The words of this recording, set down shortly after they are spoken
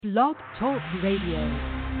Blog Talk Radio.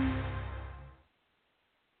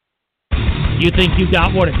 You think you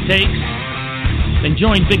got what it takes? Then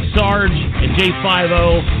join Big Sarge and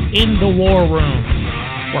J50 in the War Room,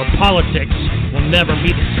 where politics will never be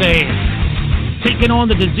the same. Taking on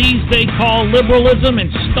the disease they call liberalism and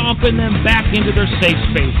stomping them back into their safe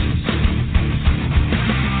spaces.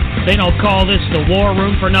 They don't call this the War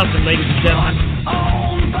Room for nothing, ladies and gentlemen.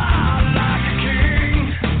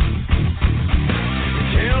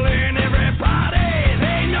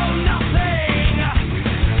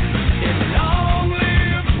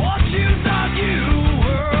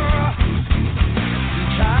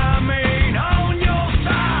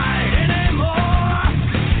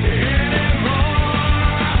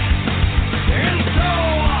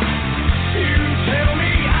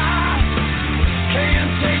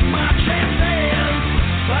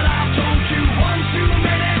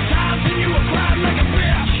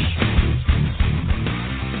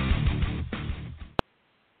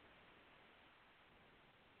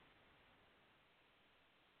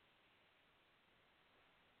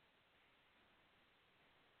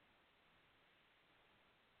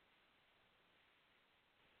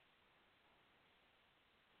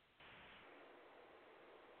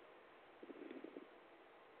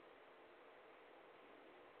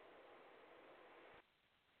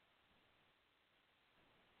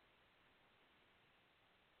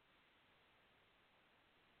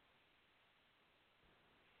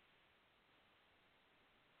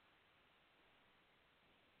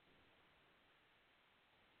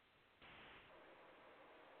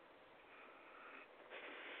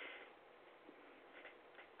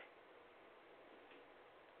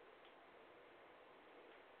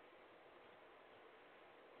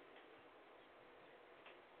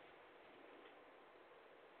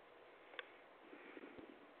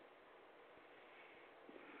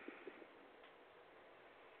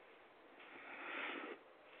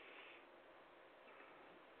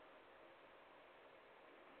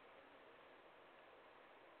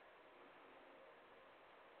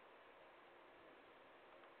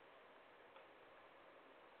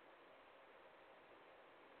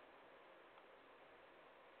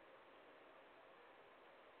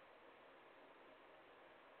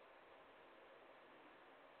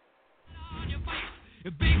 A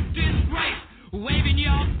big disgrace, waving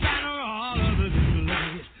your banner all over the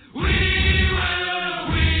place. We will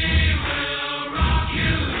rock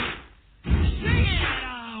you. Sing it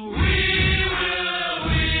out. We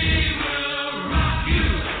will rock you.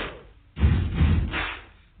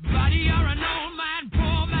 Buddy, you're an old man,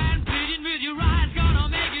 poor man, pleading with your eyes, gonna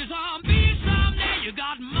make you zombie someday. You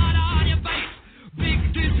got mud on your face, big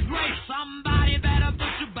disgrace. Somebody better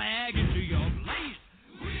put your bag into your place.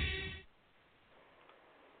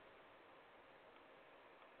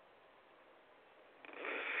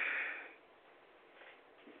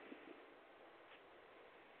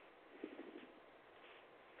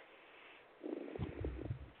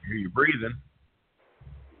 Hear you breathing.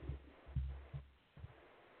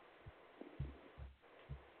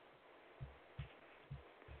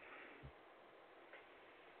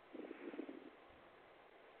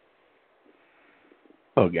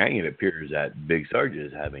 Oh, gang, it appears that Big Sarge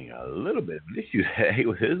is having a little bit of an issue today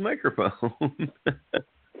with his microphone.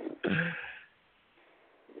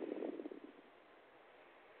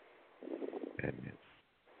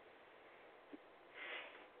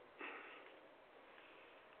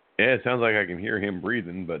 Yeah, it sounds like I can hear him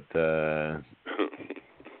breathing, but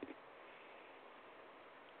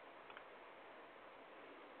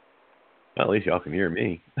at least y'all can hear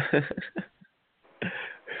me.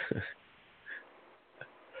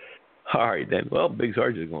 All right, then. Well, Big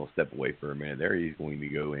Sarge is going to step away for a minute there. He's going to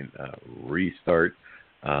go and restart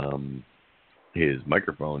his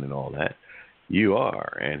microphone and all that. You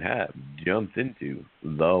are and have jumped into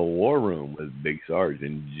the War Room with Big Sarge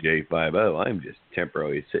and J50. I'm just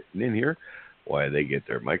temporarily sitting in here while they get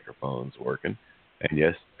their microphones working. And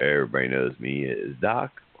yes, everybody knows me as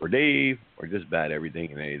Doc or Dave or just about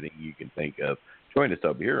everything and anything you can think of. Join us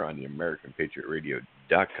up here on the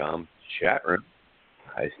AmericanPatriotRadio.com chat room.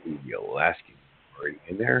 I see the Alaskan already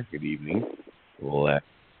in there. Good evening. We'll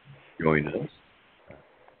join us.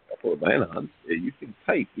 For Lanons, you can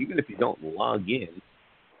type, even if you don't log in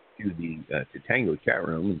to the to Tango chat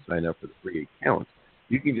room and sign up for the free account,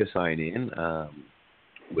 you can just sign in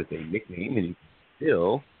with a nickname and you can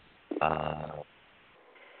still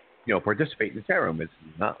participate in the chat room. It's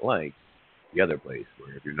not like the other place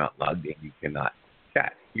where if you're not logged in, you cannot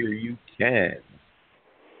chat. Here you can.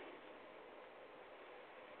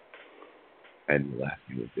 And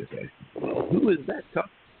laughing with this, well, who is that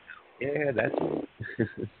talking? Yeah, that's me.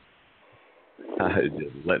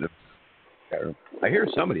 Just letting them. I hear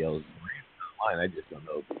somebody else line. I just don't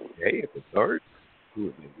know. Hey, if it's hard, who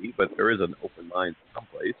it may be, but there is an open line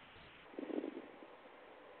someplace.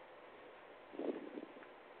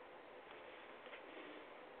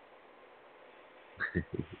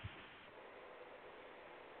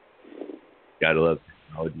 Gotta love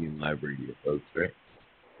technology and live radio, folks, right?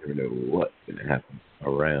 Never know what's going to happen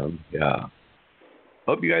around. Yeah.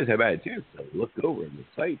 Hope you guys have had a chance to look over the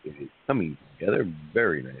site. It is coming together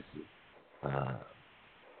very nicely.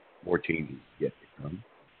 More changes yet to come.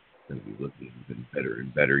 It's going to be looking even better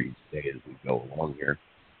and better each day as we go along here.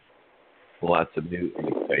 Lots of new and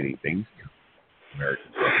exciting things.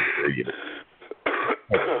 American Radio.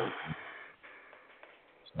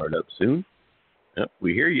 Start up soon. Yep,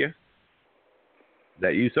 we hear you. Is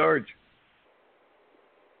that you, Sarge?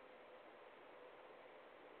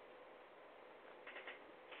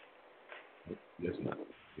 Guess not.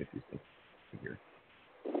 Guess he's still here.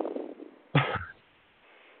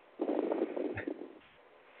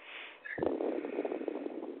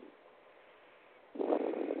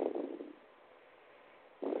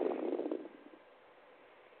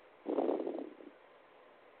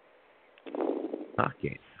 I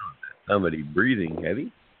can't. Somebody breathing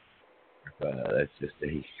heavy. That's just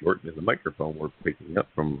a shortness of the microphone we're picking up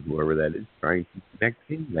from whoever that is trying to connect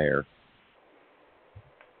in there.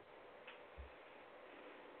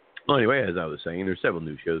 Well, anyway, as I was saying, there's several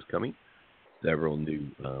new shows coming, several new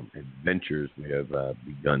adventures we have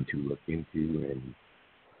begun to look into and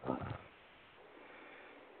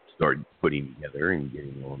start putting together and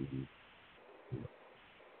getting on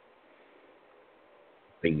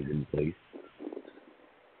things in place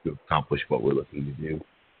to accomplish what we're looking to do.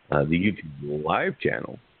 The YouTube live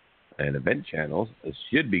channel and event channels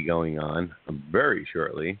should be going on very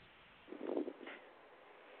shortly.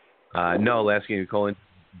 No, I'll ask you to call in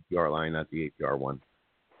the APR line, not the APR one.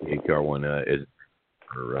 The APR one is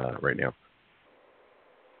for right now.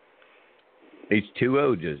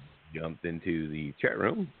 H2O just jumped into the chat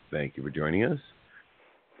room. Thank you for joining us.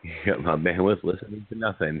 You got my bandwidth listening to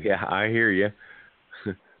nothing. Yeah, I hear you.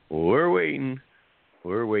 We're waiting.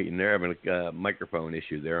 They're having a microphone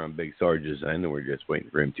issue there on Big Sarge's end, and we're just waiting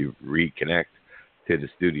for him to reconnect to the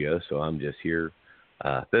studio. So I'm just here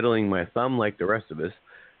fiddling my thumb like the rest of us.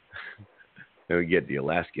 Then we get the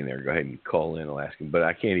Alaskan there. Go ahead and call in, Alaskan. But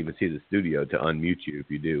I can't even see the studio to unmute you if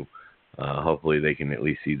you do. Hopefully they can at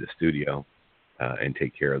least see the studio and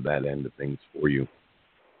take care of that end of things for you.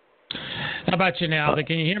 How about you now?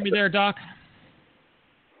 Can you hear me there, Doc?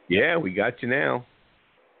 Yeah, we got you now.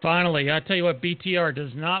 Finally, I tell you what, BTR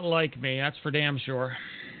does not like me. That's for damn sure.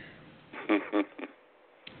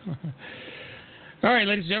 All right,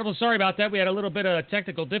 ladies and gentlemen, sorry about that. We had a little bit of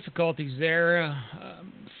technical difficulties there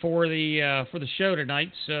for the show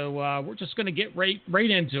tonight, so we're just going to get right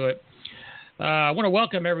into it. I want to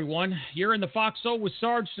welcome everyone. You're in the Foxhole with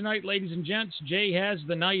Sarge tonight, ladies and gents. Jay has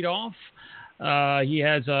the night off. He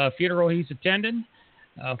has a funeral he's attending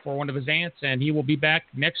for one of his aunts, and he will be back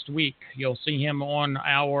next week. You'll see him on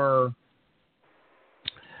our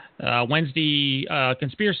Wednesday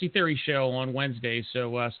conspiracy theory show on Wednesday,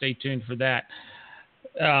 so stay tuned for that.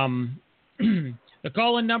 The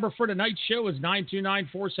call-in number for tonight's show is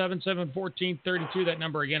 929-477-1432. That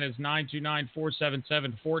number again is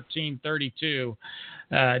 929-477-1432.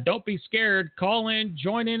 Don't be scared. Call in,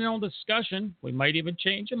 join in on the discussion. We might even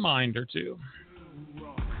change a mind or two.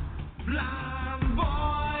 Blind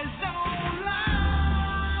boys don't lie.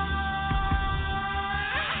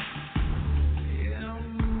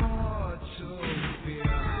 Immortal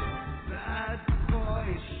fear. That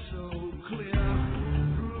voice so clear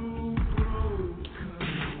through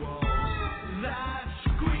broken walls. That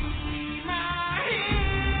scream I hear.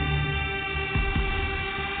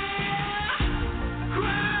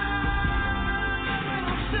 Cry,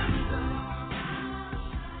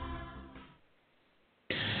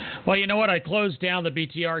 Well, you know what? I closed down the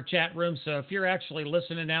BTR chat room, so if you're actually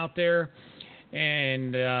listening out there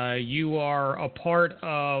and you are a part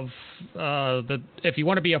of if you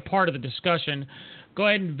want to be a part of the discussion, go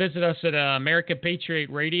ahead and visit us at American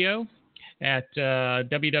Patriot Radio at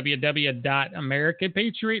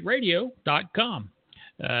www.americanpatriotradio.com.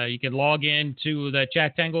 You can log in to the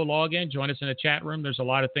chat tangle, log in, join us in the chat room. There's a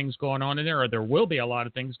lot of things going on in there, or there will be a lot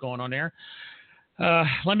of things going on there.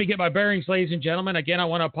 Let me get my bearings, ladies and gentlemen. Again, I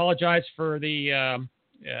want to apologize for the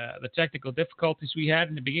technical difficulties we had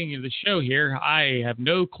in the beginning of the show here. I have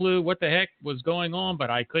no clue what the heck was going on,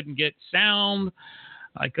 but I couldn't get sound.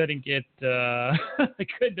 I couldn't get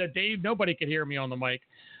Dave. Nobody could hear me on the mic.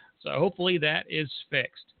 So hopefully that is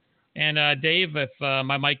fixed. And Dave, if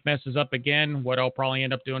my mic messes up again, what I'll probably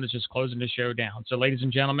end up doing is just closing the show down. So, ladies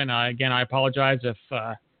and gentlemen, again, I apologize if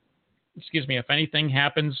anything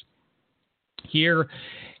happens here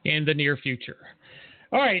in the near future.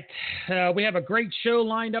 All right, we have a great show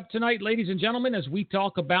lined up tonight, ladies and gentlemen, as we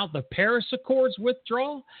talk about the Paris Accords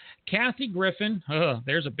withdrawal, Kathy Griffin,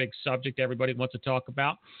 there's a big subject everybody wants to talk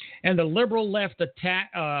about, and the liberal left's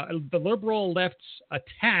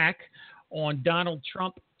attack on Donald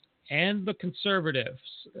Trump and the conservative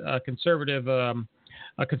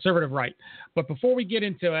right. But before we get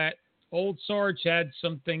into that, old Sarge had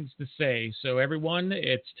some things to say. So everyone,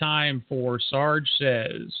 it's time for Sarge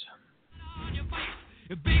Says.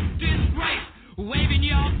 A big disgrace, waving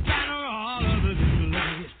your banner all over the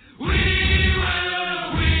place. We will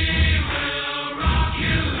rock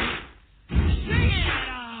you. Sing it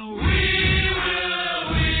out. We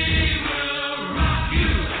will rock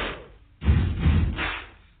you.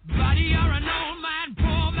 Buddy, you're an old man,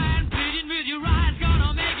 poor man, pigeon with your eyes,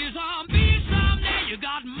 gonna make you zombie someday. You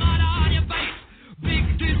got mud on your face,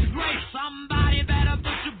 big disgrace. Somebody better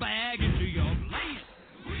put your bag into your place.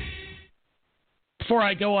 Before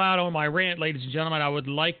I go out on my rant, ladies and gentlemen, I would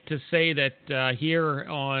like to say that here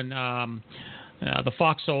on the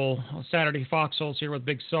Foxhole Saturday Foxholes here with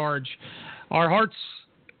Big Sarge, our hearts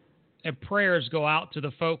and prayers go out to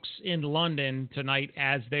the folks in London tonight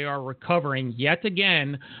as they are recovering yet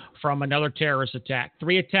again from another terrorist attack.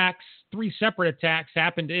 Three separate attacks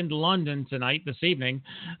happened in London this evening,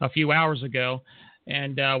 a few hours ago.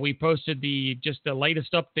 And we posted the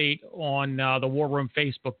latest update on the War Room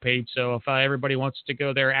Facebook page. So if everybody wants to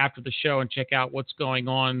go there after the show and check out what's going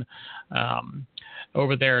on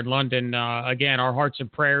over there in London, again, our hearts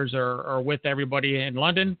and prayers are with everybody in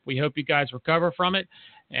London. We hope you guys recover from it.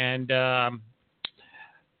 And tell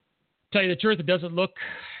you the truth, it doesn't look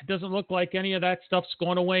like any of that stuff's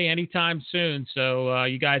going away anytime soon. So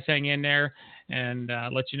you guys hang in there. And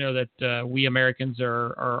let you know that we Americans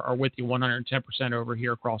are with you 110% over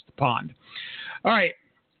here across the pond. All right.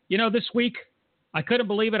 This week, I couldn't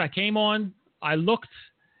believe it. I came on. I looked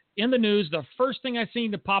in the news. The first thing I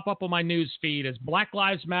seen to pop up on my news feed is Black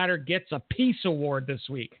Lives Matter gets a peace award this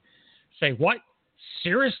week. Say, what?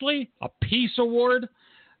 Seriously? A peace award?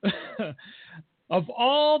 Of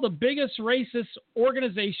all the biggest racist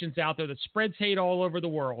organizations out there that spreads hate all over the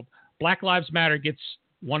world, Black Lives Matter gets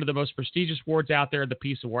one of the most prestigious awards out there, the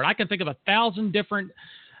Peace Award. I can think of 1,000 different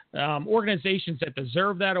organizations that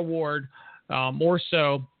deserve that award more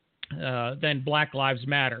so than Black Lives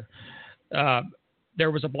Matter.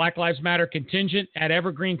 There was a Black Lives Matter contingent at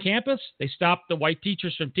Evergreen campus. They stopped the white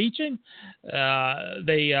teachers from teaching.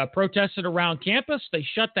 They protested around campus. They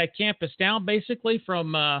shut that campus down basically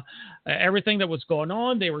from everything that was going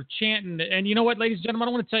on. They were chanting. And you know what, ladies and gentlemen,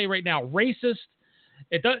 I want to tell you right now,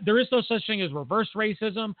 there is no such thing as reverse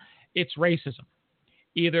racism. It's racism.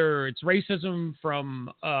 Either it's racism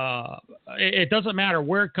from, it doesn't matter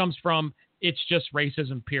where it comes from. It's just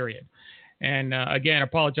racism, period. And again,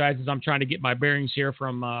 apologize as I'm trying to get my bearings here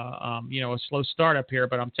from, a slow startup here.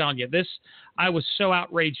 But I'm telling you, I was so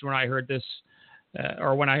outraged when I heard this,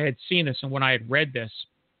 or when I had seen this and when I had read this.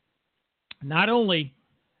 Not only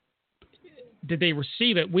did they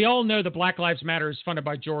receive it? We all know that Black Lives Matter is funded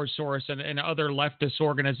by George Soros and other leftist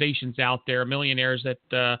organizations out there, millionaires that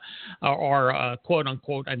are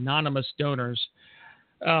quote-unquote anonymous donors.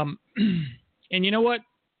 And you know what?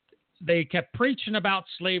 They kept preaching about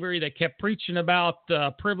slavery. They kept preaching about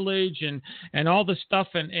privilege and all this stuff.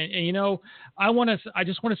 And I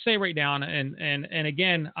just want to say right now, and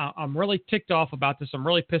again, I'm really ticked off about this. I'm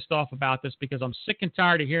really pissed off about this because I'm sick and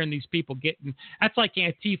tired of hearing these people that's like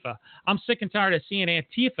Antifa. I'm sick and tired of seeing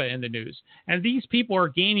Antifa in the news. And these people are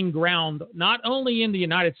gaining ground not only in the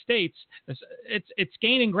United States, it's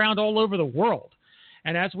gaining ground all over the world.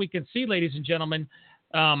 And as we can see, ladies and gentlemen,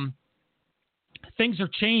 things are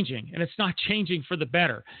changing, and it's not changing for the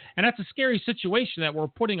better. And that's a scary situation that we're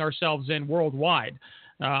putting ourselves in worldwide,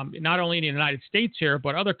 not only in the United States here,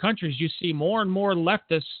 but other countries. You see more and more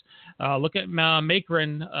leftists. Look at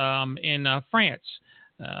Macron in France.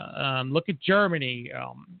 Look at Germany.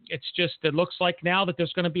 It looks like now that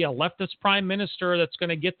there's going to be a leftist prime minister that's going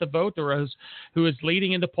to get the vote, or who is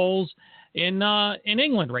leading in the polls in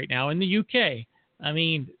England right now, in the UK. I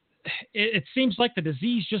mean, it seems like the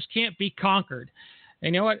disease just can't be conquered.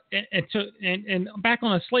 And you know what? And back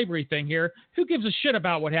on the slavery thing here, who gives a shit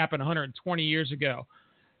about what happened 120 years ago?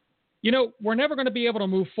 We're never going to be able to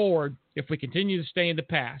move forward if we continue to stay in the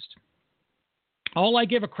past. All I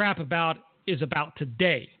give a crap about is about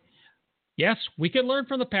today. Yes, we can learn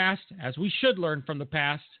from the past, as we should learn from the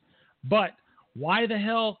past, but why the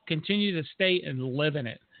hell continue to stay and live in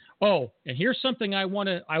it? Oh, and here's something I want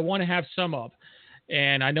to have some of.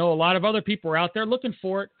 And I know a lot of other people are out there looking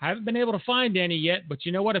for it. I haven't been able to find any yet, but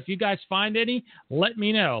you know what? If you guys find any, let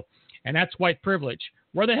me know. And that's white privilege.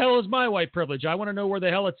 Where the hell is my white privilege? I want to know where the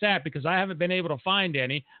hell it's at because I haven't been able to find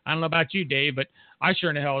any. I don't know about you, Dave, but I sure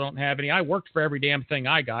in the hell don't have any. I worked for every damn thing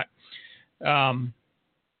I got.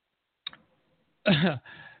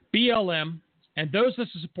 BLM and those that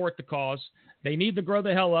support the cause, they need to grow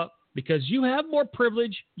the hell up because you have more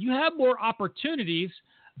privilege, you have more opportunities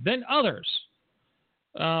than others.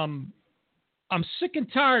 I'm sick and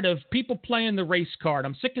tired of people playing the race card.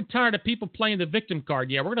 I'm sick and tired of people playing the victim card.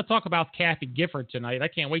 Yeah, we're going to talk about Kathy Gifford tonight. I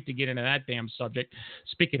can't wait to get into that damn subject.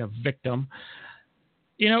 Speaking of victim,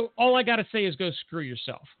 you know, all I got to say is go screw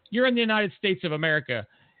yourself. You're in the United States of America.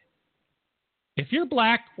 If you're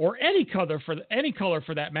black or any color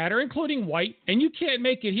for that matter, including white, and you can't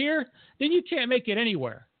make it here, then you can't make it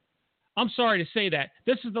anywhere. I'm sorry to say that.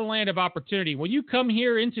 This is the land of opportunity. When you come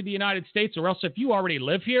here into the United States, or else if you already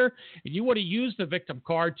live here and you want to use the victim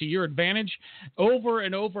card to your advantage over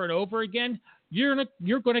and over and over again, you're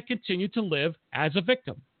going to continue to live as a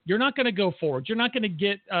victim. You're not going to go forward. You're not going to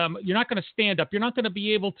get. You're not going to stand up. You're not going to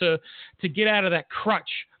be able to get out of that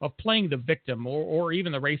crutch of playing the victim or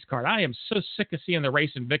even the race card. I am so sick of seeing the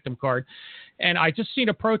race and victim card. And I just seen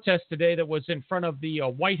a protest today that was in front of the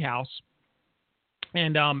White House.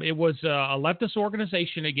 And it was a leftist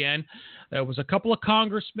organization again. There was a couple of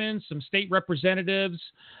congressmen, some state representatives.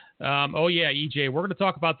 Oh yeah, EJ, we're going to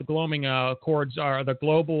talk about the global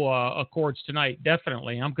accords tonight.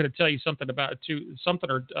 Definitely, I'm going to tell you something about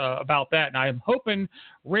that. And I'm hoping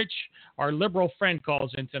Rich, our liberal friend,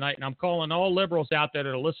 calls in tonight. And I'm calling all liberals out there that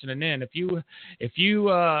are listening in. I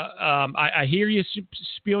hear you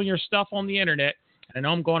spewing your stuff on the internet. I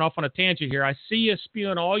know I'm going off on a tangent here. I see you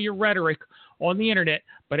spewing all your rhetoric on the internet,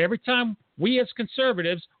 but every time we as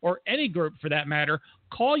conservatives, or any group for that matter,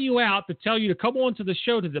 call you out to tell you to come on to the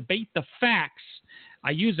show to debate the facts,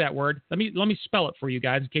 I use that word. Let me spell it for you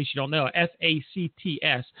guys in case you don't know.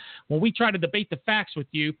 FACTS. When we try to debate the facts with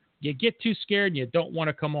you, you get too scared and you don't want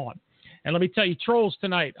to come on. And let me tell you, trolls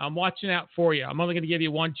tonight, I'm watching out for you. I'm only going to give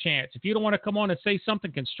you one chance. If you don't want to come on and say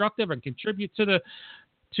something constructive and contribute to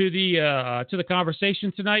the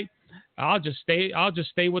conversation tonight, I'll just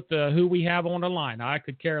stay with who we have on the line. I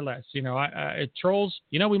could care less. You know, trolls.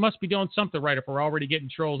 You know, we must be doing something right if we're already getting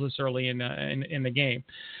trolls this early in the game.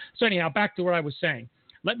 So anyhow, back to what I was saying.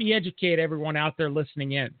 Let me educate everyone out there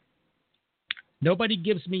listening in. Nobody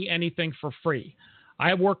gives me anything for free.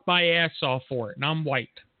 I work my ass off for it, and I'm white.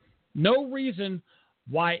 No reason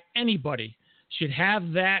why anybody should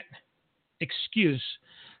have that excuse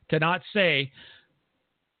to not say,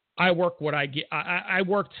 I work what I get. I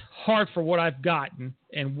worked hard for what I've gotten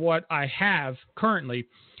and what I have currently,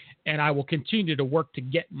 and I will continue to work to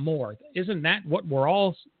get more. Isn't that what we're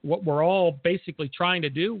all basically trying to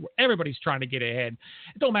do? Everybody's trying to get ahead.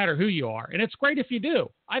 It don't matter who you are, and it's great if you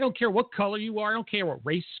do. I don't care what color you are. I don't care what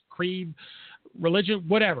race, creed, religion,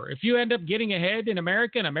 whatever. If you end up getting ahead in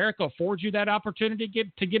America and America affords you that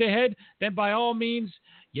opportunity to get ahead, then by all means,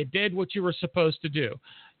 you did what you were supposed to do.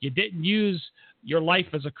 You didn't use your life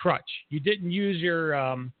as a crutch. You didn't use your,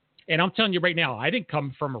 and I'm telling you right now, I didn't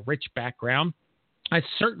come from a rich background. I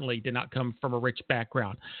certainly did not come from a rich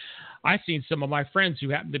background. I've seen some of my friends who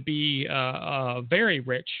happen to be very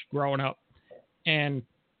rich growing up, and,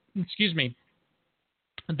 excuse me,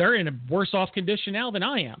 they're in a worse off condition now than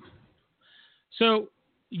I am. So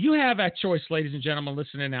you have that choice, ladies and gentlemen,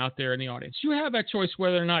 listening out there in the audience. You have that choice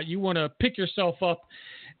whether or not you want to pick yourself up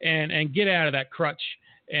and get out of that crutch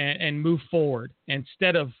and move forward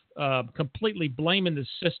instead of completely blaming the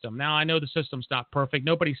system. Now, I know the system's not perfect.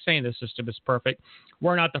 Nobody's saying the system is perfect.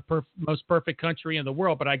 We're not the most perfect country in the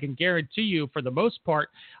world, but I can guarantee you, for the most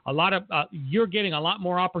part, you're getting a lot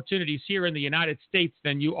more opportunities here in the United States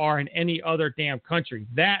than you are in any other damn country.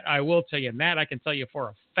 That I will tell you, and that I can tell you for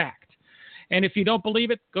a fact. And if you don't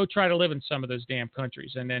believe it, go try to live in some of those damn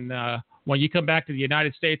countries. And then when you come back to the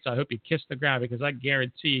United States, I hope you kiss the ground, because I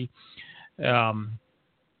guarantee that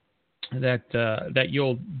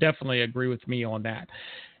you'll definitely agree with me on that.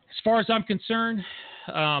 As far as I'm concerned,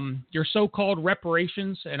 your so-called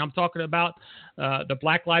reparations, and I'm talking about the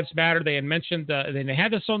Black Lives Matter. They had mentioned, and they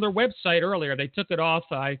had this on their website earlier. They took it off.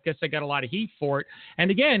 I guess they got a lot of heat for it.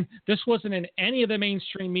 And again, this wasn't in any of the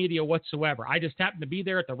mainstream media whatsoever. I just happened to be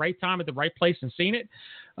there at the right time, at the right place, and seen it.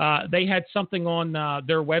 they had something on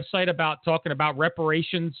their website about talking about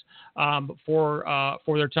reparations for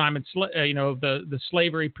their time in the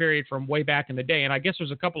slavery period from way back in the day. And I guess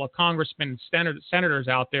there's a couple of congressmen and senators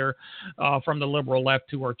out there from the liberal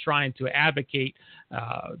left who are trying to advocate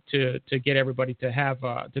to get everybody to have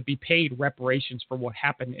to be paid reparations for what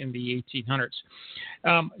happened in the 1800s.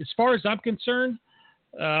 As far as I'm concerned,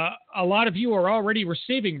 a lot of you are already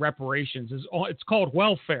receiving reparations. It's called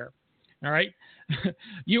welfare. All right.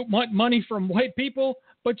 You want money from white people,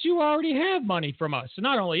 but you already have money from us. So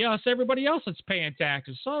not only us, everybody else that's paying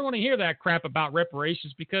taxes. So I don't want to hear that crap about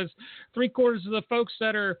reparations, because 3/4 of the folks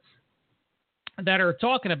that are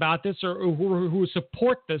talking about this or who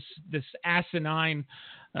support this asinine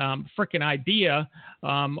freaking idea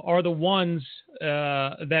are the ones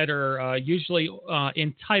that are usually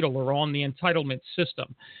entitled or on the entitlement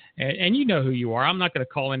system, and you know who you are. I'm not going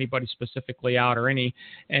to call anybody specifically out or any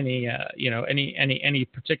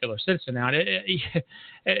particular citizen out.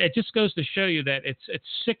 It just goes to show you that it's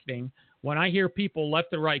sickening when I hear people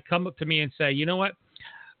left and right come up to me and say, you know what,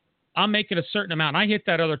 I'm making a certain amount. I hit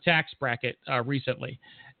that other tax bracket recently,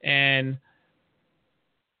 and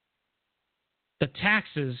the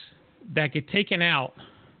taxes that get taken out,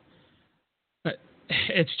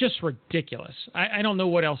 it's just ridiculous. I don't know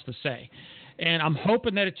what else to say. And I'm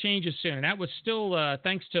hoping that it changes soon. And that was still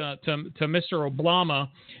thanks to Mr. Obama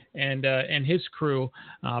and his crew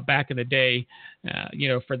back in the day,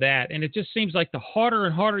 for that. And it just seems like the harder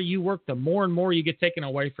and harder you work, the more and more you get taken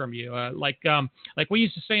away from you. Like we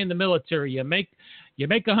used to say in the military, you make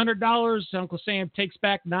 $100, Uncle Sam takes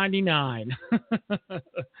back 99.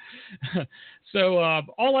 So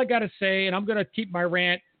all I got to say, and I'm going to keep my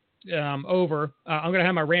rant over. I'm going to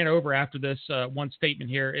have my rant over after this one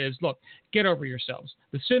statement here is, look, get over yourselves.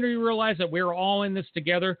 The sooner you realize that we're all in this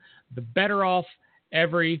together, the better off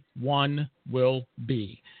everyone will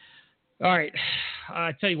be. All right.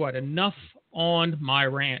 I tell you what, enough on my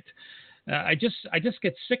rant. I just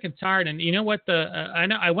get sick and tired. And you know what?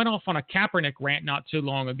 I went off on a Kaepernick rant not too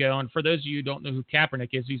long ago. And for those of you who don't know who Kaepernick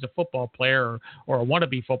is, he's a football player or a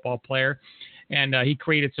wannabe football player. And he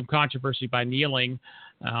created some controversy by kneeling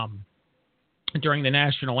during the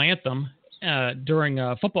national anthem during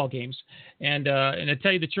football games. And to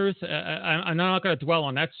tell you the truth, I'm not going to dwell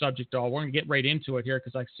on that subject at all. We're going to get right into it here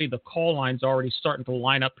because I see the call lines already starting to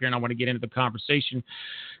line up here, and I want to get into the conversation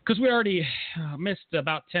because we already missed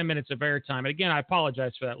about 10 minutes of airtime. And again, I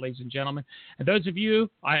apologize for that, ladies and gentlemen. And those of you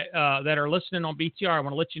that are listening on BTR, I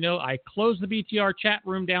want to let you know I closed the BTR chat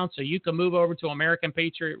room down so you can move over to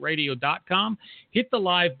AmericanPatriotRadio.com, hit the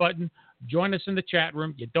live button, join us in the chat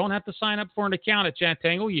room. You don't have to sign up for an account at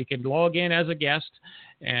Chatangle. You can log in as a guest,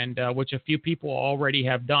 and which a few people already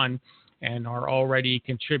have done and are already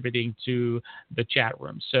contributing to the chat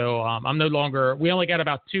room. So I'm no longer – we only got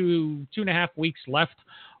about 2.5 weeks left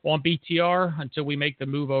on BTR until we make the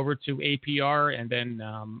move over to APR, and then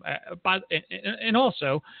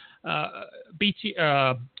also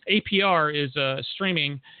APR is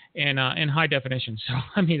streaming in high definition. So,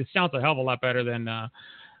 I mean, it sounds a hell of a lot better than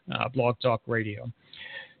Blog Talk Radio.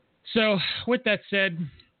 So with that said,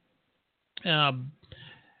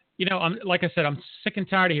 like I said, I'm sick and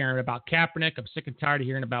tired of hearing about Kaepernick. I'm sick and tired of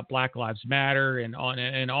hearing about Black Lives Matter and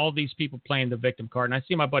all these people playing the victim card. And I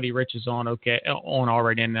see my buddy Rich is on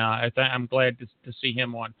already, and I'm glad to see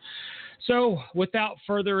him on. So without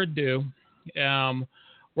further ado, we're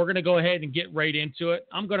going to go ahead and get right into it.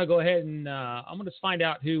 I'm going to go ahead and I'm going to find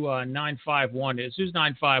out who 951 is. Who's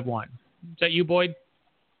 951? Is that you, Boyd?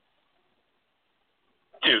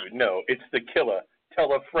 Dude, no, it's the killer.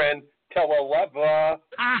 Tell a friend, tell a lover.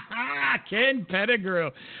 Ken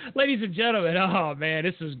Pettigrew. Ladies and gentlemen, oh, man,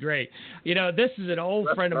 this is great. This is an old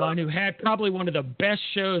friend of mine who had probably one of the best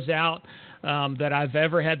shows out that I've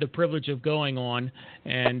ever had the privilege of going on.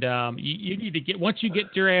 And you need to get, once you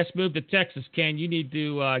get your ass moved to Texas, Ken, you need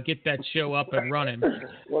to get that show up and running.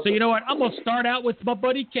 So you know what? I'm going to start out with my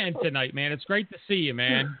buddy Ken tonight, man. It's great to see you,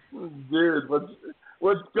 man. Dude, what's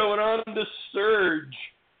going on? The surge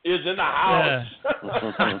is in the house.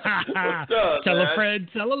 What's up, tell man? a friend,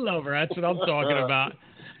 tell a lover. That's what I'm talking about.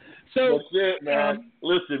 So that's it, man.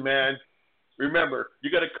 Listen, man. Remember, you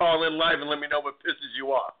got to call in live and let me know what pisses you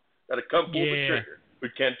off. Got to come pull the trigger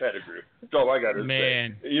with Ken Pettigrew. That's all I got to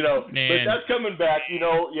say. But that's coming back.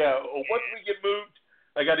 Once we get moved,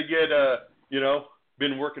 I got to get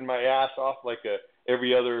been working my ass off like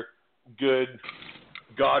every other good,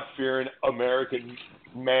 God-fearing American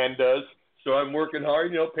man does. So I'm working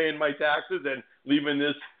hard, paying my taxes and leaving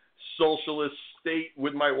this socialist state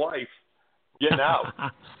with my wife, getting out.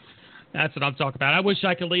 That's what I'm talking about. I wish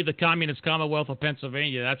I could leave the communist Commonwealth of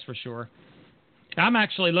Pennsylvania, that's for sure. I'm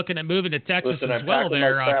actually looking at moving to Texas Listen, as I'm well packing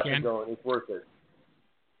there, my crap Ken. and going. It's worth it.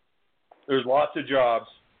 There's lots of jobs.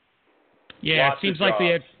 Yeah, Lots it seems of like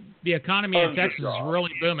jobs. the economy Tons in of Texas is jobs.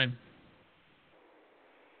 really booming.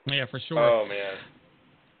 Yeah, for sure. Oh, man.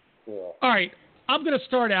 Yeah. All right, I'm going to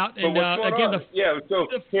start out. But And what's going again,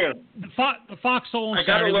 on? the Foxhole I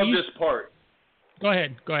gotta Saturdays. love this part. Go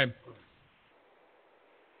ahead.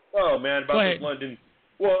 Oh, man, Go about ahead. this London.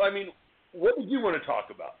 Well, I mean, what did you want to talk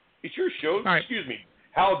about? It's your show. All right. Excuse me.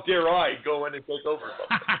 How dare I go in and take over?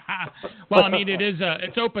 Well, I mean,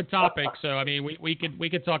 it's open topic, so I mean, we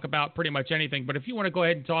could talk about pretty much anything. But if you want to go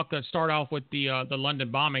ahead and start off with the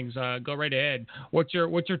London bombings, go right ahead. What's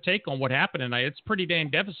your take on what happened tonight? It's pretty damn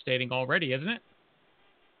devastating already, isn't it?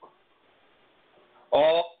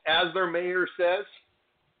 As their mayor says,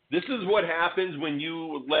 this is what happens when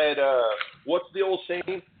you let what's the old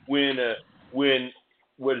saying? When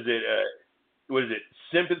what is it?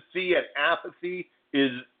 Sympathy and apathy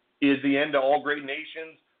is the end of all great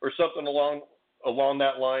nations, or something along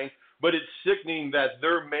that line. But it's sickening that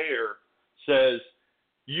their mayor says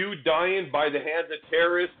you dying by the hands of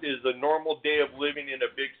terrorists is a normal day of living in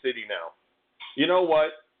a big city now. You know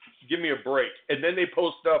what? Give me a break. And then they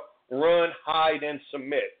post up, run, hide, and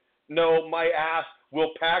submit. No, my ass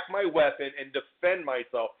will pack my weapon and defend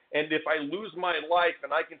myself. And if I lose my life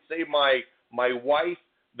and I can save my wife,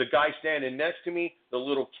 the guy standing next to me, the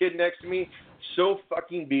little kid next to me, so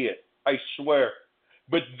fucking be it. I swear.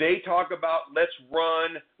 But they talk about let's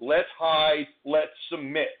run, let's hide, let's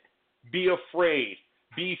submit. Be afraid.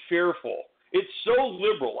 Be fearful. It's so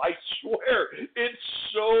liberal. I swear. It's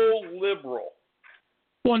so liberal.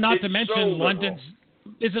 Well, not It's to mention so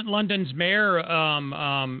London's mayor,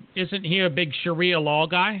 isn't he a big Sharia law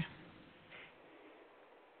guy?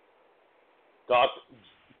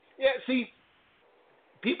 Yeah, see,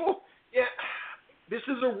 people, this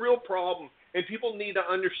is a real problem, and people need to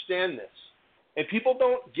understand this. And people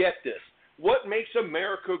don't get this. What makes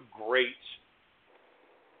America great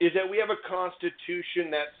is that we have a constitution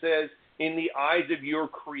that says, in the eyes of your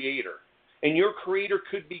creator, and your creator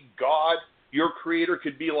could be God, your creator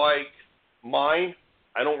could be like mine.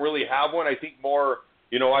 I don't really have one. I think more,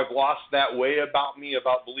 I've lost that way about me,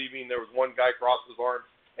 about believing there was one guy crossed his arms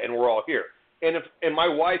and we're all here. And my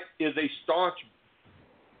wife is a staunch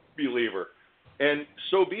believer, and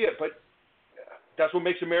so be it. But that's what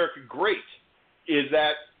makes America great, is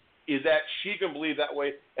that she can believe that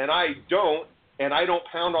way, and I don't, and I don't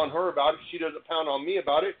pound on her about it. She doesn't pound on me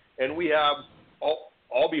about it, and we have.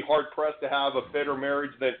 I'll be hard pressed to have a better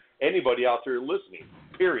marriage than anybody out there listening.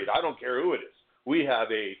 Period. I don't care who it is. We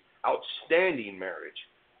have a outstanding marriage,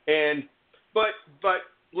 but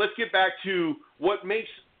let's get back to what makes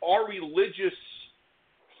our religious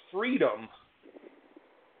freedom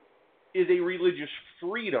is a religious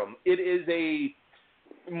freedom. It is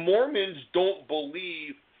Mormons don't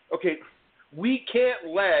believe, okay, we can't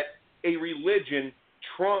let a religion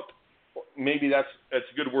trump, maybe that's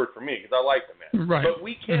a good word for me because I like the man. Right. But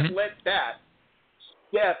we can't let that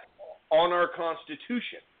step on our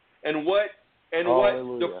Constitution. And what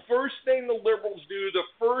the first thing the liberals do, the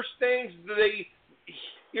first things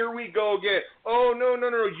here we go again. Oh, no,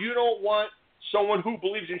 you don't want someone who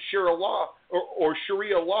believes in Sharia law or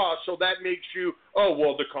Sharia law, so that makes you,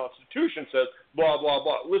 the Constitution says blah, blah,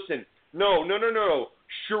 blah. Listen, no.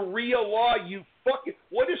 Sharia law, you fucking,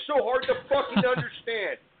 what is so hard to fucking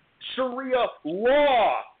understand? Sharia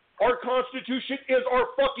law. Our Constitution is our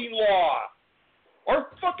fucking law.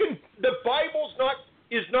 The Bible's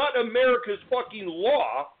is not America's fucking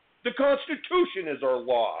law. The Constitution is our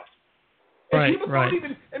law. And people don't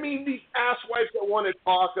even, these asswipes that want to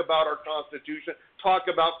talk about our Constitution, talk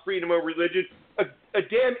about freedom of religion, a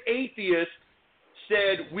damn atheist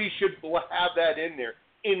said we should have that in there,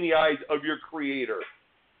 in the eyes of your creator.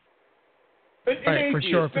 An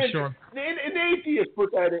atheist, for sure. An atheist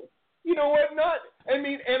put that in. You know what?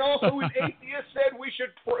 And also an atheist said we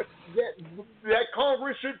should pray, that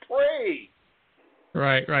Congress should pray.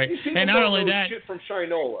 Right. And not only that, shit from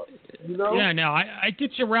Shinola, Yeah, no, I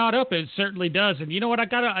get you riled up. It certainly does. And you know what? I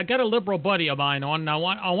got a liberal buddy of mine on, and I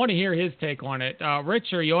want to hear his take on it.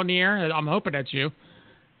 Rich, are you on the air? I'm hoping that's you.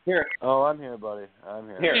 Here. Oh, I'm here, buddy. I'm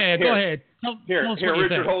here. Go ahead. Tell us what you Richard,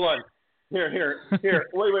 think. hold on. Here.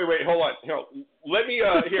 Wait, hold on. Let me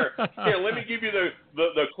let me give you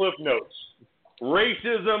the cliff notes.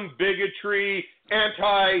 Racism, bigotry,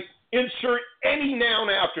 insert any noun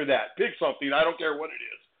after that. Pick something. I don't care what it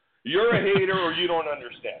is. You're a hater or you don't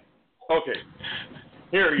understand. Okay.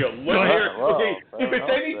 Here you go. Okay. If it's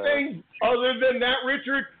anything other than that,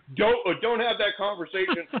 Richard, don't have that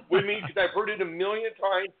conversation with me because I've heard it a million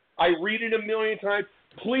times. I read it a million times.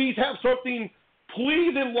 Please have something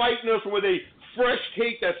Please enlighten us with a fresh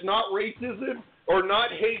take that's not racism or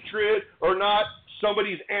not hatred or not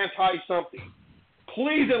somebody's anti-something.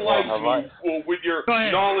 Please enlighten me with your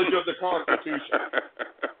knowledge of the Constitution.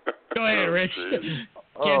 Go ahead, Rich.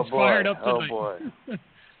 Kids fired up tonight. Oh, boy.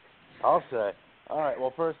 I'll say. All right,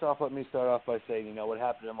 well, first off, let me start off by saying, what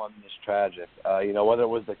happened to him on this tragic. Whether it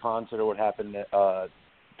was the concert or what happened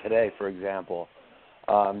today, for example.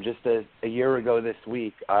 Just a year ago this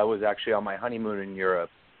week, I was actually on my honeymoon in Europe.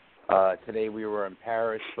 Today we were in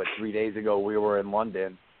Paris, but 3 days ago we were in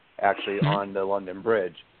London, actually on the London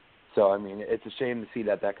Bridge. So, it's a shame to see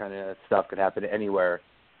that kind of stuff could happen anywhere.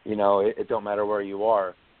 It don't matter where you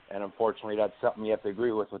are. And unfortunately, that's something you have to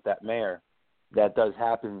agree with that mayor. That does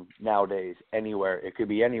happen nowadays anywhere. It could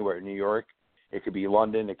be anywhere. New York, it could be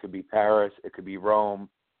London, it could be Paris, it could be Rome.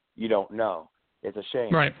 You don't know. It's a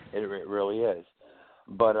shame. Right. It really is.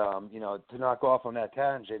 But, to knock off on that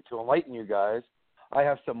tangent, to enlighten you guys, I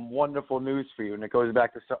have some wonderful news for you, and it goes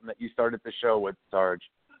back to something that you started the show with, Sarge.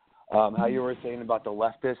 How you were saying about the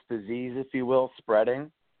leftist disease, if you will, spreading.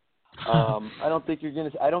 I don't think you're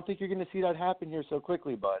gonna see that happen here so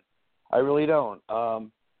quickly, bud. I really don't.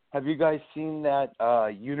 Have you guys seen that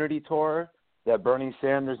Unity tour that Bernie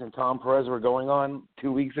Sanders and Tom Perez were going on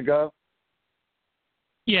 2 weeks ago?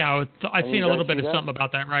 Yeah, I've seen a little bit of something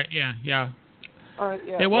about that, right? Yeah. Yeah.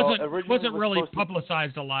 It wasn't really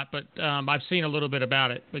publicized a lot, but I've seen a little bit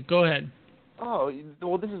about it. But go ahead. Oh,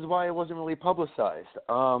 well, this is why it wasn't really publicized.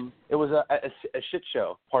 It was a shit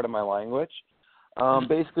show, pardon my language.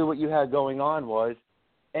 Basically what you had going on was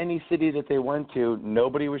any city that they went to,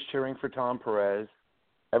 nobody was cheering for Tom Perez.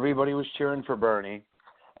 Everybody was cheering for Bernie.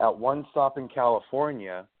 At one stop in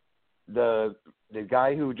California, the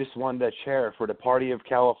guy who just won the chair for the Party of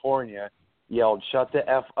California yelled, "Shut the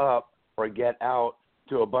F up or get out,"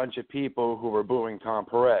 to a bunch of people who were booing Tom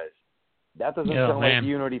Perez. That doesn't sound like a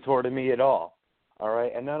unity tour to me at all. All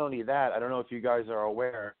right, and not only that, I don't know if you guys are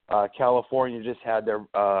aware, California just had their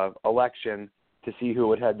election to see who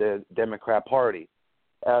would head the Democrat Party.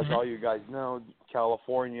 As all you guys know,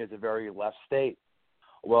 California is a very left state.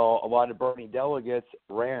 Well, a lot of Bernie delegates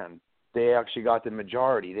ran. They actually got the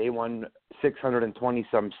majority. They won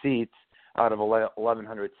 620-some seats out of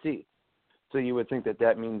 1,100 seats. So you would think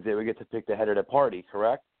that means they would get to pick the head of the party,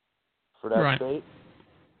 correct, for that state?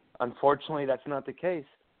 Unfortunately, that's not the case.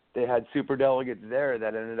 They had superdelegates there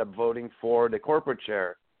that ended up voting for the corporate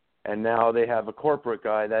chair, and now they have a corporate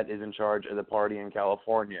guy that is in charge of the party in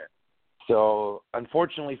California. So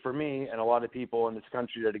unfortunately for me and a lot of people in this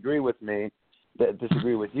country that agree with me, that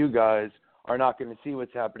disagree with you guys, are not going to see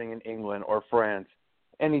what's happening in England or France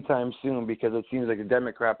anytime soon, because it seems like the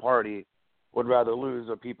Democrat Party would rather lose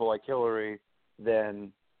with people like Hillary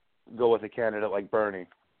than go with a candidate like Bernie.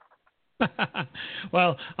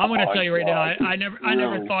 Well, I'm going to tell you right now, I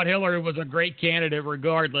never thought Hillary was a great candidate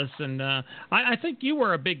regardless, and I think you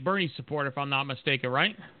were a big Bernie supporter, if I'm not mistaken,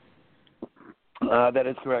 right? That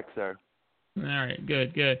is correct, sir. All right,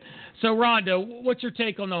 good. So, Rhonda, what's your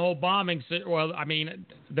take on the whole bombing? Well,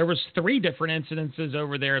 there was 3 different incidences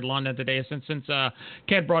over there in London today. Since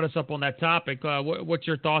Ken brought us up on that topic, what's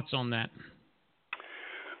your thoughts on that?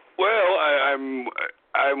 Well,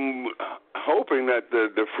 I'm hoping that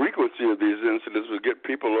the frequency of these incidents will get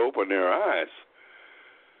people to open their eyes.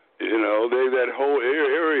 That whole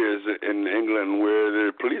areas in England where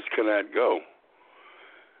the police cannot go.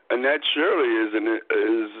 And that surely is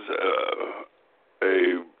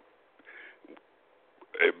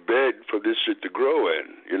a bed for this shit to grow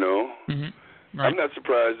in, Mm-hmm. Right. I'm not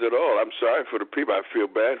surprised at all. I'm sorry for the people. I feel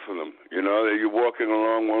bad for them. You're walking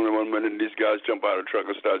along one minute and these guys jump out of the truck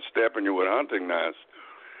and start stabbing you with hunting knives.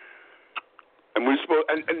 And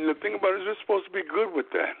and the thing about it is we're supposed to be good with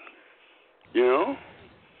that.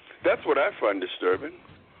 That's what I find disturbing.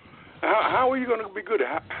 How are you going to be good?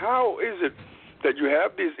 How is it that you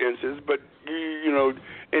have these incidents, but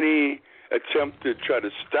any attempt to try to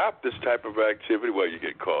stop this type of activity, well, you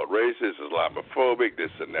get called racist, Islamophobic,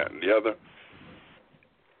 this and that and the other.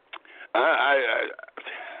 I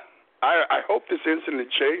hope this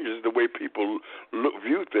incident changes the way people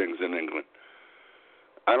view things in England.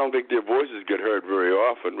 I don't think their voices get heard very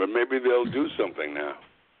often, but maybe they'll do something now.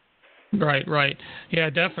 Right. Yeah,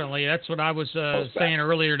 definitely. That's what I was saying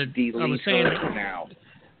earlier today.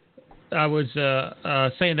 I was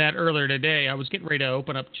saying that earlier today. I was getting ready to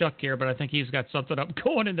open up Chuck here, but I think he's got something up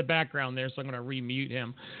going in the background there, so I'm going to remute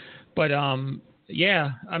him. But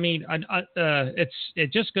it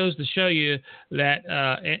just goes to show you that,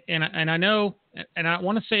 and I know, and I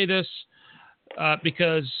want to say this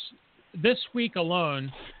because this week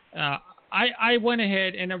alone, I went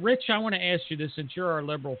ahead and Rich, I want to ask you this since you're our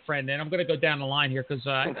liberal friend, and I'm going to go down the line here because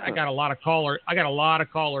I got a lot of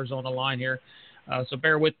callers on the line here, so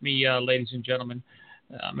bear with me, ladies and gentlemen,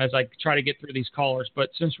 as I try to get through these callers. But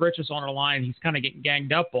since Rich is on the line, he's kind of getting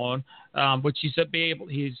ganged up on, which he's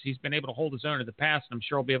been able to hold his own in the past, and I'm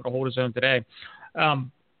sure he'll be able to hold his own today.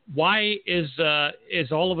 Why is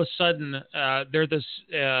all of a sudden there this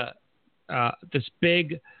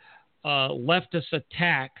big leftist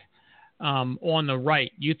attack on the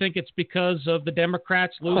right? You think it's because of the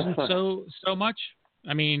Democrats losing so much?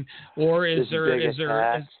 I mean, or is there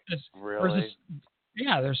really?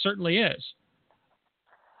 Yeah, there certainly is.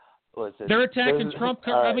 Listen, they're attacking Trump.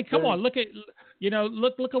 I mean, come on, look at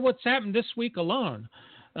what's happened this week alone.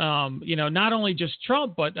 Not only just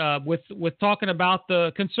Trump, but with talking about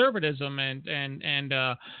the conservatism and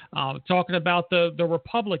talking about the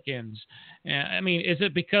Republicans. I mean, is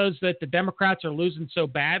it because that the Democrats are losing so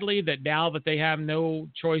badly that now that they have no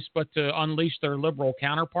choice but to unleash their liberal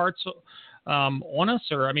counterparts on us?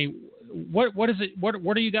 Or I mean, what is it?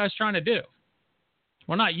 What are you guys trying to do?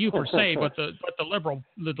 Well, not you per se, but the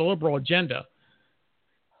liberal agenda.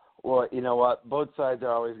 Well, you know what? Both sides are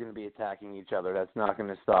always going to be attacking each other. That's not going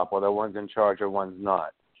to stop, whether one's in charge or one's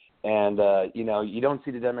not. And, you don't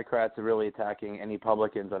see the Democrats really attacking any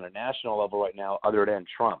Republicans on a national level right now other than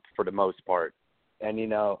Trump for the most part. And,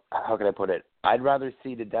 how can I put it? I'd rather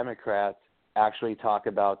see the Democrats actually talk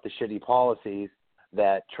about the shitty policies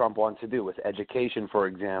that Trump wants to do with education, for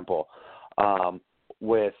example,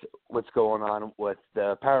 with what's going on with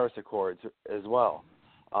the Paris Accords as well.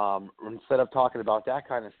 Instead of talking about that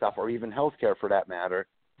kind of stuff, or even healthcare for that matter,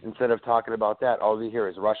 instead of talking about that, all we hear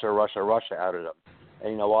is Russia, Russia, Russia out of them.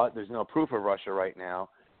 And you know what? There's no proof of Russia right now.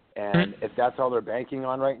 And if that's all they're banking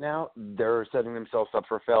on right now, they're setting themselves up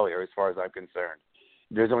for failure as far as I'm concerned.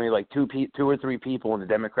 There's only like two or three people in the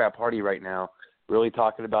Democrat Party right now really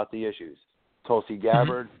talking about the issues. Tulsi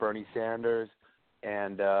Gabbard, Bernie Sanders,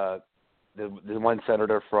 and the one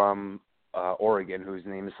senator from Oregon whose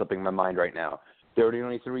name is slipping my mind right now. They're the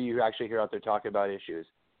only three you actually hear out there talking about issues.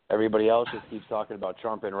 Everybody else just keeps talking about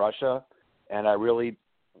Trump and Russia, and I really,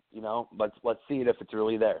 let's see it if it's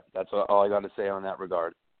really there. That's all I got to say on that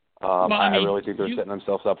regard. I really think they're setting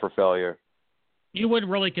themselves up for failure. You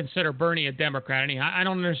wouldn't really consider Bernie a Democrat. I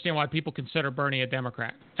don't understand why people consider Bernie a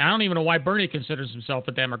Democrat. I don't even know why Bernie considers himself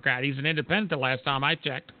a Democrat. He's an independent the last time I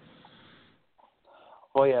checked.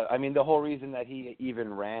 Well, yeah, I mean, the whole reason that he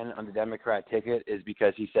even ran on the Democrat ticket is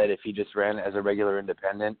because he said if he just ran as a regular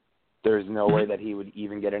independent, there's no way that he would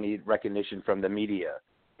even get any recognition from the media.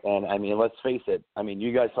 And, I mean, let's face it. I mean,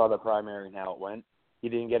 you guys saw the primary and how it went. He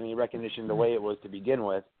didn't get any recognition the way it was to begin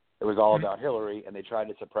with. It was all about Hillary, and they tried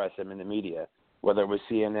to suppress him in the media, whether it was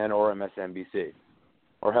CNN or MSNBC,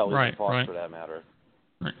 or hell, even Fox for that matter.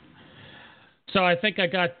 Right. So I think I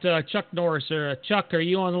got Chuck Norris there. Chuck, are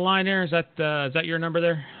you on the line there? Is that your number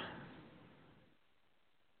there?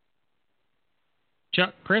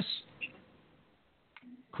 Chuck, Chris,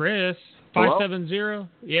 570.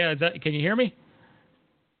 Yeah, can you hear me?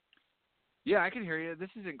 Yeah, I can hear you. This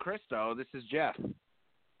isn't Chris though. This is Jeff.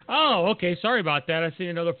 Oh, okay. Sorry about that. I see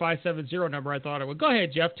another 570 number. I thought it would. Go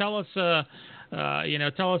ahead, Jeff. Tell us,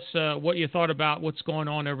 what you thought about what's going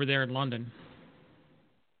on over there in London.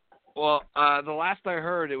 Well, the last I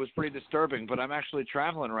heard, it was pretty disturbing. But I'm actually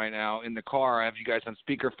traveling right now in the car. I have you guys on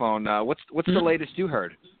speakerphone. What's the latest you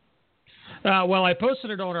heard? Well, I posted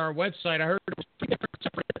it on our website. I heard it was 3 different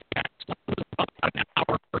separate attacks. One was about an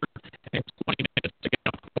hour and 20 minutes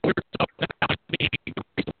ago. We were talking about maybe the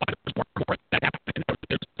reason why there was more that happened.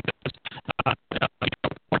 There's because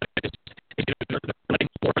one is they're letting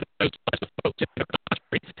more of those types of folks in their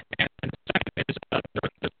country, and the second is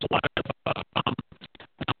there's a lot of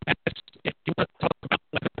if you want to talk about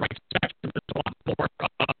living rights action, there's a lot more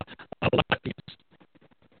lefties.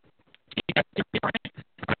 You guys hear me all right?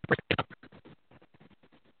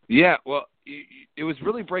 Yeah, well, it was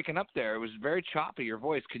really breaking up there. It was very choppy, your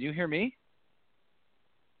voice. Can you hear me?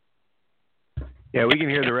 Yeah, we can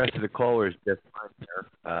hear the rest of the callers just fine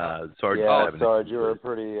there. Sarge, Sarge, you were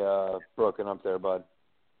pretty broken up there, bud.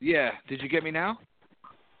 Yeah, did you get me now?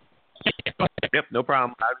 Yep, no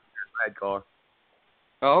problem. I was here, caller.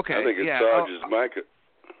 Oh, okay. I think it's Sarge's mic.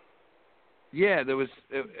 Yeah, there was.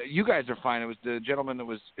 You guys are fine. It was the gentleman that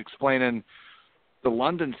was explaining the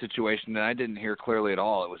London situation that I didn't hear clearly at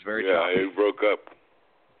all. It was very choppy. Yeah, it broke up.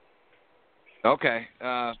 Okay.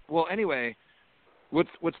 Well, anyway,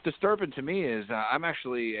 what's disturbing to me is I'm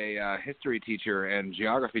actually a history teacher and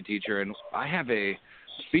geography teacher, and I have a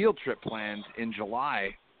field trip planned in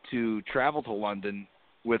July to travel to London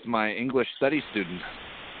with my English study students.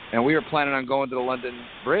 And we are planning on going to the London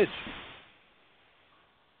Bridge.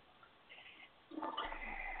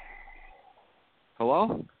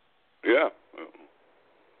 Hello? Yeah.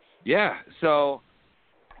 Yeah. So,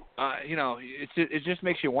 it just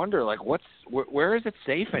makes you wonder, like, where is it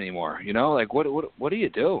safe anymore? Like, what do you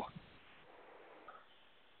do?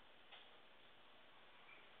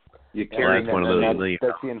 You carry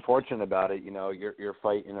that's the unfortunate about it. You're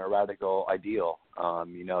fighting a radical ideal.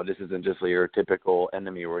 This isn't just your typical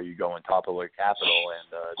enemy where you go and topple their capital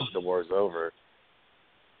and the war's over.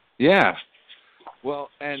 Yeah.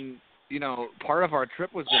 Well, and part of our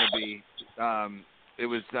trip was going to be, it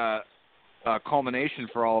was a culmination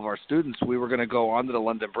for all of our students. We were going to go onto the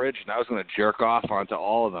London Bridge, and I was going to jerk off onto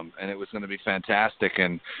all of them, and it was going to be fantastic.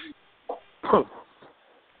 And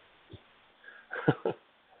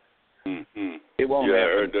it won't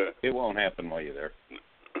happen. It won't happen while you're there.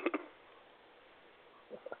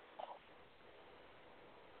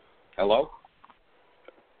 Hello?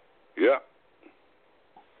 Yeah.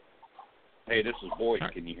 Hey, this is Boyd.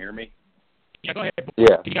 Can you hear me? Yeah, go ahead.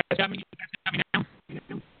 Yeah. You guys got me now?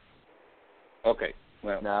 Okay.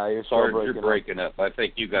 Well, you're sorry, you're breaking up. I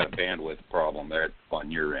think you got a bandwidth problem there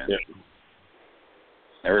on your end. Yeah.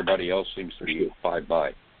 Everybody else seems to be 5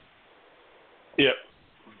 by. Yep.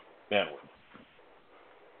 Bandwidth.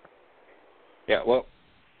 Yeah, well,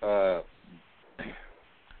 I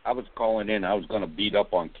was calling in. I was going to beat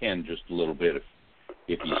up on Ken just a little bit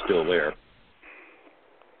if he's still there.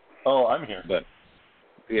 Oh, I'm here. But,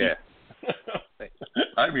 yeah.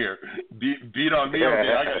 I'm here. Beat on me.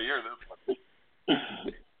 Okay, I got to hear this one.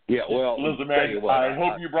 Yeah, well, listen, man, I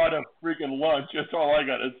hope you brought a freaking lunch. That's all I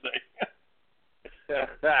got to say.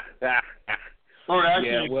 Or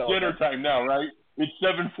actually, it's dinner time now, right? It's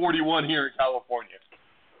 7:41 here in California.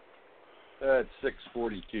 It's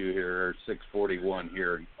 6:42 here, or 6:41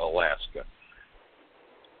 here in Alaska.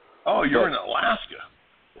 Oh, you're in Alaska.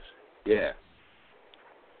 Yeah.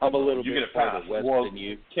 I'm a little bit farther west than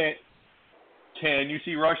you. Can you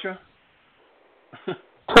see Russia? When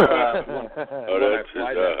I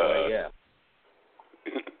fly that way, yeah.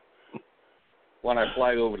 When I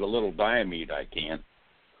fly over to Little Diomede, I can.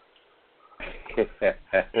 Yeah,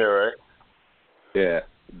 right. Yeah,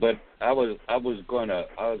 but I was gonna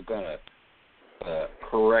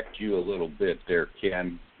correct you a little bit there,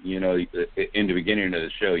 Ken. In the beginning of the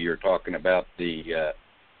show, you were talking about the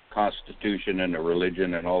Constitution and the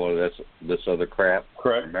religion and all of this other crap.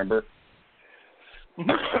 Correct. Remember?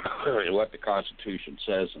 What the Constitution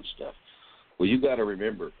says and stuff. Well, you got to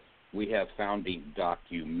remember, we have founding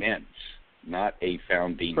documents, not a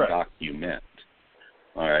founding document.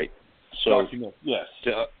 All right. So, yes.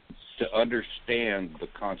 To understand the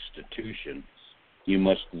Constitution, you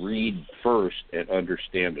must read first and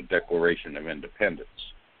understand the Declaration of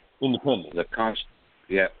Independence. The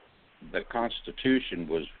Constitution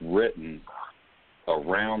was written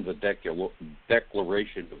around the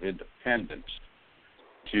Declaration of Independence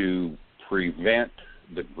to prevent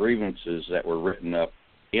the grievances that were written up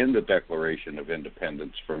in the Declaration of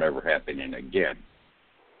Independence from ever happening again.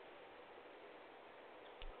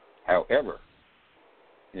 However,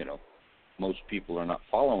 most people are not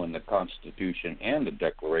following the Constitution and the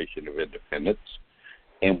Declaration of Independence,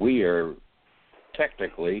 and we are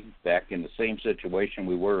technically back in the same situation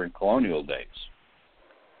we were in colonial days.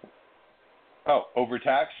 Oh,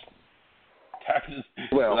 overtaxed? Taxes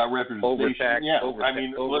without representation?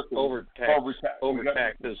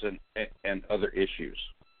 Overtaxes and other issues.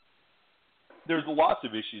 There's lots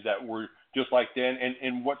of issues that were just like then,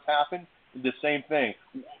 and what's happened? The same thing.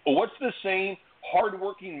 What's the saying?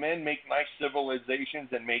 Hardworking men make nice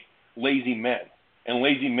civilizations and make lazy men. And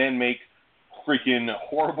lazy men make freaking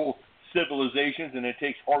horrible civilizations, and it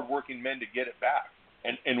takes hardworking men to get it back.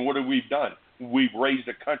 And what have we done? We've raised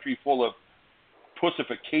a country full of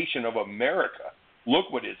pussification of America.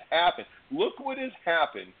 Look what has happened. Look what has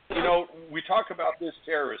happened. We talk about this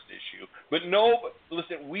terrorist issue, but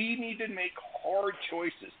listen, we need to make hard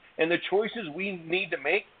choices. And the choices we need to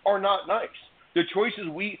make are not nice. The choices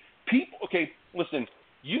listen,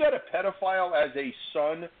 you got a pedophile as a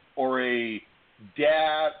son or a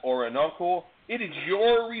dad or an uncle, it is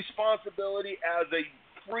your responsibility as a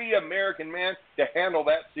free American man to handle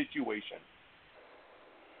that situation.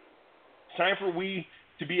 It's time for we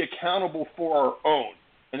to be accountable for our own.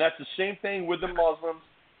 And that's the same thing with the Muslims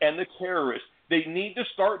and the terrorists. They need to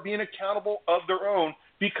start being accountable of their own,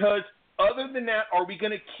 because other than that, are we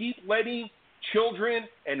going to keep letting children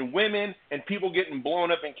and women and people getting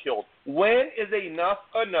blown up and killed? When is enough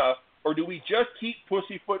enough, or do we just keep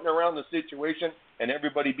pussyfooting around the situation and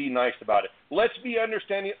everybody be nice about it? Let's be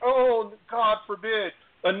understanding. Oh, God forbid,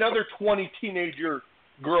 another 20 teenager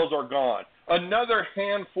girls are gone. Another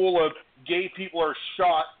handful of gay people are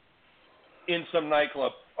shot in some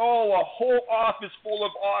nightclub. a whole office full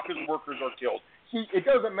of office workers are killed. See, it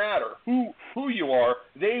doesn't matter who you are.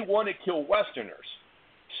 They want to kill Westerners.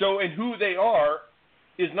 So, and who they are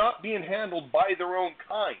is not being handled by their own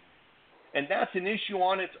kind. And that's an issue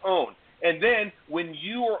on its own. And then when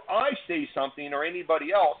you or I say something or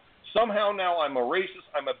anybody else, somehow now I'm a racist,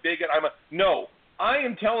 I'm a bigot, no. I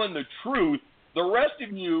am telling the truth. The rest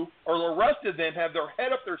of you or the rest of them have their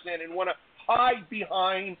head up their sand and want to hide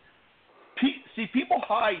behind. See, people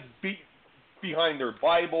hide behind their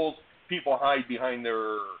Bibles. People hide behind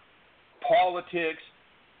their politics.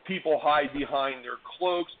 People hide behind their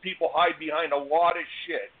cloaks. People hide behind a lot of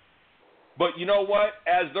shit. But you know what?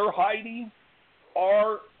 As they're hiding,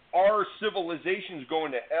 our civilization's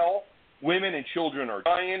going to hell. Women and children are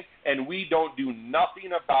dying, and we don't do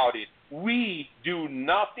nothing about it. We do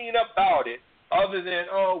nothing about it other than,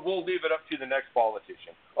 we'll leave it up to the next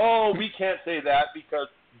politician. We can't say that because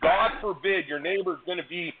God forbid your neighbor's going to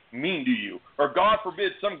be mean to you. Or God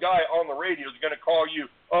forbid some guy on the radio is going to call you,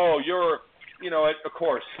 you're, of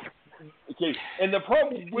course. Okay. And the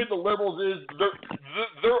problem with the liberals is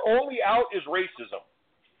their only out is racism.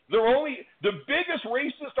 The biggest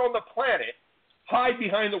racist on the planet hide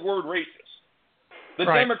behind the word racist. The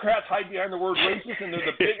Democrats hide behind the word racist, and they're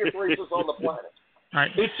the biggest racist on the planet. All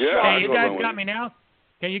right. Hey, you guys got me now?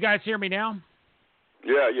 Can you guys hear me now?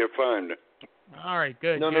 Yeah, you're fine. All right,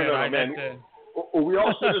 good. No, man. We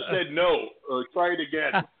all should have said no, or try it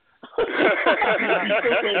again.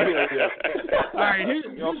 All right,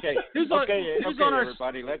 who's on our,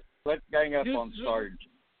 everybody? Let's gang up on Sarge.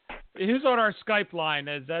 Who's on our Skype line?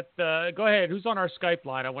 Is that go ahead? Who's on our Skype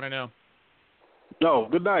line? I want to know. No,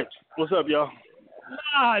 good night. What's up, y'all?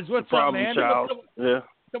 What's up, man? Yeah.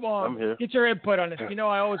 Come on, I'm here. Get your input on this. I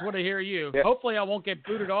always want to hear you. Yeah. Hopefully, I won't get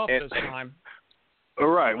booted off this time. All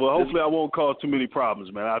right. Well, hopefully, I won't cause too many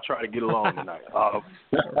problems, man. I'll try to get along tonight. But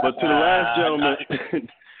to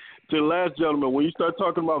the last gentleman, when you start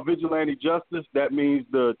talking about vigilante justice, that means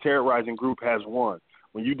the terrorizing group has won.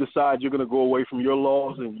 When you decide you're going to go away from your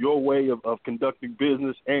laws and your way of conducting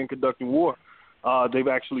business and conducting war, they've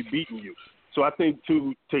actually beaten you. So I think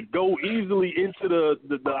to go easily into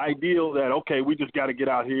the ideal that, okay, we just got to get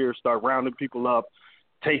out here, start rounding people up,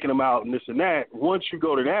 taking them out and this and that, once you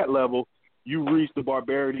go to that level, you reach the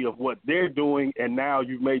barbarity of what they're doing, and now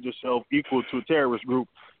you've made yourself equal to a terrorist group.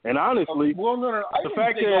 And honestly, the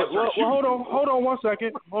fact that hold on one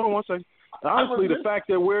second. Honestly, the fact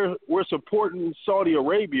that we're supporting Saudi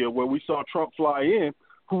Arabia, where we saw Trump fly in,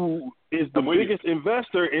 who is the biggest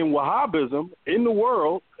investor in Wahhabism in the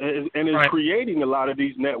world and is creating a lot of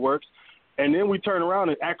these networks, and then we turn around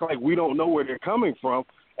and act like we don't know where they're coming from,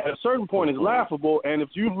 at a certain point is laughable. And if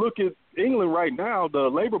you look at England right now, the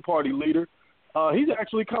Labour Party leader, he's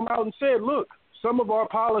actually come out and said, look, some of our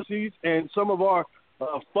policies and some of our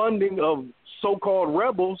funding of so-called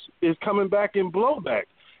rebels is coming back in blowback.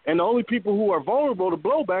 And the only people who are vulnerable to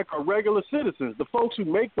blowback are regular citizens. The folks who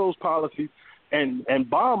make those policies and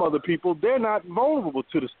bomb other people, they're not vulnerable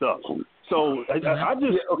to the stuff. So this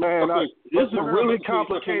is a really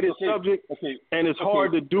complicated subject, and it's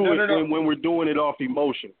hard to do it when we're doing it off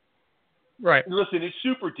emotion. Right. Listen, it's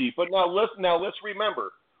super deep. But now let's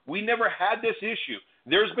remember, we never had this issue.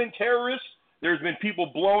 There's been terrorists. There's been people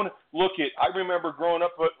blown. I remember growing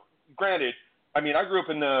up, but granted, I grew up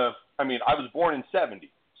I was born in 70.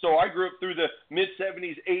 So I grew up through the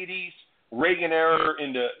mid-70s, 80s, Reagan era,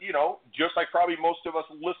 into, just like probably most of us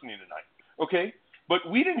listening tonight. Okay? But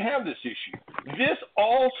we didn't have this issue. This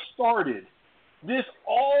all started,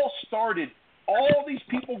 all these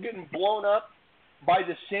people getting blown up by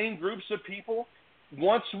the same groups of people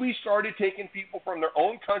once we started taking people from their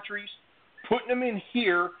own countries, putting them in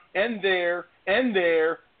here and there and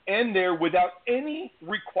there and there without any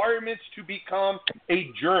requirements to become a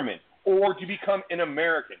German or to become an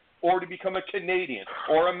American or to become a Canadian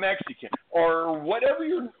or a Mexican or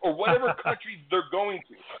whatever country they're going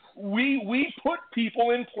to. We put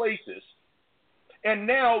people in places, and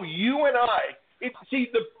now you and I.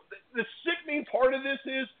 The sickening part of this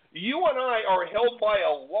is you and I are held by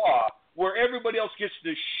a law where everybody else gets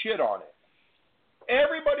to shit on it.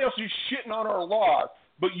 Everybody else is shitting on our laws,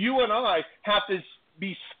 but you and I have to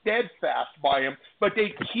be steadfast by them. But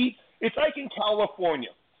they keep. It's like in California.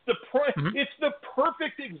 It's the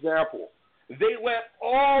perfect example. They let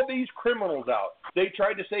all these criminals out. They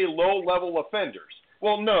tried to say low-level offenders.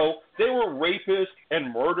 Well, no, they were rapists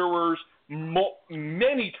and murderers,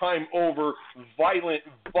 many times over violent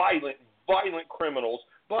criminals.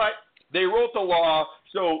 But they wrote the law,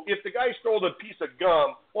 so if the guy stole a piece of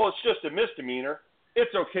gum, well, it's just a misdemeanor.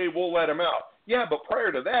 It's okay, we'll let him out. Yeah, but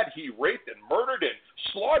prior to that, he raped and murdered and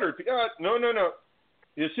slaughtered. No.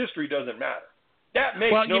 his history doesn't matter. That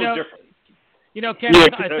makes no difference. You know,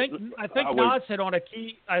 Kevin, I think Nas hit on a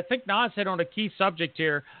key. I think Nas hit on a key subject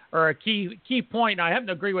here, or a key point. And I happen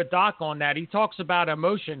to agree with Doc on that. He talks about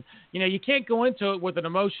emotion. You know, you can't go into it with an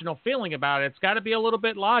emotional feeling about it. It's got to be a little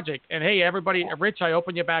bit logic. And hey, everybody, Rich, I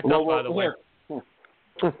open you back up, by the way.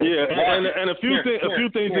 Yeah, and a few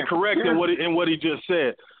things to correct in what he just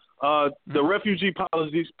said. The refugee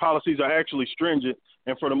policies are actually stringent,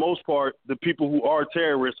 and for the most part, the people who are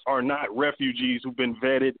terrorists are not refugees who've been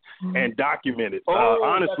vetted and documented.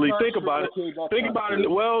 Honestly, think about it.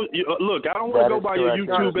 Well, look, I don't want to go by your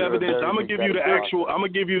YouTube evidence. I'm gonna give you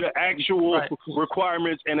the actual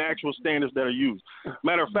requirements and actual standards that are used.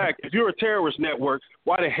 Matter of fact, if you're a terrorist network,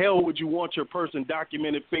 why the hell would you want your person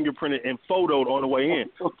documented, fingerprinted, and photoed on the way in?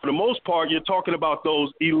 For the most part, you're talking about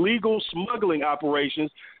those illegal smuggling operations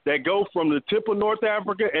that go from the tip of North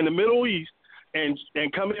Africa and the Middle East and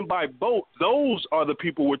come in by boat. Those are the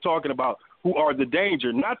people we're talking about who are the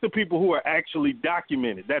danger, not the people who are actually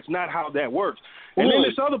documented. That's not how that works. And then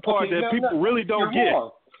this other part that people really don't get.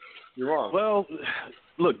 You're wrong. Well,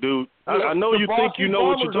 look, dude, I know you think you know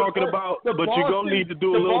what you're talking about, but you're going to need to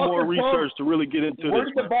do a little more research to really get into Where's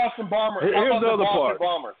this. Where's the Boston Bombers? Here's the other part.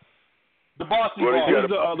 The Boston Bombers. Here's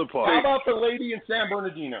the other part. How about the lady in San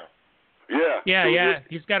Bernardino? Yeah.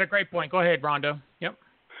 He's got a great point. Go ahead, Rondo. Yep.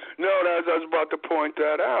 No, I was about to point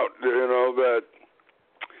that out. You know,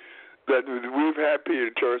 that we've had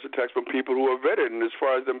terrorist attacks from people who are vetted, and as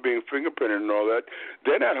far as them being fingerprinted and all that,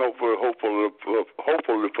 they're not hopeful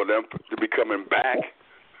for them to be coming back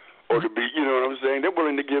or to be, you know what I'm saying? They're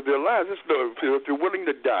willing to give their lives. If you're willing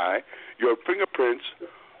to die, your fingerprints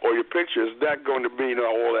or your picture is not going to mean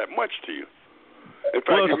all that much to you. In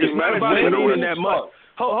fact, it's not about it meaning that much.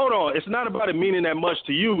 Hold on. It's not about it meaning that much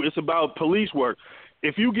to you. It's about police work.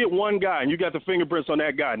 If you get one guy and you got the fingerprints on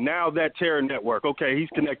that guy, now that terror network, okay, he's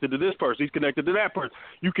connected to this person, he's connected to that person.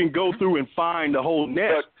 You can go through and find the whole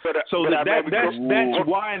net. That's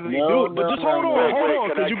why they do it. But just hold on,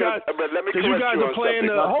 because you guys are playing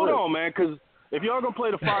the. Hold on, man, because if y'all gonna play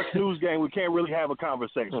the Fox News game, we can't really have a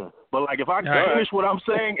conversation. But like, if I can finish what I'm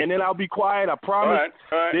saying and then I'll be quiet, I promise.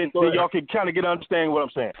 Then y'all can kind of get understanding what I'm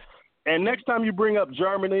saying. And next time you bring up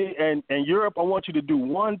Germany and Europe, I want you to do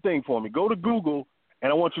one thing for me. Go to Google,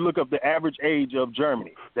 and I want you to look up the average age of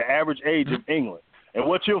Germany, the average age of England. And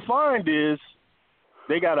what you'll find is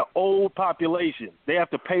they got an old population. They have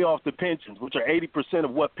to pay off the pensions, which are 80% of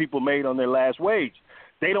what people made on their last wage.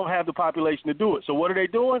 They don't have the population to do it. So what are they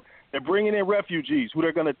doing? They're bringing in refugees who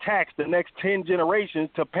they're going to tax the next 10 generations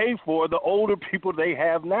to pay for the older people they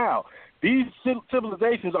have now. These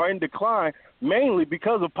civilizations are in decline mainly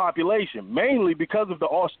because of population, mainly because of the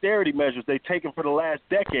austerity measures they've taken for the last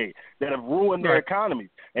decade that have ruined their economies.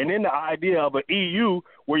 And then the idea of an EU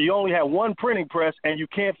where you only have one printing press and you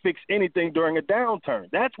can't fix anything during a downturn.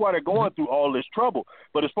 That's why they're going through all this trouble.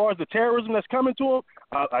 But as far as the terrorism that's coming to them,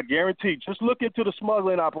 I guarantee, just look into the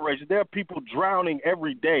smuggling operations. There are people drowning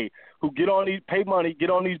every day who pay money,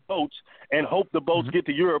 get on these boats, and hope the boats get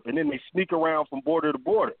to Europe, and then they sneak around from border to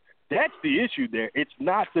border. That's the issue there. It's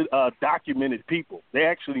not the documented people. They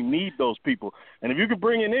actually need those people. And if you could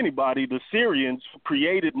bring in anybody, the Syrians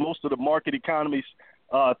created most of the market economies,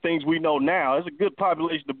 things we know now. It's a good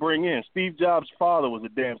population to bring in. Steve Jobs' father was a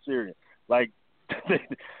damn Syrian. Like,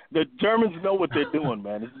 the Germans know what they're doing,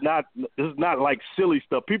 man. This is not like silly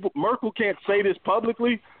stuff. Merkel can't say this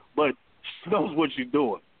publicly, but she knows what she's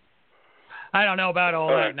doing. I don't know about all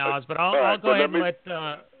that, Nas, but I'll go ahead and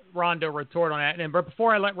let Rondo retort on that. But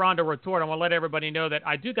before I let Rondo retort, I want to let everybody know that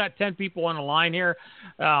I do got 10 people on the line here.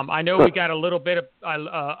 I know we got a little bit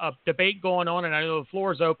of debate going on, and I know the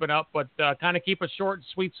floor is open up, but kind of keep it short and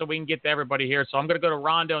sweet so we can get to everybody here. So I'm going to go to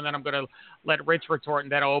Rondo, and then I'm going to let Rich retort,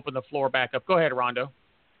 and then I'll open the floor back up. Go ahead, Rondo.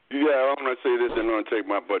 Yeah, I'm going to say this and I'm going to take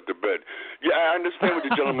my butt to bed. Yeah, I understand what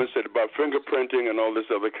the gentleman said about fingerprinting and all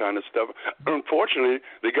this other kind of stuff. Unfortunately,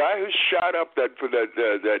 the guy who shot up that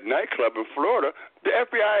nightclub in Florida, the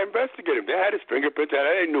FBI investigated him. They had his fingerprints, and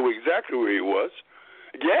they knew exactly where he was.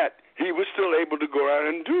 Yet, he was still able to go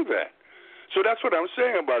out and do that. So that's what I'm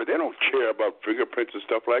saying about it. They don't care about fingerprints and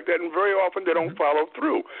stuff like that, and very often they don't follow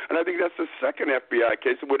through. And I think that's the second FBI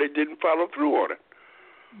case where they didn't follow through on it.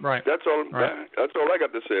 Right. That's all. Right. That's all I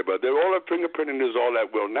got to say about it. All that fingerprinting is all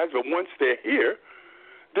that well nice, but once they're here,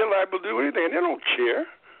 they're liable to do anything, and they don't care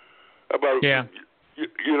about. Yeah.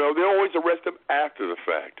 You know, they always arrest them after the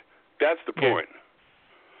fact. That's the point.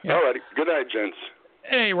 Yeah. All right. Good night, gents.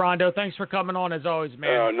 Hey, Rondo. Thanks for coming on as always,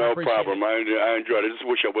 man. No problem. I enjoyed it. I just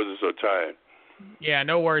wish I wasn't so tired. Yeah,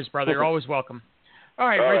 no worries, brother. You're always welcome. All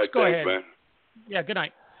right, Rich, go ahead. Man. Yeah, good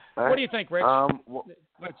night. What do you think, Rich?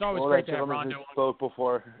 It's always great to have Rondo on. Spoke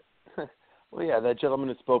before. Well, yeah, that gentleman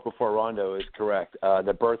who spoke before Rondo is correct.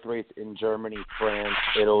 The birth rates in Germany, France,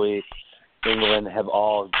 Italy, England have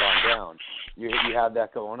all gone down. You have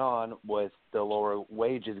that going on with the lower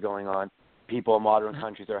wages going on. People in modern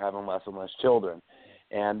countries are having less and less children.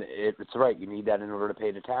 And it's right. You need that in order to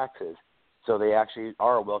pay the taxes. So they actually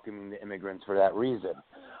are welcoming the immigrants for that reason.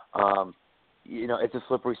 It's a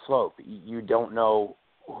slippery slope. You don't know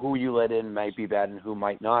who you let in might be bad and who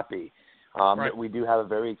might not be. Right. We do have a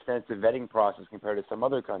very extensive vetting process compared to some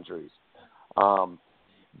other countries.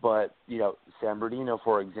 But, San Bernardino,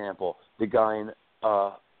 for example, the guy in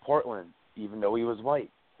Portland, even though he was white,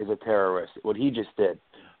 is a terrorist. What he just did,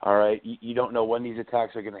 all right? You don't know when these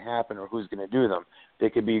attacks are going to happen or who's going to do them. They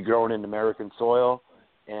could be grown in American soil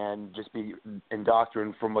and just be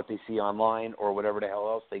indoctrinated from what they see online or whatever the hell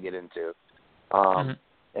else they get into.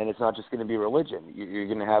 And it's not just going to be religion. You're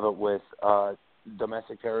going to have it with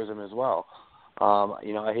domestic terrorism as well.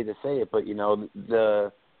 I hate to say it, but,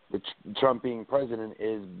 the Trump being president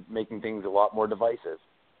is making things a lot more divisive.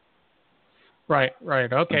 Right.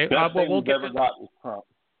 Okay. We'll get ever got was Trump.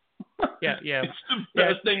 Yeah. It's the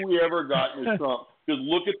best thing we ever got was Trump. Because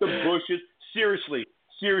look at the Bushes. Seriously,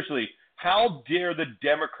 how dare the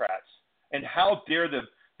Democrats and how dare the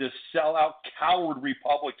sellout coward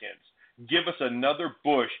Republicans give us another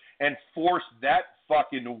Bush and force that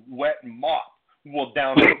fucking wet mop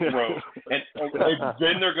down our throat. and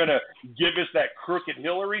then they're going to give us that crooked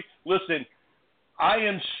Hillary. Listen, I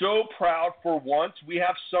am so proud for once we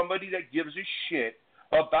have somebody that gives a shit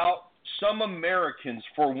about some Americans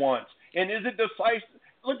for once. And is it decisive?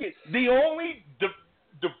 Look, the only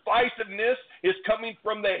divisiveness is coming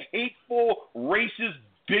from the hateful, racist,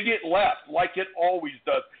 bigot left, like it always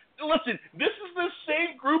does. Listen, this is the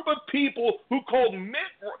same group of people who called and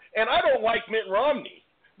I don't like Mitt Romney,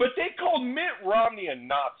 but they called Mitt Romney a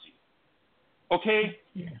Nazi. Okay?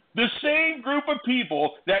 Yeah. The same group of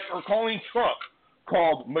people that are calling Trump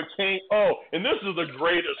called McCain. Oh, and this is the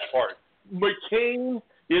greatest part. McCain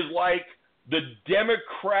is like the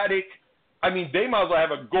Democratic. I mean, they might as well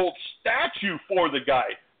have a gold statue for the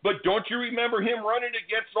guy. But don't you remember him running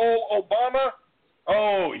against old Obama?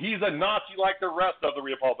 Oh, he's a Nazi like the rest of the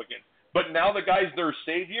Republicans. But now the guy's their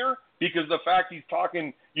savior because the fact he's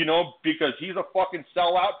talking, because he's a fucking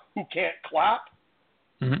sellout who can't clap.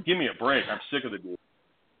 Mm-hmm. Give me a break. I'm sick of the dude.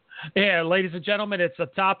 Yeah, ladies and gentlemen, it's the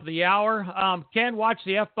top of the hour. Ken, watch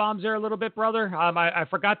the F-bombs there a little bit, brother. I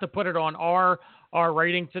forgot to put it on our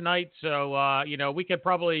rating tonight, so, we could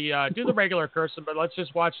probably do the regular cursing, but let's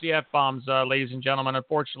just watch the F-bombs, ladies and gentlemen.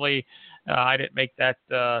 Unfortunately, I didn't make that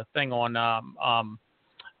thing on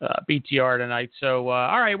BTR tonight. So,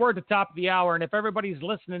 all right, we're at the top of the hour, and if everybody's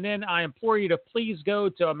listening in, I implore you to please go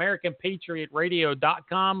to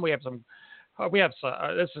AmericanPatriotRadio.com.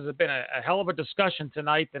 This has been a hell of a discussion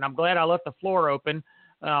tonight, and I'm glad I left the floor open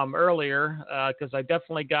earlier because I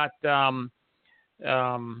definitely got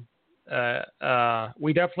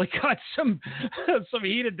we definitely got some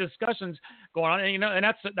heated discussions going on, and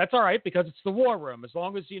that's all right because it's the war room. As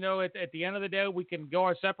long as at the end of the day we can go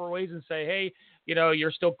our separate ways and say, hey,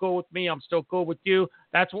 you're still cool with me, I'm still cool with you.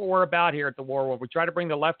 That's what we're about here at the war room. We try to bring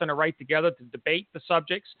the left and the right together to debate the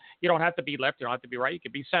subjects. You don't have to be left, you don't have to be right, you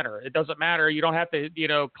can be center. It doesn't matter. You don't have to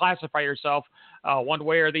classify yourself one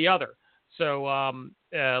way or the other. So,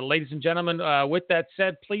 ladies and gentlemen, with that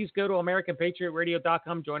said, please go to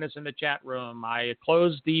AmericanPatriotRadio.com. Join us in the chat room. I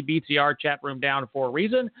closed the BTR chat room down for a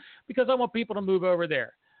reason, because I want people to move over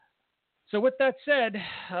there. So with that said,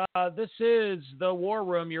 this is the War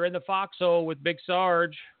Room. You're in the Foxhole with Big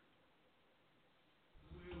Sarge.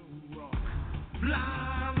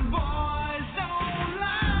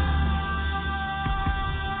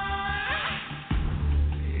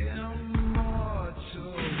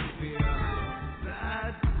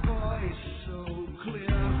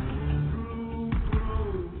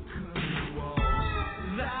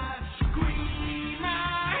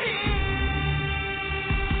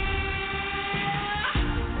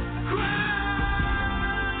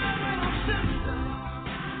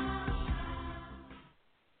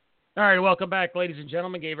 All right, welcome back, ladies and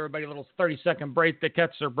gentlemen. Gave everybody a little 30-second break to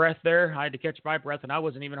catch their breath there. I had to catch my breath, and I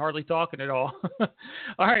wasn't even hardly talking at all.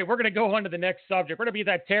 All right, we're going to go on to the next subject. We're going to be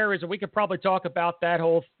that terrorism. We could probably talk about that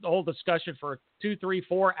whole discussion for 2, 3,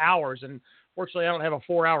 4 hours, and fortunately, I don't have a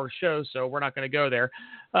 4-hour show, so we're not going to go there.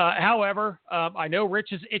 However, I know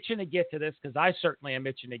Rich is itching to get to this because I certainly am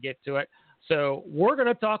itching to get to it. So we're going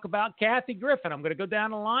to talk about Kathy Griffin. I'm going to go down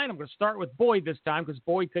the line. I'm going to start with Boyd this time because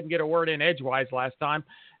Boyd couldn't get a word in edgewise last time.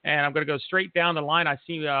 And I'm going to go straight down the line. I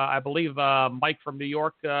see, I believe Mike from New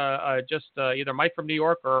York, either Mike from New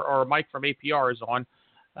York or Mike from APR is on.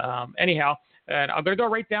 Anyhow, and I'm going to go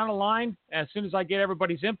right down the line. As soon as I get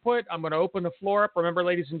everybody's input, I'm going to open the floor up. Remember,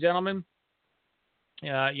 ladies and gentlemen,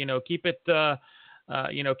 keep it tight.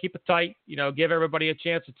 Give everybody a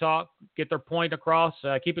chance to talk, get their point across.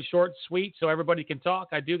 Keep it short and sweet so everybody can talk.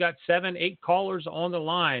 I do got 7-8 callers on the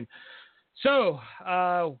line. So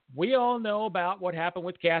we all know about what happened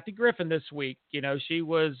with Kathy Griffin this week. She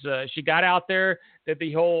got out there, did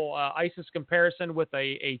the whole ISIS comparison with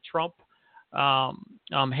a Trump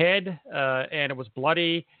head, and it was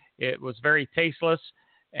bloody. It was very tasteless.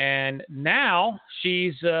 And now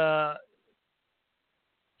she's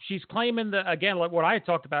claiming like what I had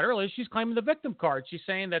talked about earlier, she's claiming the victim card. She's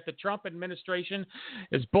saying that the Trump administration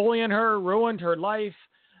is bullying her, ruined her life,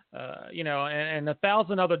 and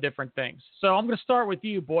 1,000 other different things. So I'm going to start with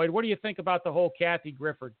you, Boyd. What do you think about the whole Kathy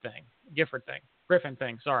Griffin thing?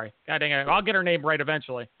 Sorry. God dang it. I'll get her name right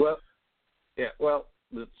eventually. Well,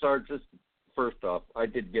 Sarge, just first off, I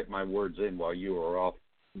did get my words in while you were off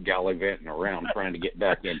gallivanting around trying to get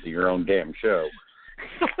back into your own damn show.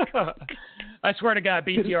 I swear to God,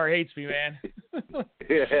 BTR hates me, man.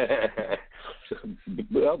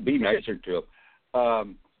 Well, be nicer to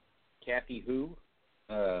him. Kathy who?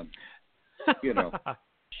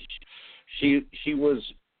 She was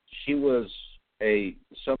a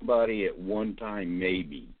somebody at one time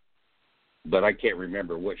maybe, but I can't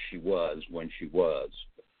remember what she was when she was.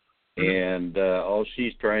 And all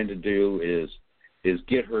she's trying to do is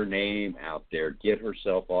get her name out there, get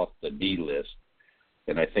herself off the D list.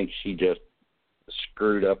 And I think she just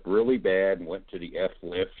screwed up really bad and went to the F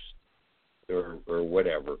lifts or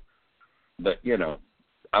whatever. But,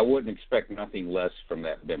 I wouldn't expect nothing less from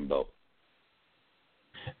that bimbo.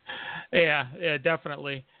 Yeah,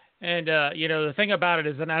 definitely. And, the thing about it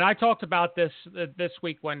is, and I talked about this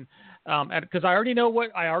week when, because I already know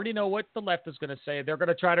what the left is going to say. They're going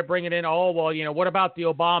to try to bring it in. Oh, well, what about the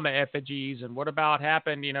Obama effigies, and what about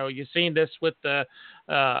happened? You've seen this with the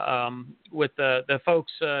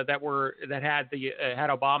folks that had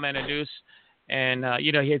Obama in a noose, and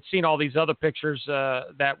he had seen all these other pictures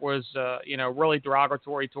that was really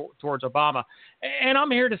derogatory towards Obama. And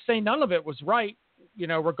I'm here to say none of it was right.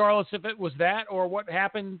 Regardless if it was that or what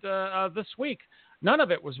happened this week. None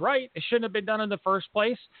of it was right. It shouldn't have been done in the first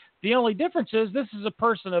place. The only difference is this is a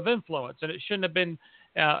person of influence, and it shouldn't have been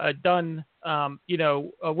done,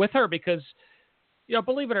 with her because,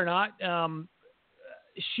 believe it or not,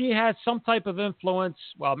 she has some type of influence.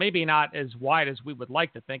 Well, maybe not as wide as we would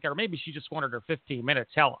like to think, or maybe she just wanted her 15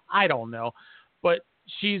 minutes. Hell, I don't know. But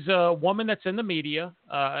she's a woman that's in the media.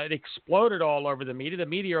 It exploded all over the media. The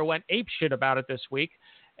media went apeshit about it this week.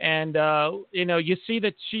 And, you see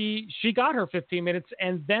that she got her 15 minutes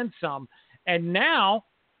and then some. And now,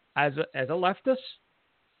 as a leftist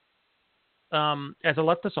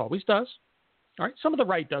always does, all right, some of the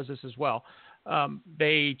right does this as well.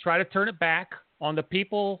 They try to turn it back on the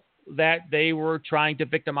people that they were trying to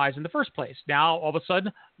victimize in the first place. Now, all of a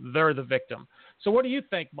sudden, they're the victim. So what do you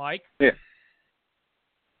think, Mike? Yeah.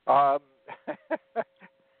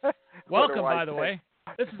 Welcome, by the way.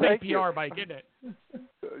 This is APR, Mike, isn't it?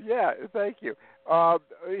 Yeah, thank you.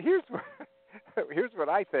 Here's what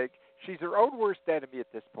I think. She's her own worst enemy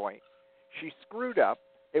at this point. She screwed up.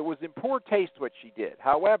 It was in poor taste what she did.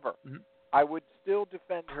 However, I would still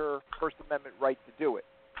defend her First Amendment right to do it.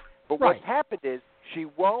 But what's happened is she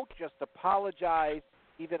won't just apologize,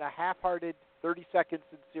 even a half-hearted 30-second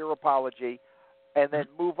sincere apology, and then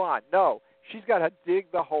move on. No. She's got to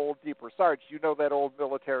dig the hole deeper. Sarge, you know that old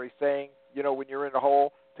military saying, when you're in a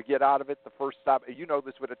hole, to get out of it, the first stop, this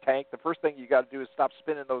with a tank, the first thing you got to do is stop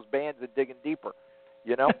spinning those bands and digging deeper,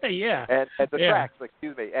 Yeah. And the tracks,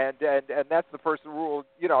 excuse me. And that's the first rule,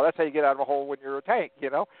 that's how you get out of a hole when you're a tank,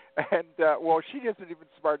 And, she isn't even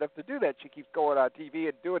smart enough to do that. She keeps going on TV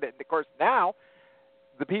and doing it. And, of course, now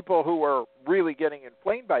the people who are really getting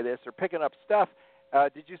inflamed by this are picking up stuff.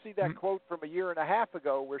 Did you see that quote from a year and a half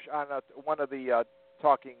ago where on one of the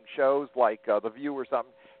talking shows like The View or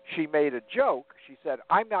something, she made a joke. She said,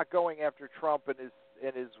 I'm not going after Trump and his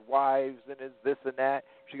wives and his this and that.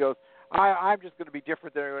 She goes, I'm just going to be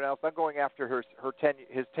different than everyone else. I'm going after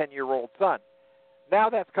his 10-year-old son. Now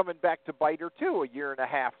that's coming back to bite her, too, a year and a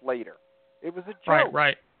half later. It was a joke.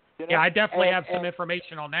 Right. Yeah, I definitely have some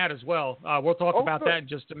information on that as well. We'll talk about that in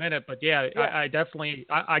just a minute. But, yeah. I definitely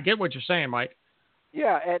I get what you're saying, Mike.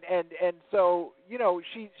 Yeah, and so,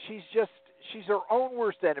 she's just she's her own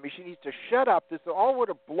worst enemy. She needs to shut up. This all would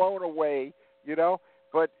have blown away, you know.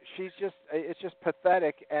 But it's just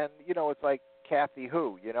pathetic, and you know, it's like Kathy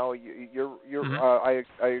who, you know, I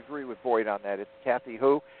agree with Boyd on that. It's Kathy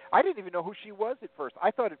who. I didn't even know who she was at first.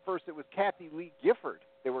 I thought at first it was Kathy Lee Gifford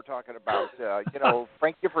they were talking about, you know,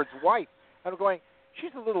 Frank Gifford's wife. I'm going,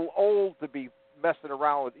 she's a little old to be messing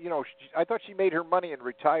around with, you know. I thought she made her money and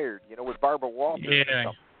retired, you know, with Barbara Walters or something. You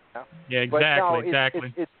know? Yeah, exactly,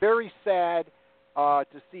 exactly. It's very sad to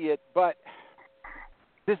see it, but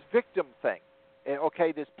this victim thing,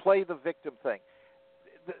 okay, this play the victim thing.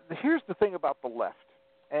 Here's the thing about the left,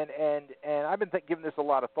 and I've been giving this a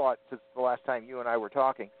lot of thought since the last time you and I were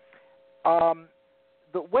talking.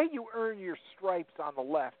 The way you earn your stripes on the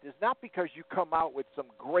left is not because you come out with some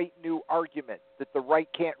great new argument that the right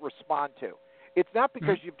can't respond to. It's not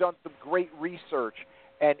because you've done some great research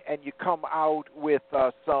and you come out with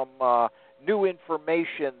some new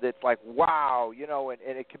information that's like, wow, you know, and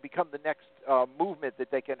it can become the next movement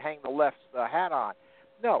that they can hang the left's hat on.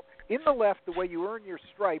 No, in the left, the way you earn your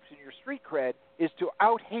stripes and your street cred is to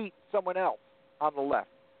out-hate someone else on the left.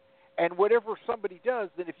 And whatever somebody does,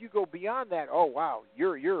 then if you go beyond that, oh, wow,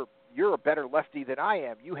 you're a better lefty than I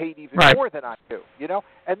am. You hate even more than I do, you know?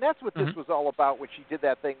 And that's what this was all about when she did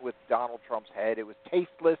that thing with Donald Trump's head. It was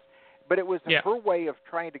tasteless, but it was her way of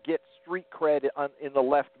trying to get street cred in the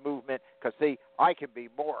left movement because, see, I can be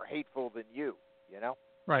more hateful than you, you know?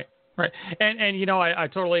 Right. And you know, I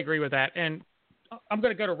totally agree with that. And I'm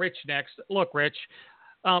going to go to Rich next. Look, Rich,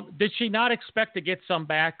 did she not expect to get some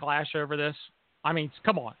backlash over this? I mean,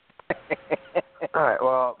 come on. All right.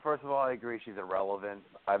 Well, first of all, I agree she's irrelevant.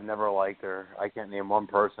 I've never liked her. I can't name one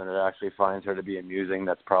person that actually finds her to be amusing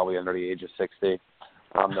that's probably under the age of 60.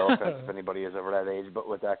 No offense if anybody is over that age, but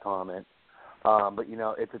with that comment. But, you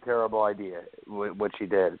know, it's a terrible idea, what she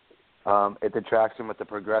did. It detracts from what the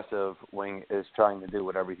progressive wing is trying to do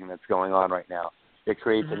with everything that's going on right now. It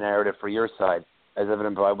creates a narrative for your side, as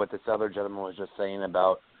evident by what this other gentleman was just saying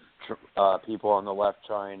about people on the left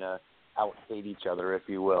trying to out-hate each other, if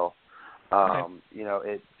you will. You know,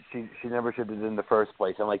 she never should have done in the first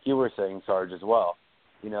place. And like you were saying, Sarge, as well,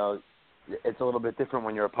 you know, it's a little bit different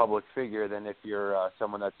when you're a public figure than if you're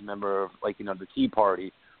someone that's a member of, like, you know, the Tea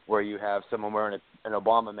Party, where you have someone wearing an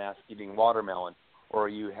Obama mask eating watermelon, or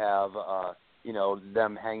you have, you know,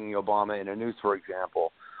 them hanging Obama in a noose, for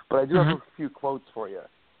example. But I do have a few quotes for you,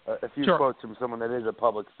 a few quotes from someone that is a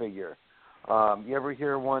public figure. You ever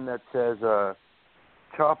hear one that says,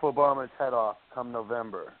 chop Obama's head off come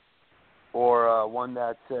November? Or one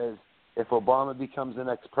that says, if Obama becomes the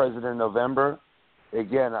next president in November,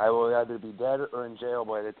 again, I will either be dead or in jail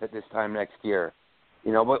by this time next year.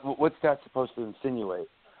 You know, what's that supposed to insinuate?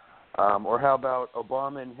 Or how about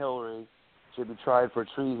Obama and Hillary should be tried for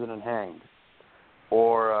treason and hanged?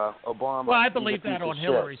 Or Obama... Well, I believe that on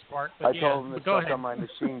Hillary's part. But I told him to suck on my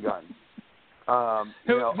machine gun.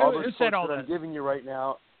 Who said all that? I'm giving you right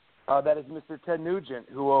now... that is Mr. Ted Nugent,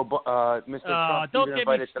 who Mr. Trump don't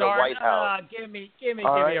invited to the White House. Give me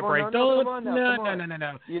a break. No.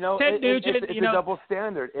 You know, Ted Nugent, it's a double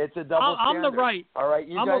standard. It's a double standard. I'm the right. All right,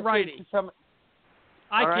 you I'm guys a righty.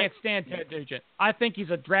 I can't stand Ted Nugent. I think he's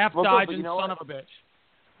a draft dodging son of a bitch.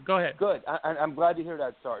 Go ahead. Good. I'm glad to hear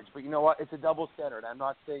that, Sarge. But you know what? It's a double standard. I'm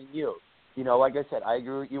not saying you. You know, like I said, I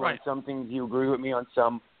agree with you on some things. You agree with me on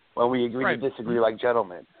some. When we agree to disagree like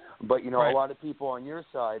gentlemen. But, you know, a lot of people on your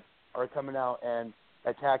side are coming out and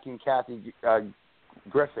attacking Kathy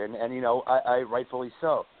Griffin, and, you know, I rightfully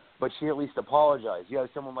so. But she at least apologized. You have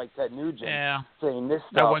someone like Ted Nugent saying this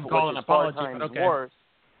stuff, which is 4 times worse.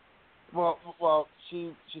 Well,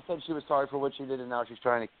 she said she was sorry for what she did, and now she's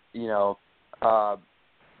trying to, you know,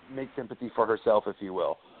 make sympathy for herself, if you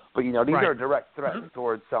will. But, you know, these are direct threats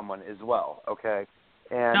towards someone as well, okay?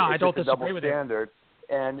 And no, it's I don't just a double disagree with standard.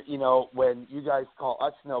 And, you know, when you guys call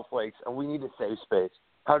us snowflakes and we need a safe space,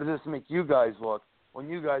 how does this make you guys look when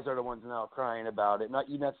you guys are the ones now crying about it? Not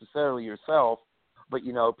you necessarily yourself, but,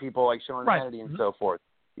 you know, people like Sean Hannity and so forth.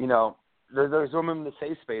 You know, there's women in the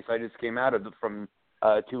safe space. I just came out of from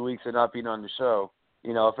 2 weeks of not being on the show.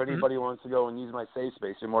 You know, if anybody wants to go and use my safe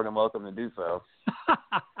space, you're more than welcome to do so.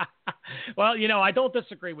 Well, you know, I don't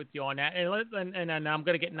disagree with you on that, and I'm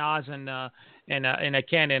going to get Nas and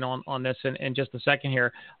Ken in on this in just a second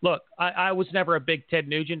here. Look, I was never a big Ted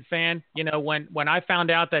Nugent fan. You know, when I found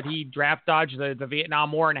out that he draft dodged the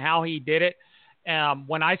Vietnam War and how he did it,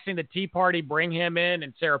 when I seen the Tea Party bring him in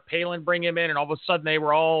and Sarah Palin bring him in, and all of a sudden they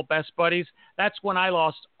were all best buddies, that's when I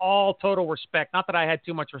lost all total respect. Not that I had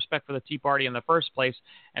too much respect for the Tea Party in the first place.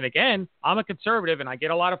 And again, I'm a conservative, and I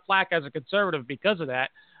get a lot of flack as a conservative because of that.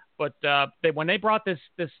 But when they brought this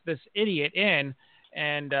idiot in,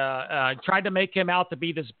 and tried to make him out to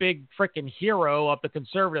be this big freaking hero of the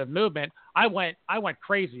conservative movement, I went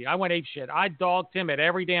crazy. I went apeshit. I dogged him at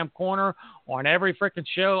every damn corner on every freaking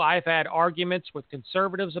show. I've had arguments with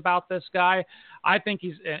conservatives about this guy. I think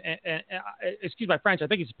he's, excuse my French, I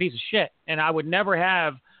think he's a piece of shit, and I would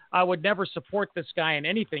never support this guy in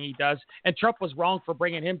anything he does. And Trump was wrong for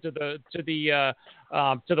bringing him to the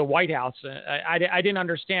White House. I didn't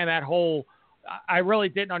understand that whole. I really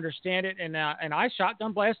didn't understand it, and I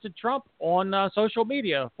shotgun blasted Trump on social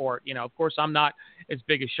media for it. Of course, I'm not as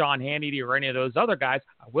big as Sean Hannity or any of those other guys.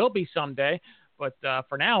 I will be someday, but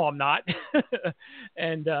for now, I'm not.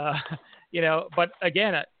 And but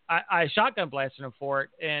again, I shotgun blasted him for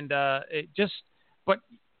it, and I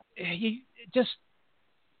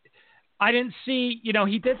didn't see.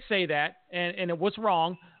 He did say that, and it was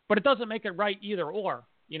wrong, but it doesn't make it right either or.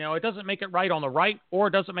 It doesn't make it right on the right, or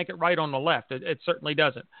it doesn't make it right on the left. It certainly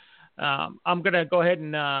doesn't. I'm going to go ahead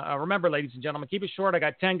and remember, ladies and gentlemen, keep it short. I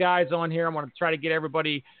got 10 guys on here. I'm going to try to get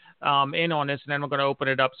everybody in on this, and then we're going to open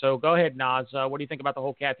it up. So go ahead, Nas. What do you think about the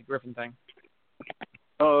whole Kathy Griffin thing?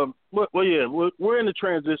 We're in the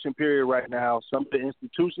transition period right now. Some of the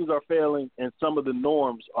institutions are failing, and some of the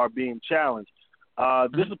norms are being challenged.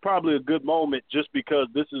 This is probably a good moment just because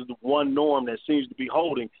this is the one norm that seems to be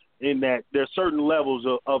holding, in that there are certain levels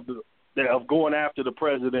of going after the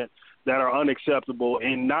president that are unacceptable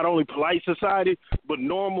in not only polite society, but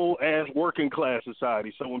normal as working class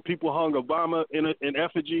society. So when people hung Obama in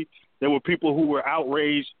effigy, there were people who were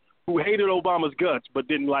outraged, who hated Obama's guts but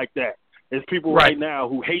didn't like that. There's people right now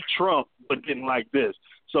who hate Trump but didn't like this.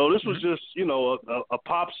 So this was just, a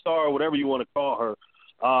pop star, whatever you want to call her,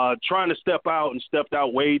 trying to step out and stepped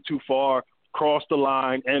out way too far, crossed the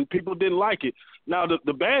line, and people didn't like it. Now,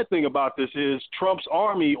 the bad thing about this is Trump's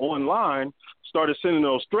army online started sending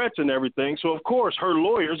those threats and everything. So, of course, her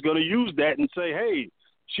lawyer's going to use that and say, hey,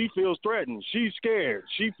 she feels threatened. She's scared.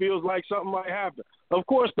 She feels like something might happen. Of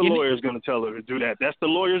course the lawyer's going to tell her to do that. That's the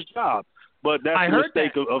lawyer's job. But that's the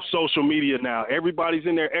mistake of social media now. Everybody's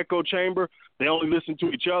in their echo chamber. They only listen to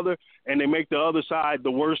each other, and they make the other side the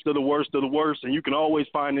worst of the worst of the worst. And you can always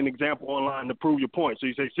find an example online to prove your point. So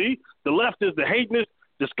you say, see, the left is the hateness,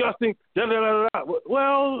 disgusting, da-da-da-da-da.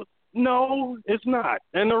 Well, no, it's not.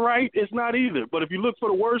 And the right is not either. But if you look for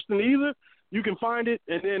the worst in either, you can find it.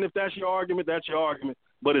 And then if that's your argument, that's your argument.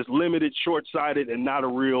 But it's limited, short-sighted, and not a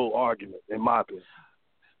real argument, in my opinion.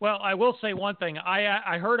 Well, I will say one thing.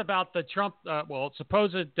 I heard about the Trump,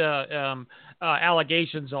 supposed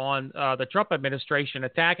allegations on the Trump administration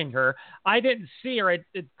attacking her. I didn't see or it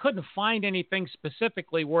couldn't find anything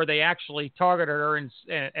specifically where they actually targeted her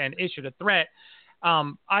and issued a threat.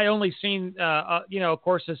 I only seen, of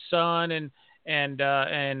course, his son and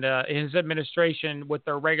his administration with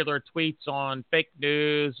their regular tweets on fake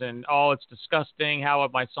news and it's disgusting. How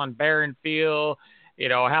would my son Barron feel?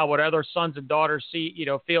 How would other sons and daughters feel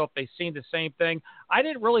if they've seen the same thing? I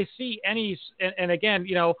didn't really see any. And again,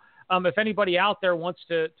 if anybody out there wants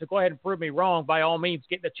to go ahead and prove me wrong, by all means,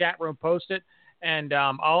 get in the chat room, post it, and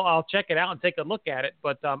I'll check it out and take a look at it.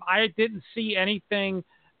 But I didn't see anything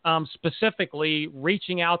specifically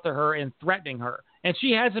reaching out to her and threatening her. And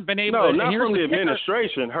she hasn't been able to. No, not from the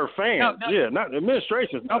administration, her fans. Not the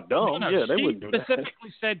administration's not dumb. They wouldn't do that. She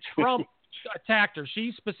specifically said Trump attacked her.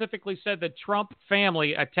 She specifically said the Trump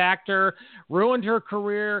family attacked her, ruined her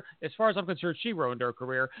career. As far as I'm concerned, she ruined her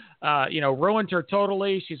career. Ruined her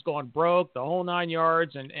totally. She's gone broke, the whole 9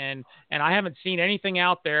 yards, and I haven't seen anything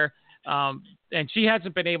out there. And she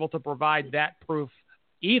hasn't been able to provide that proof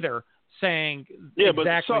either, saying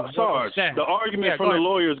exactly but Sarge, the argument from the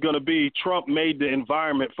lawyer is going to be Trump made the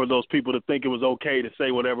environment for those people to think it was okay to say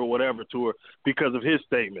whatever to her because of his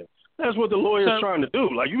statement. That's what the lawyer's trying to do.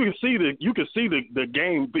 Like you can see the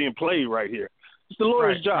game being played right here. It's the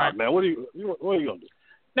lawyer's job, man. What are you gonna do?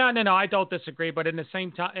 No, I don't disagree. But in the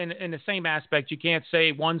same time, in the same aspect, you can't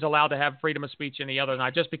say one's allowed to have freedom of speech and the other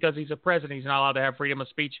not. Just because he's a president, he's not allowed to have freedom of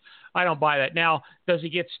speech. I don't buy that. Now, does he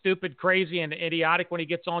get stupid, crazy, and idiotic when he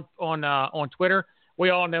gets on Twitter? We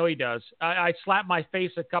all know he does. I slap my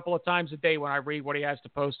face a couple of times a day when I read what he has to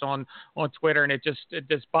post on Twitter, and it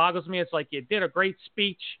just boggles me. It's like you did a great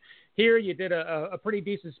speech here, you did a pretty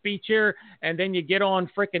decent speech here, and then you get on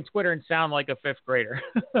frickin' Twitter and sound like a fifth grader.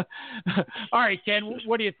 All right, Ken,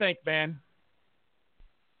 what do you think, man?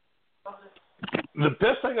 The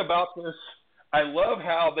best thing about this, I love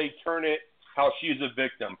how they turn it, how she's a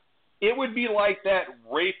victim. It would be like that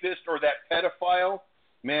rapist or that pedophile.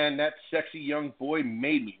 Man, that sexy young boy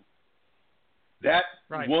made me. That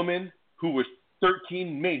woman who was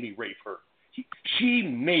 13 made me rape her. She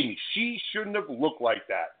made me. She shouldn't have looked like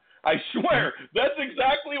that. I swear, that's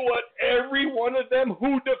exactly what every one of them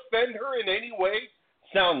who defend her in any way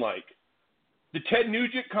sound like. The Ted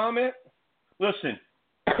Nugent comment, listen,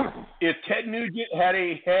 if Ted Nugent had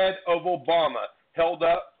a head of Obama held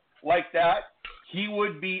up like that, he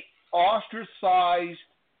would be ostracized,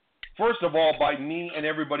 first of all, by me and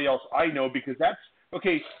everybody else I know, because that's,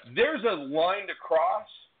 okay, there's a line to cross.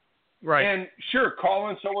 Right. And sure,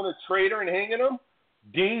 calling someone a traitor and hanging them,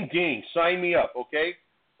 ding, ding, sign me up, okay?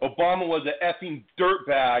 Obama was an effing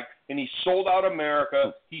dirtbag, and he sold out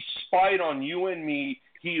America. He spied on you and me.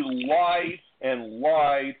 He lied and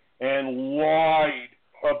lied and lied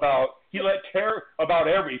about, about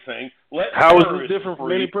everything. How is this different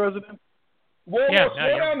from any president? Well,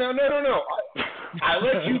 slow down now. No. I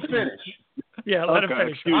let you finish. Yeah, let him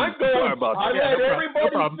finish. I let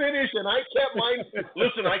everybody finish, and I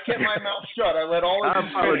kept my mouth shut. I let all of you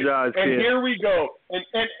finish. And here we go.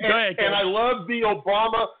 And I love the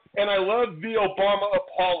Obama,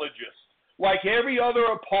 apologist. Like every other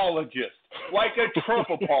apologist. Like a Trump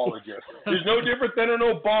apologist. There's no different than an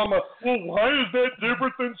Obama. Well, why is that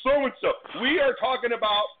different than so-and-so? We are talking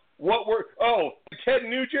about Ted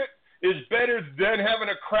Nugent is better than having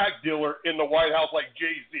a crack dealer in the White House like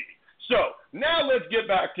Jay-Z. So, now let's get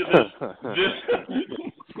back to this.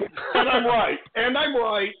 And I'm right.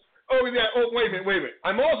 Oh, yeah. Oh, wait a minute.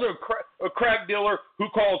 I'm also a crack dealer who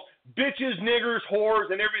calls bitches, niggers,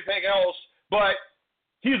 whores, and everything else, but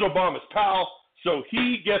he's Obama's pal, so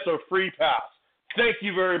he gets a free pass. Thank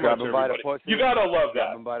you very much, everybody. You got to love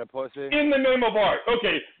that. In the name of art.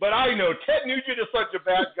 Okay, but I know Ted Nugent is such a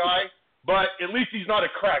bad guy, but at least he's not a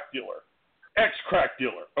crack dealer. Ex-crack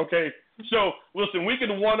dealer, okay? So, listen, we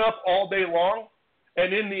can one-up all day long,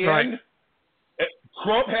 and in the end,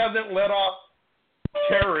 Trump hasn't let off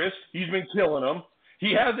terrorists. He's been killing them.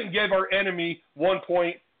 He hasn't gave our enemy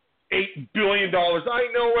 $1.8 billion. I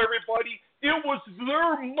know, everybody. It was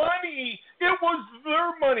their money.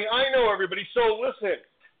 I know, everybody. So, listen.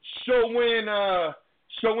 So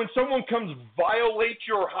when someone comes violate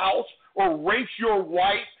your house or rapes your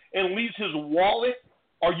wife and leaves his wallet,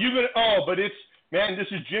 are you going to, this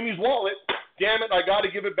is Jimmy's wallet. Damn it, I got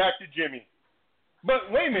to give it back to Jimmy.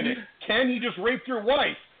 But wait a minute, Ken, he just raped your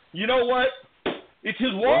wife. You know what? It's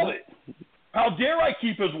his wallet. How dare I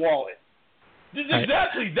keep his wallet?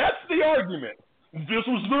 Exactly, that's the argument. This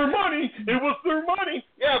was their money. It was their money.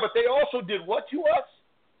 Yeah, but they also did what to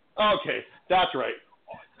us? Okay, that's right.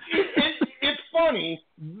 It's funny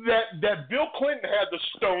that Bill Clinton had the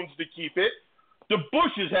stones to keep it. The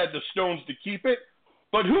Bushes had the stones to keep it.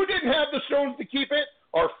 But who didn't have the stones to keep it?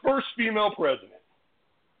 Our first female president.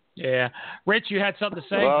 Yeah. Rich, you had something to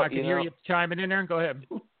say? Well, I can hear you chiming in there. Go ahead.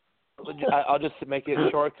 I'll just make it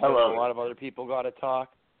short because a lot of other people got to talk.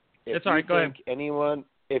 That's all right. Go ahead.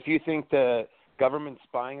 If you think the government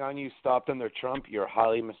spying on you stopped under Trump, you're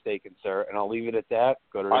highly mistaken, sir. And I'll leave it at that.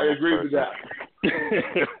 I agree with that.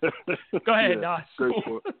 Go ahead, Nas.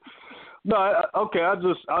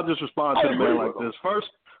 I'll just respond to the man like this.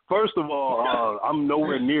 First of all, I'm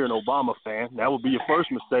nowhere near an Obama fan. That would be your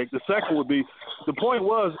first mistake. The second would be, the point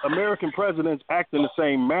was American presidents act in the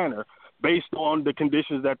same manner based on the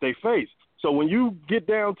conditions that they face. So when you get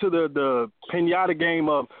down to the pinata game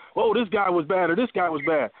of, this guy was bad or this guy was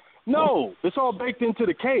bad, no, it's all baked into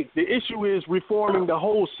the cake. The issue is reforming the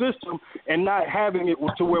whole system and not having it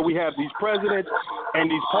to where we have these presidents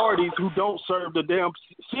and these parties who don't serve the damn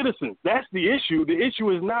citizens. That's the issue. The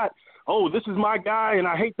issue is not, this is my guy and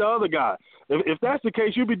I hate the other guy. If that's the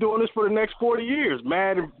case, you'll be doing this for the next 40 years,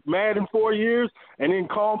 mad in 4 years, and then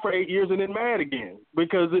calm for 8 years and then mad again.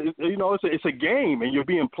 Because, it's a game and you're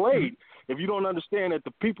being played. If you don't understand that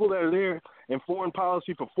the people that are there in foreign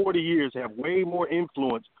policy for 40 years have way more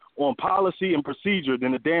influence on policy and procedure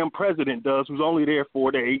than the damn president does, who's only there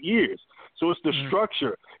 4 to 8 years. So it's the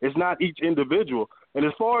structure. It's not each individual. And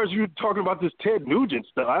as far as you talking about this Ted Nugent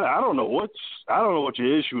stuff, I don't know what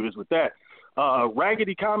your issue is with that.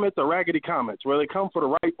 Raggedy comments are raggedy comments, whether they come for the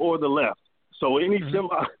right or the left. So any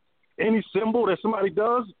symbol that somebody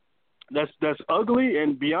does that's ugly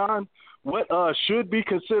and beyond what should be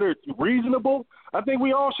considered reasonable, I think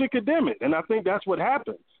we all should condemn it. And I think that's what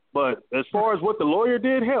happened. But as far as what the lawyer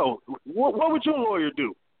did, what would your lawyer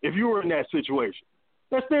do if you were in that situation?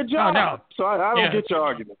 That's their job. No. So I don't get your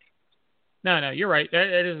argument. No, you're right.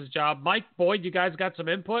 That is his job. Mike, Boyd, you guys got some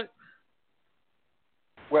input?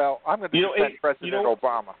 Well, I'm going to defend President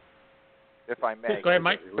Obama, if I may. Go ahead,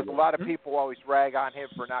 Mike. Because a lot of people always rag on him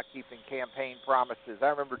for not keeping campaign promises. I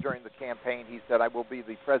remember during the campaign he said, I will be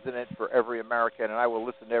the president for every American, and I will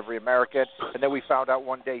listen to every American. And then we found out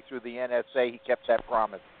one day through the NSA he kept that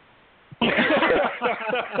promise.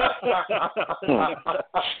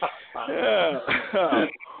 Yeah.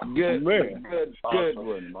 Good, Man. good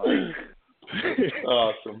one, Mike.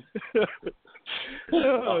 Awesome.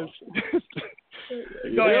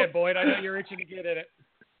 Go ahead, Boyd. I know you're itching to get in it.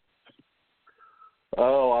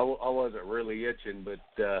 Oh, I wasn't really itching, but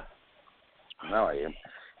now I am.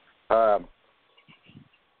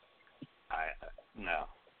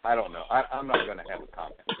 I don't know. I'm not going to have a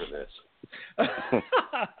comment for this.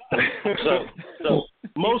 so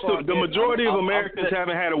the majority of Americans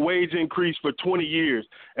haven't had a wage increase for 20 years,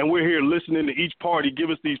 and we're here listening to each party give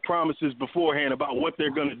us these promises beforehand about what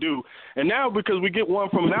they're going to do. And now, because we get one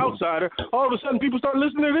from an outsider, all of a sudden people start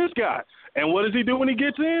listening to this guy. And what does he do when he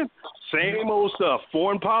gets in? Same old stuff.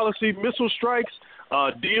 Foreign policy, missile strikes,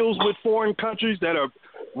 deals with foreign countries that are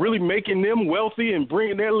really making them wealthy and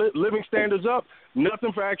bringing their living standards up.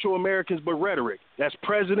 Nothing for actual Americans but rhetoric. That's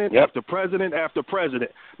president after president after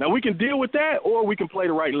president. Now, we can deal with that, or we can play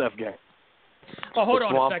the right-left game. Oh, hold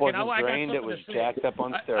on a second. The swamp wasn't drained. It was jacked up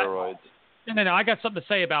on steroids. No, I got something to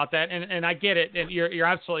say about that, and I get it, and you're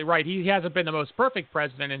absolutely right. He hasn't been the most perfect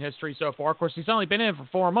president in history so far. Of course, he's only been in for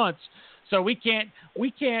 4 months, so we can't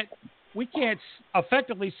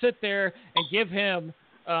effectively sit there and give him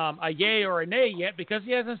a yay or a nay yet because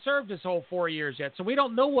he hasn't served his whole 4 years yet. So we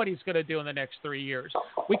don't know what he's going to do in the next 3 years.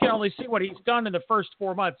 We can only see what he's done in the first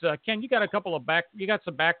 4 months. Ken, you got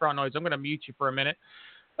some background noise. I'm going to mute you for a minute.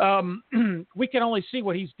 We can only see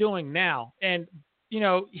what he's doing now. And, you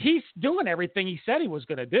know, he's doing everything he said he was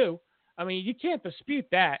going to do. I mean, you can't dispute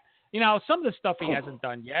that. You know, some of the stuff he hasn't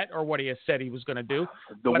done yet or what he has said he was going to do.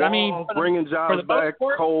 Bringing jobs back,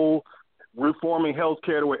 coal, reforming health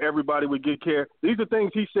care to where everybody would get care. These are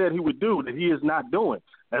things he said he would do that he is not doing.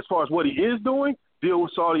 As far as what he is doing, deal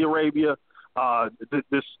with Saudi Arabia,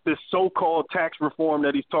 this so-called tax reform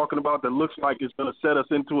that he's talking about that looks like it's going to set us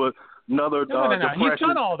into another depression. He's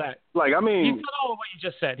done all that. He's done all of what you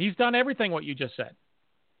just said. He's done everything what you just said.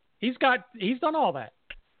 He's done all that.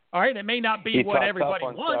 All right, it may not be what everybody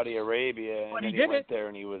wants. He talked up on Saudi Arabia, and then he went there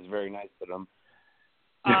and he was very nice to them.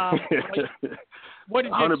 What did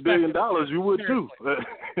you $100 billion, you would too.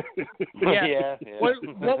 Yeah.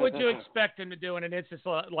 What would you expect him to do in an instance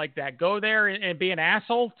like that? Go there and be an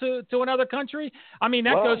asshole to another country? I mean,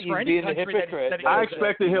 that goes for any country. I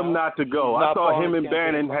expected him not to go. I thought him and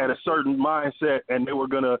Bannon had a certain mindset, and they were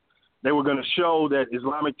gonna show that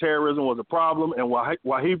Islamic terrorism was a problem, and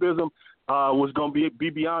Wahhabism was going to be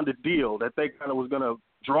beyond the deal. That they kind of was going to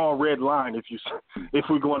draw a red line if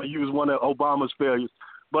we're going to use one of Obama's failures.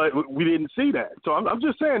 But we didn't see that. So I'm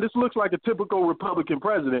just saying this looks like a typical Republican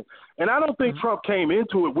president. And I don't think Trump came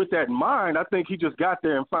into it with that in mind. I think he just got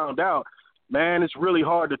there and found out, man, it's really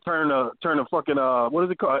hard to turn a fucking,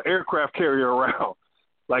 aircraft carrier around.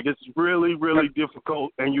 Like, it's really, really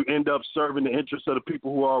difficult, and you end up serving the interests of the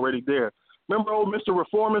people who are already there. Remember old Mr.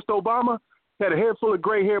 Reformist Obama? Had a head full of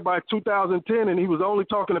gray hair by 2010, and he was only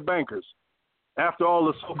talking to bankers after all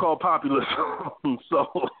the so-called populism.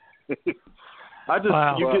 So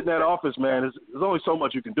you get in that office, man, there's only so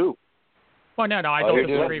much you can do. Well, no, I don't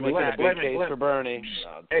disagree with that. Case for Bernie.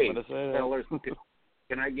 Hey,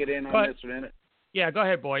 can I get in on this a minute? Yeah, go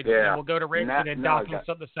ahead, Boyd. Yeah. And we'll go to Rick and then Doc has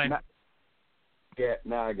something to say.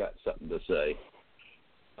 Now I got something to say.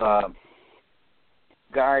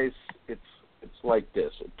 Guys, it's like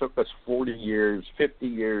this. It took us 40 years, 50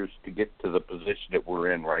 years to get to the position that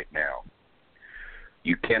we're in right now.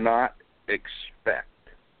 You cannot expect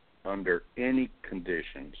under any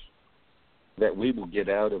conditions that we will get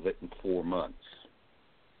out of it in 4 months.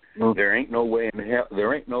 Mm-hmm. There ain't no way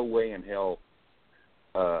in hell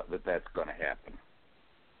that that's going to happen.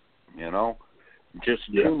 You know,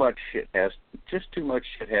 too much shit has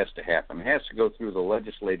to happen. It has to go through the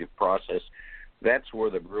legislative process. That's where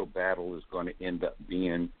the real battle is going to end up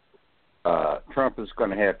being. Trump is going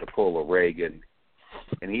to have to pull a Reagan,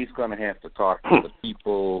 and he's going to have to talk to the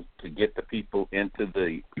people to get the people into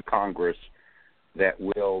the Congress that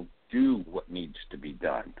will do what needs to be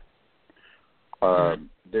done.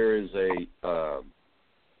 There's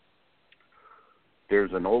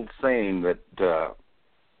an old saying that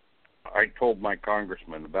I told my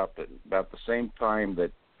congressman about the same time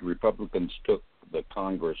that Republicans took the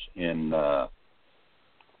Congress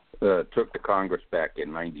took the Congress back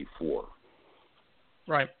in '94.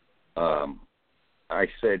 Right. I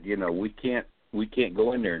said, we can't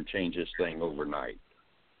go in there and change this thing overnight.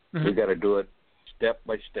 Mm-hmm. We got to do it step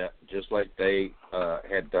by step, just like they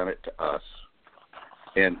had done it to us.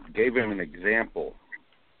 And gave him an example.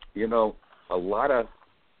 In a lot of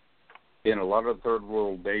third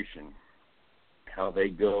world nations, how they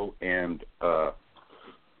go and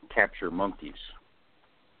capture monkeys.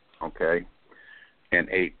 Okay. and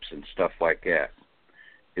apes and stuff like that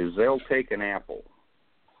is they'll take an apple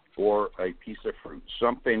or a piece of fruit,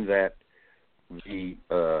 something that the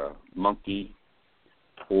monkey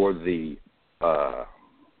or the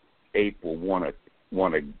ape will want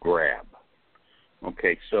to grab.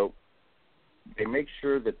 Okay, so they make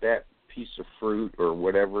sure that piece of fruit or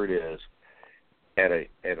whatever it is at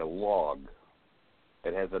a log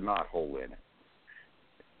that has a knothole in it.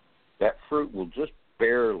 That fruit will just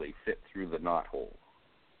barely fit through the knothole.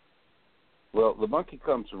 Well, the monkey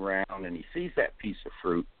comes around and he sees that piece of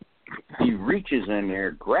fruit. He reaches in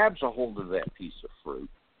there, grabs a hold of that piece of fruit,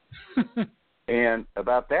 and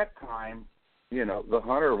about that time, the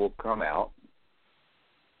hunter will come out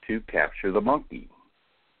to capture the monkey.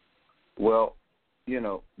 Well,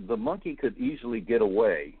 the monkey could easily get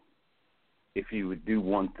away if he would do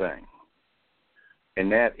one thing,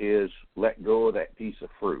 and that is let go of that piece of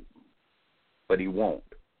fruit. But he won't.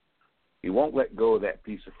 He won't let go of that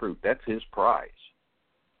piece of fruit. That's his prize.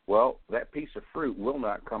 Well, that piece of fruit will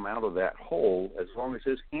not come out of that hole as long as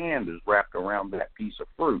his hand is wrapped around that piece of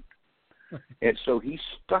fruit. And so he's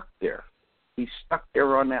stuck there. He's stuck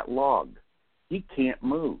there on that log. He can't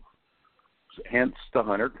move. Hence, the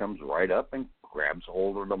hunter comes right up and grabs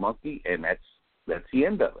hold of the monkey, and that's the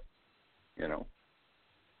end of it,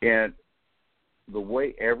 And the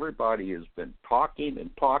way everybody has been talking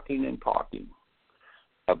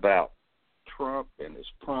about Trump and his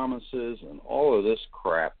promises and all of this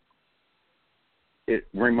crap, it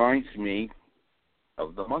reminds me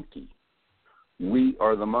of the monkey. We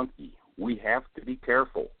are the monkey. We have to be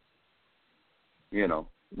careful.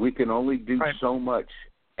 We can only do so much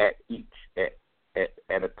at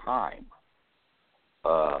a time.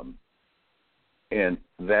 And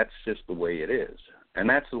that's just the way it is. And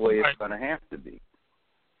that's the way it's going to have to be.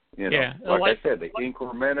 Like I said, they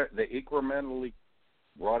incrementally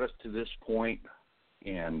brought us to this point,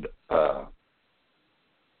 and we're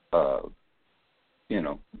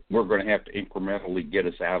going to have to incrementally get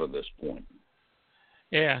us out of this point.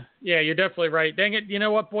 Yeah, you're definitely right. Dang it! You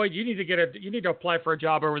know what, Boyd? You need to apply for a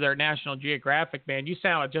job over there at National Geographic, man. You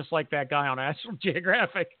sounded just like that guy on National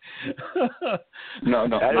Geographic. No,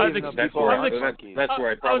 that's where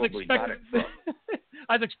I probably got it from.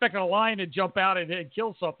 I was expecting a lion to jump out and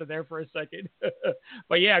kill something there for a second.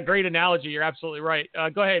 But yeah, great analogy. You're absolutely right.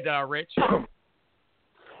 Go ahead, Rich.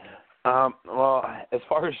 Well, as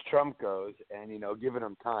far as Trump goes, and giving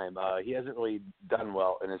him time, he hasn't really done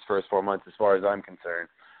well in his first 4 months, as far as I'm concerned.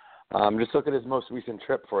 Just look at his most recent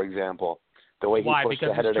trip, for example, the way he pushed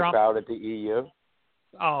ahead of the crowd at the EU.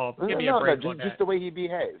 Oh, give me a break. Just the way he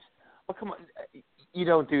behaves. Well, come on, you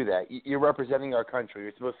don't do that. You're representing our country.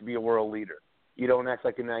 You're supposed to be a world leader. You don't act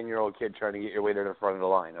like a 9-year-old kid trying to get your way to the front of the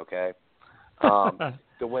line, okay?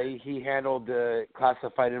 The way he handled the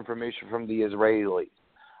classified information from the Israelis.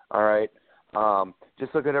 All right.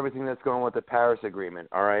 Just look at everything that's going on with the Paris Agreement.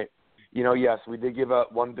 All right. Yes, we did give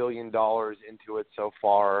up $1 billion into it so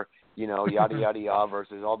far. Yada yada yada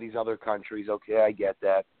versus all these other countries. Okay, I get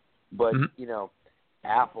that. But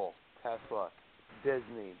Apple, Tesla,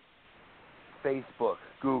 Disney, Facebook,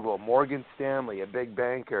 Google, Morgan Stanley, a big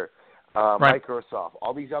banker, Microsoft,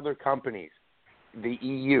 all these other companies, the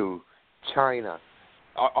EU, China.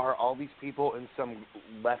 Are all these people in some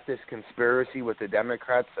leftist conspiracy with the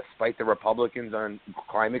Democrats to spite the Republicans on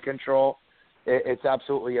climate control? It's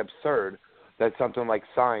absolutely absurd that something like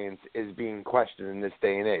science is being questioned in this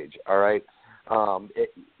day and age, all right?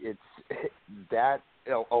 That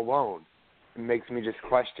alone makes me just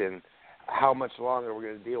question how much longer we're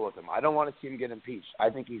going to deal with him. I don't want to see him get impeached. I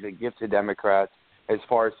think he's a gift to Democrats as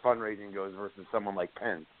far as fundraising goes versus someone like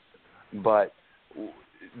Pence. But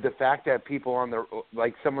the fact that people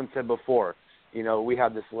like someone said before, we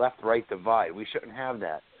have this left-right divide. We shouldn't have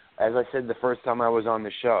that. As I said the first time I was on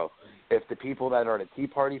the show, if the people that are the Tea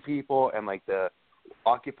Party people and like the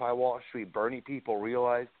Occupy Wall Street, Bernie people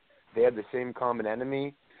realized they had the same common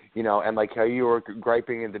enemy, and like how you were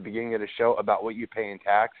griping at the beginning of the show about what you pay in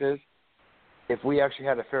taxes, if we actually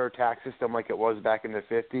had a fair tax system like it was back in the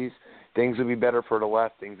 50s, things would be better for the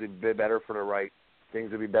left, things would be better for the right.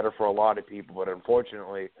 Things would be better for a lot of people, but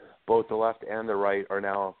unfortunately, both the left and the right are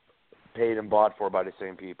now paid and bought for by the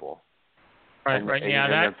same people. Right.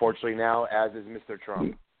 And unfortunately now, as is Mr.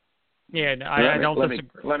 Trump. Yeah, I don't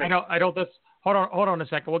disagree. I don't. Hold on a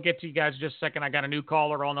second. We'll get to you guys in just a second. I got a new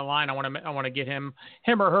caller on the line. I want to get him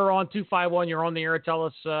or her on 251. You're on the air. Tell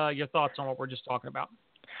us your thoughts on what we're just talking about.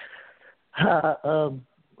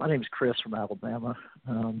 My name's Chris from Alabama.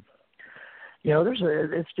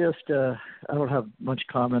 It's just I don't have much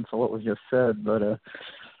comments on what was just said, but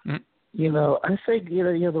I think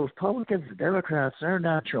the Republicans, the Democrats, they're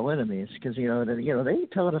natural enemies because they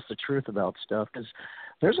ain't telling us the truth about stuff. Because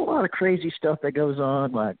there's a lot of crazy stuff that goes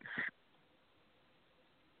on, like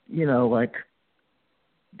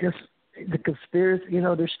just the conspiracy.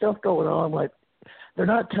 There's stuff going on like they're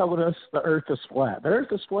not telling us the Earth is flat. The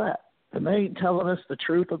Earth is flat, and they ain't telling us the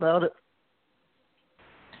truth about it.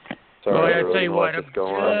 Sorry, I tell you what, I'm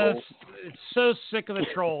just so sick of the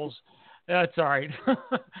trolls. That's all right.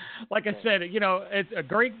 Like I said, it's a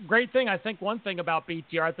great thing. I think one thing about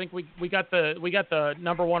BTR, I think we got the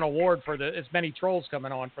 #1 award for as many trolls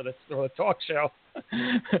coming on for the talk show.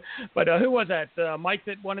 But who was that? Mike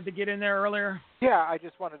that wanted to get in there earlier? Yeah, I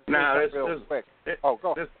just wanted to say something real quick.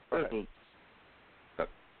 Go ahead.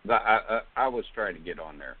 I was trying to get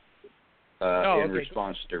on there in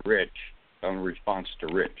response to Rich.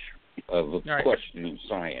 Of questioning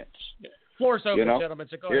science. Floor's open, gentlemen.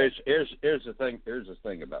 So go ahead. Here's the thing. Here's the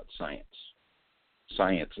thing about science.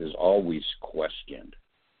 Science is always questioned.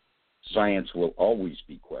 Science will always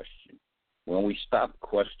be questioned. When we stop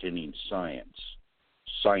questioning science,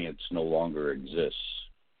 science no longer exists.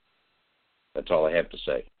 That's all I have to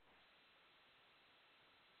say.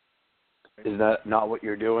 Is that not what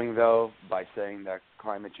you're doing, though, by saying that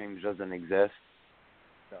climate change doesn't exist?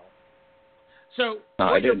 No. So no,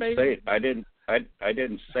 I didn't say it. I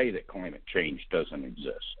didn't say that climate change doesn't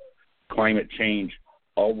exist. Climate change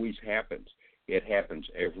always happens. It happens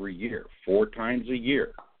every year, 4 times a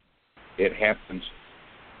year. It happens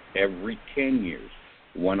every 10 years.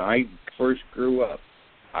 When I first grew up,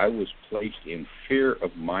 I was placed in fear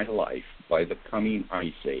of my life by the coming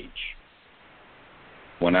ice age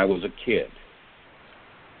when I was a kid.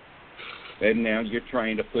 And now you're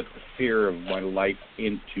trying to put the fear of my life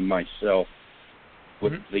into myself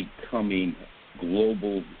with the coming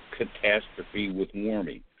global catastrophe with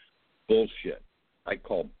warming. Bullshit. I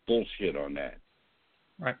call bullshit on that.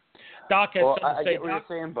 Right. Doc has something to say. I get what you're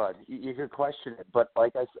saying, Bud. You could question it, but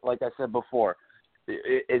like I said before,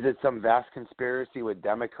 is it some vast conspiracy with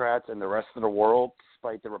Democrats and the rest of the world,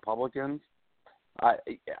 despite the Republicans?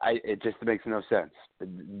 It just makes no sense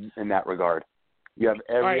in that regard. You have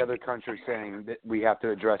every other country saying that we have to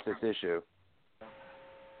address this issue.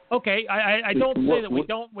 Okay, I don't say that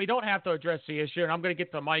we don't have to address the issue, and I'm going to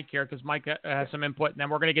get to Mike here because Mike has some input, and then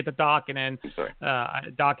we're going to get to Doc, and then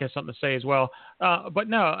Doc has something to say as well. But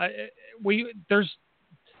no, there's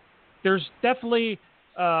definitely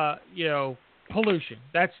pollution.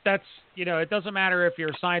 That's it doesn't matter if you're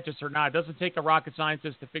a scientist or not. It doesn't take a rocket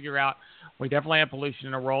scientist to figure out we definitely have pollution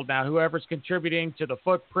in the world now. Whoever's contributing to the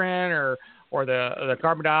footprint or the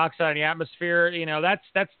carbon dioxide in the atmosphere,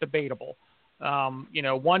 that's debatable.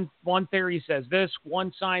 One theory says this,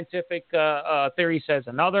 one scientific theory says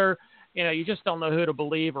another. You just don't know who to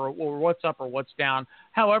believe or what's up or what's down.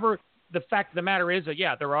 However, the fact of the matter is that,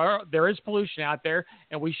 there is pollution out there,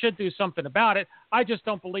 and we should do something about it. I just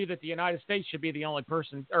don't believe that the United States should be the only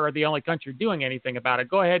person or the only country doing anything about it.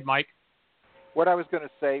 Go ahead, Mike. What I was going to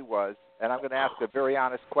say was, and I'm going to ask a very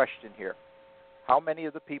honest question here. How many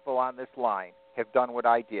of the people on this line have done what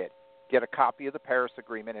I did? Get a copy of the Paris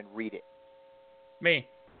Agreement and read it. Me.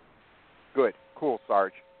 Good. Cool,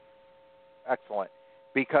 Sarge. Excellent.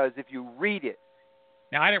 Because if you read it.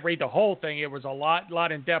 Now, I didn't read the whole thing. It was a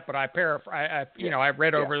lot in depth, but I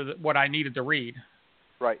read over what I needed to read.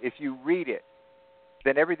 Right. If you read it,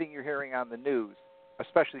 then everything you're hearing on the news,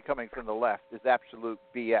 especially coming from the left, is absolute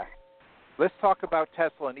BS. Let's talk about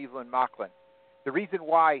Tesla and Evelyn Mocklin. The reason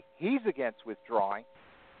why he's against withdrawing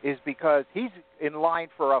is because he's in line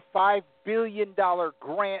for a $5 billion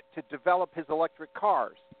grant to develop his electric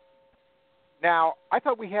cars. Now, I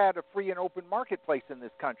thought we had a free and open marketplace in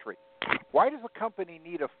this country. Why does a company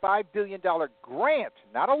need a $5 billion grant,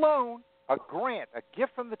 not a loan, a grant, a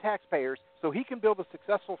gift from the taxpayers, so he can build a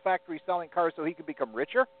successful factory selling cars so he can become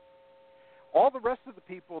richer? All the rest of the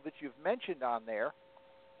people that you've mentioned on there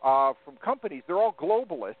from companies, they're all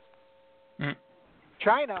globalists. Mm.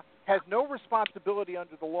 China has no responsibility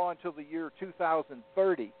under the law until the year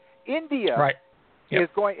 2030. India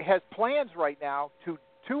has plans right now to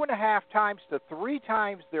 2.5 times to 3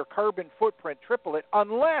 times their carbon footprint, triple it,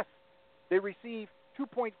 unless they receive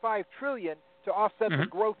 $2.5 trillion to offset the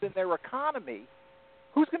growth in their economy.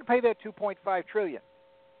 Who's going to pay that $2.5 trillion?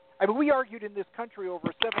 I mean, we argued in this country over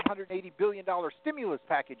a $780 billion stimulus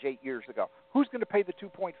package 8 years ago. Who's going to pay the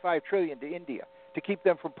 $2.5 trillion to India to keep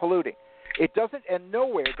them from polluting? It doesn't, and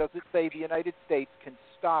nowhere does it say the United States can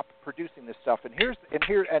stop producing this stuff. And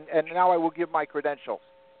now I will give my credentials.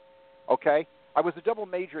 Okay, I was a double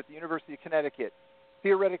major at the University of Connecticut,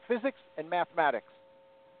 theoretic physics and mathematics.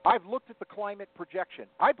 I've looked at the climate projection.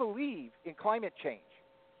 I believe in climate change.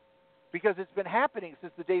 because it's been happening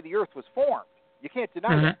since the day the Earth was formed. You can't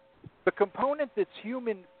deny that. The component that's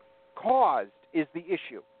human-caused is the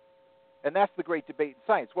issue, and that's the great debate in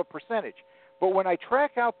science, what percentage. But when I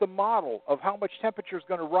track out the model of how much temperature is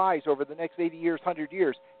going to rise over the next 80 years, 100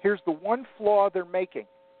 years, here's the one flaw they're making.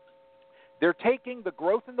 They're taking the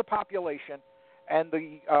growth in the population and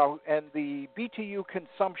the BTU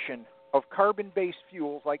consumption of carbon-based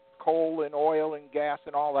fuels like coal and oil and gas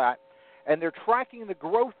and all that, and they're tracking the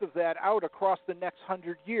growth of that out across the next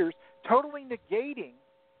 100 years, totally negating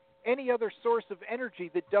any other source of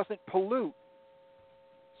energy that doesn't pollute.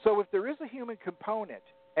 So if there is a human component,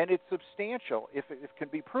 and it's substantial if it can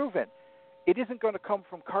be proven, it isn't going to come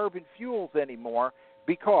from carbon fuels anymore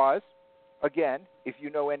because, again, if you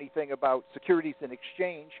know anything about Securities and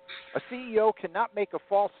Exchange, a CEO cannot make a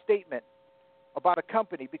false statement about a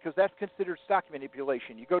company because that's considered stock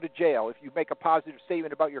manipulation. You go to jail if you make a positive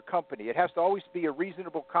statement about your company. It has to always be a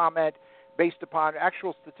reasonable comment based upon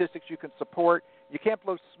actual statistics you can support. You can't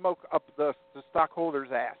blow smoke up the stockholder's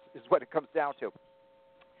ass is what it comes down to.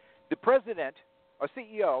 The president, a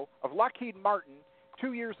CEO of Lockheed Martin,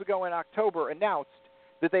 2 years ago in October announced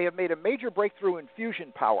that they have made a major breakthrough in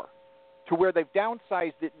fusion power to where they've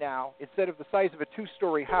downsized it now. Instead of the size of a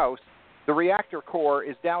two-story house, the reactor core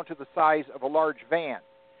is down to the size of a large van.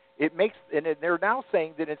 And they're now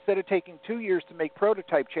saying that instead of taking 2 years to make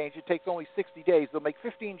prototype change, it takes only 60 days. They'll make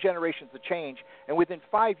 15 generations of change, and within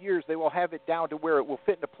 5 years they will have it down to where it will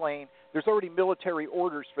fit in a plane. There's already military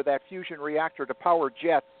orders for that fusion reactor to power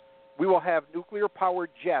jets. We will have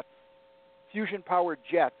nuclear-powered jets, fusion-powered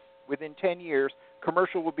jets within 10 years.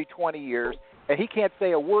 Commercial will be 20 years. And he can't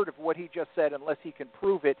say a word of what he just said unless he can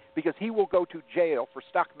prove it, because he will go to jail for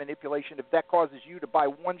stock manipulation if that causes you to buy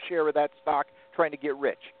one share of that stock trying to get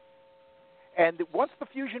rich. And once the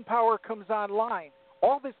fusion power comes online,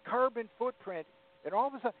 all this carbon footprint and all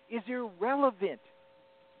this is irrelevant.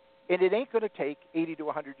 And it ain't going to take 80 to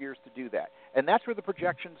 100 years to do that. And that's where the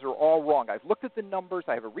projections are all wrong. I've looked at the numbers.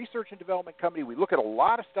 I have a research and development company. We look at a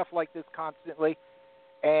lot of stuff like this constantly.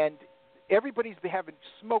 And everybody's been having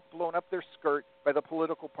smoke blown up their skirt by the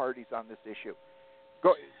political parties on this issue.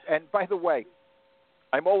 And by the way,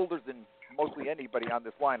 I'm older than mostly anybody on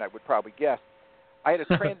this line, I would probably guess. I had a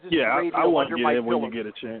transistor radio I want under to my get in pillow. when you get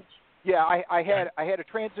a chance. Yeah, I had a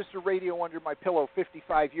transistor radio under my pillow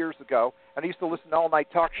 55 years ago, and I used to listen to all-night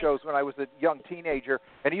talk shows when I was a young teenager,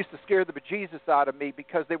 and it used to scare the bejesus out of me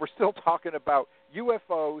because they were still talking about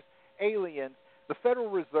UFOs, aliens, the Federal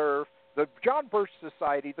Reserve, the John Birch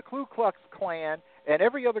Society, the Ku Klux Klan, and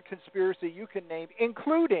every other conspiracy you can name,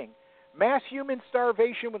 including mass human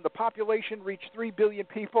starvation when the population reached 3 billion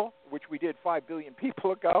people, which we did 5 billion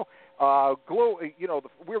people ago.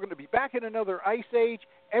 We're going to be back in another ice age.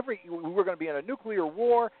 We're going to be in a nuclear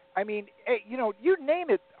war. I mean, you name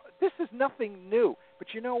it. This is nothing new. But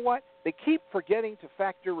you know what? They keep forgetting to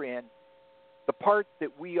factor in the part that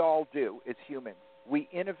we all do as humans. We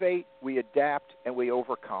innovate, we adapt, and we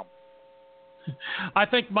overcome. I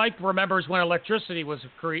think Mike remembers when electricity was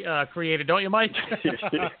created, don't you, Mike?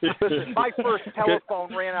 Listen, my first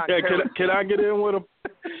telephone ran on. Can I get in with him?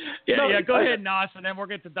 Yeah. Go ahead, Nas, and then we'll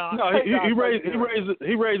get to Doc. No,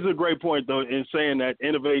 he raised a great point though in saying that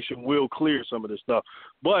innovation will clear some of this stuff.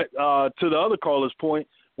 But to the other caller's point,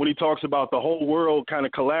 when he talks about the whole world kind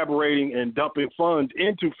of collaborating and dumping funds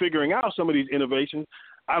into figuring out some of these innovations,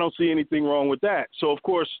 I don't see anything wrong with that. So, of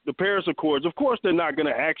course, the Paris Accords, of course, they're not going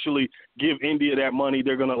to actually give India that money.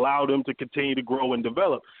 They're going to allow them to continue to grow and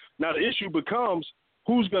develop. Now, the issue becomes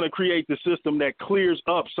who's going to create the system that clears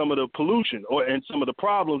up some of the pollution and some of the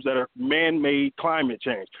problems that are man-made climate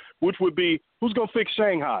change, which would be who's going to fix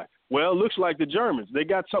Shanghai? Well, it looks like the Germans. They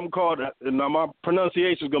got something called, now my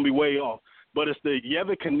pronunciation is going to be way off, but it's the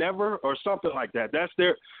Yevikinever or something like that. That's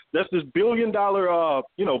this $1 billion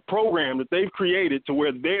program that they've created to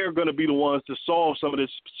where they're going to be the ones to solve some of this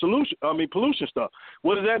pollution stuff.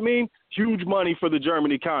 What does that mean? Huge money for the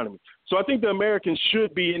German economy. So I think the Americans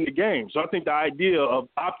should be in the game. So I think the idea of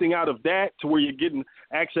opting out of that to where you're getting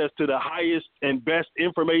access to the highest and best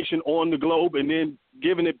information on the globe and then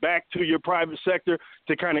giving it back to your private sector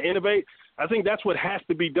to kind of innovate, I think that's what has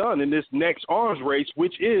to be done in this next arms race,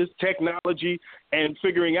 which is technology and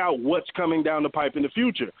figuring out what's coming down the pipe in the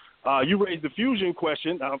future. You raised the fusion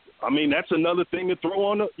question. That's another thing to throw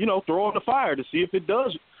on the fire to see if it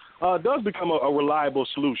does become a reliable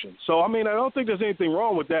solution. So, I don't think there's anything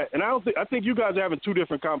wrong with that. And I think you guys are having two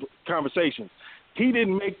different conversations. He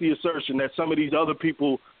didn't make the assertion that some of these other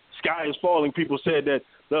people, sky is falling, people said that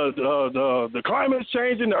the climate is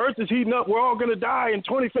changing, the earth is heating up, we're all going to die in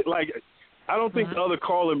 2050. I don't think the other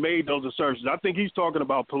caller made those assertions. I think he's talking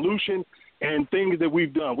about pollution and things that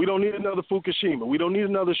we've done. We don't need another Fukushima. We don't need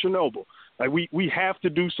another Chernobyl. Like we have to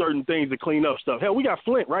do certain things to clean up stuff. Hell, we got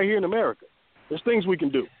Flint right here in America. There's things we can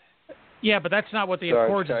do. Yeah, but that's not what the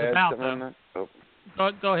Accords is about, though. Oh.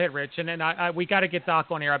 Go ahead, Rich, and then we got to get Doc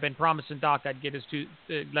on here. I've been promising Doc I'd get his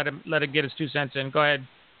let him get his 2 cents in. Go ahead.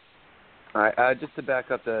 All right, just to back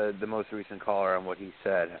up the most recent caller on what he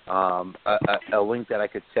said, a link that I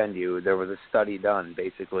could send you. There was a study done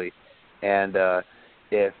basically, and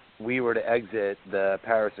if we were to exit the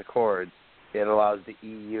Paris Accords, it allows the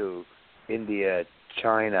EU, India,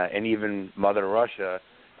 China, and even Mother Russia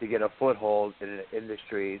to get a foothold in an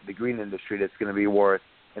industry, the green industry, that's going to be worth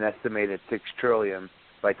an estimated $6 trillion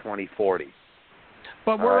by 2040.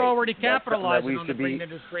 But we're already capitalizing on the green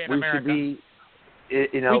industry in America. We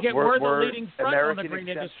should be, we're the leading front American on the green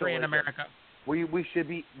industry in America. We should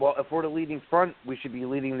be, well, if we're the leading front, we should be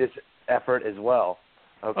leading this effort as well.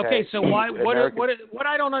 Okay, so what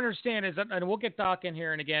I don't understand is, and we'll get Doc in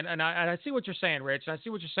here and again, and I see what you're saying, Rich, and I see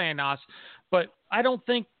what you're saying, Nas, but I don't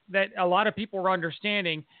think that a lot of people are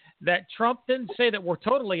understanding that Trump didn't say that we're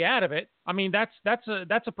totally out of it. I mean, that's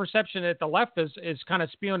a perception that the left is kind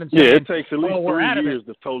of spewing and saying. Yeah, it takes at least 3 years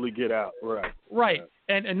to totally get out. Right.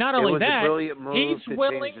 And not only that, he's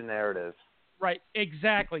willing change the narrative. Right,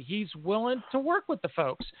 exactly. He's willing to work with the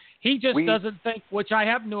folks. He just doesn't think, which I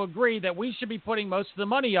happen to agree, that we should be putting most of the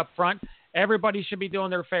money up front. Everybody should be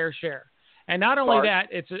doing their fair share. And not only that,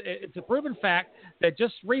 it's a proven fact that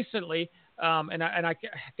just recently,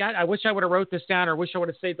 I wish I would have wrote this down, or wish I would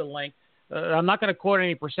have saved the link. I'm not going to quote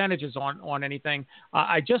any percentages on anything.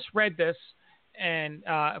 I just read this, and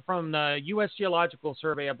from the U.S. Geological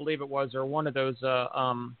Survey, I believe it was, or one of those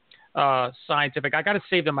scientific. I got to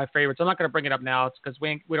save them my favorites. I'm not going to bring it up now. It's because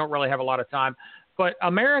we don't really have a lot of time. But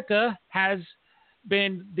America has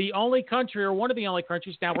been the only country, or one of the only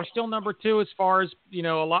countries. Now we're still number 2 as far as a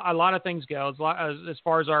lot of things go. As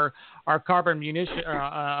far as our carbon munition,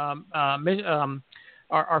 our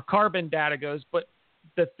carbon data goes. But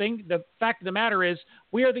the fact of the matter is,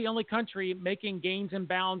 we are the only country making gains and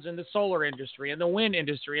bounds in the solar industry, in the wind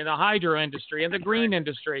industry, in the hydro industry, in the green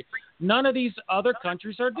industry. None of these other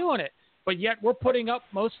countries are doing it, but yet we're putting up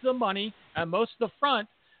most of the money and most of the front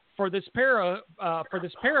for this Paris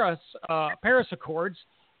Accords,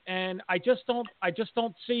 and I just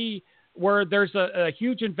don't see where there's a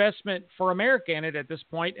huge investment for America in it at this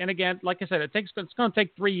point. And again, like I said, it's going to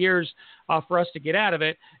take 3 years for us to get out of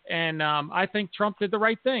it. And I think Trump did the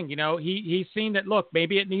right thing. He's seen that, look,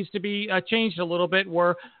 maybe it needs to be changed a little bit,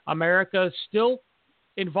 where America is still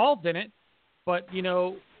involved in it, but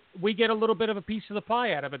we get a little bit of a piece of the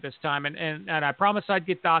pie out of it this time. And I promised I'd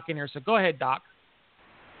get Doc in here. So go ahead, Doc.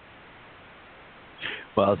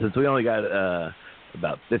 Well, since we only got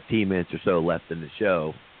about 15 minutes or so left in the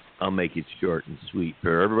show, I'll make it short and sweet.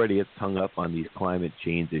 For everybody that's hung up on these climate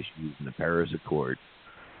change issues in the Paris Accord,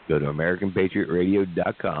 go to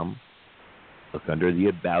AmericanPatriotRadio.com. Look under the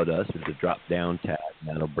About Us. There's a drop-down tab.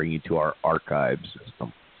 That'll bring you to our archive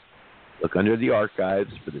system. Look under the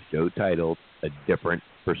archives for the show titled A Different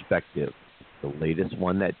Perspective. The latest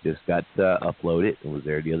one that just got uploaded. It was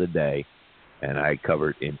there the other day. And I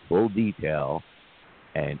covered in full detail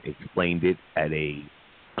and explained it at a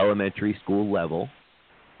elementary school level,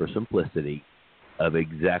 for simplicity, of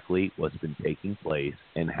exactly what's been taking place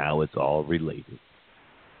and how it's all related.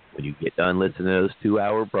 When you get done listening to those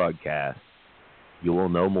 2-hour broadcasts, you will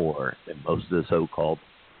know more than most of the so-called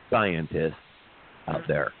scientists out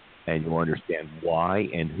there, and you'll understand why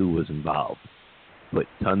and who was involved. Put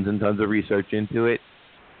tons and tons of research into it,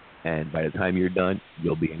 and by the time you're done,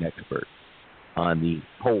 you'll be an expert. On the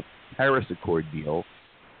whole Paris Accord deal,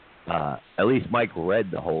 at least Mike read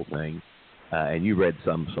the whole thing, and you read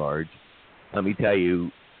some, Sarge. Let me tell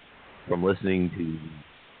you, from listening to the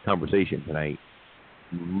conversation tonight,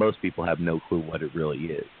 most people have no clue what it really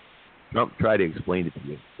is. Trump tried to explain it to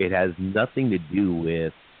you. It has nothing to do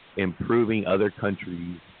with improving other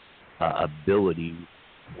countries' ability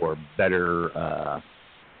for better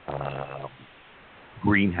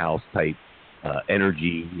greenhouse-type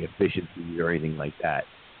energy efficiency or anything like that.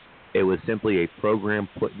 It was simply a program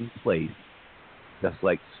put in place, just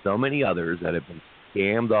like so many others that have been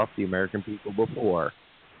scammed off the American people before,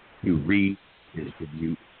 to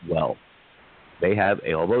redistribute wealth. They have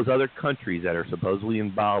all those other countries that are supposedly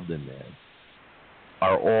involved in this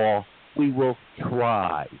are all, we will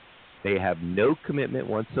try. They have no commitment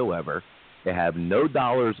whatsoever. They have no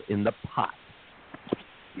dollars in the pot.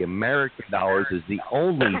 The American dollars is the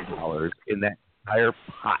only dollars in that entire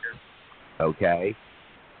pot. Okay?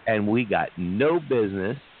 And we got no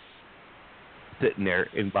business sitting there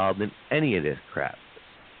involved in any of this crap.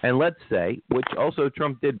 And let's say, which also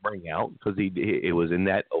Trump did bring out, because it was in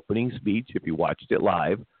that opening speech, if you watched it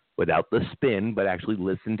live, without the spin, but actually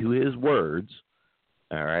listened to his words,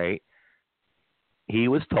 all right, he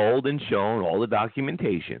was told and shown all the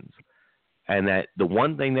documentations, and that the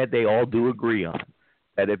one thing that they all do agree on,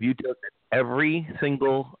 that if you took every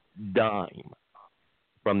single dime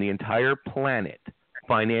from the entire planet,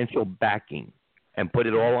 financial backing, and put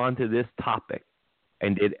it all onto this topic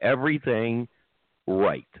and did everything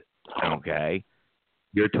right, okay,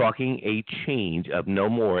 you're talking a change of no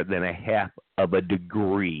more than a half of a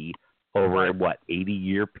degree over a,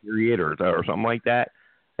 80-year period or something like that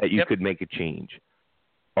you could make a change.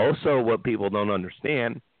 Also, what people don't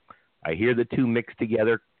understand, I hear the two mixed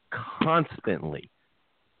together constantly.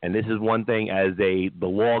 And this is one thing as the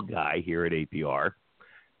law guy here at APR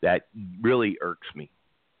that really irks me.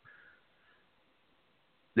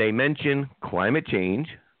 They mention climate change.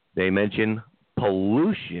 They mention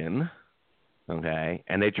pollution, okay?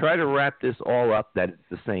 And they try to wrap this all up that it's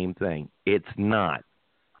the same thing. It's not.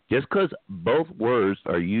 Just because both words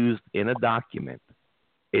are used in a document,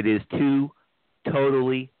 it is two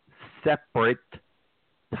totally separate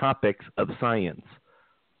topics of science.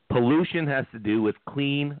 Pollution has to do with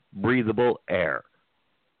clean, breathable air.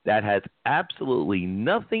 That has absolutely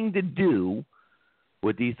nothing to do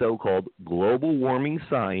with the so-called global warming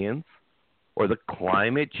science or the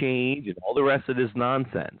climate change and all the rest of this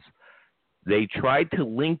nonsense. They tried to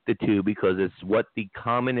link the two because it's what the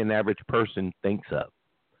common and average person thinks of.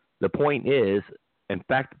 The point is, in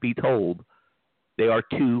fact, be told, they are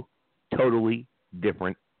two totally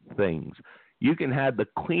different things. You can have the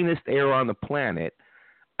cleanest air on the planet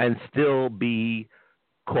and still be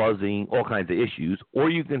causing all kinds of issues, or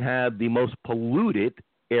you can have the most polluted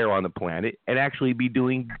air on the planet and actually be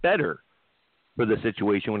doing better for the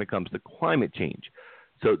situation when it comes to climate change.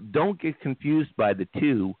 So don't get confused by the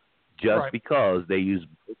two just because they use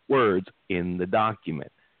words in the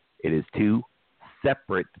document. It is two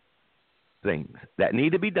separate things that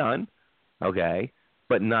need to be done, okay,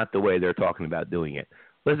 but not the way they're talking about doing it.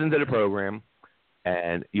 Listen to the program,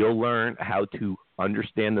 and you'll learn how to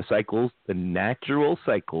understand the cycles, the natural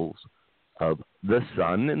cycles of the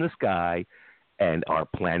sun and the sky and our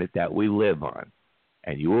planet that we live on.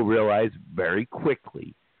 And you will realize very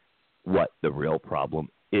quickly what the real problem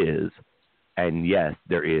is. And yes,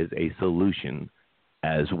 there is a solution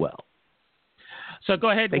as well. So go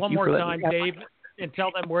ahead one more time, Dave, and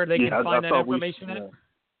tell them where they can find that information at.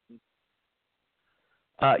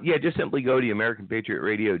 Just simply go to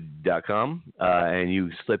AmericanPatriotRadio.com and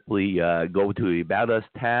you simply go to the About Us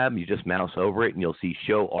tab. You just mouse over it and you'll see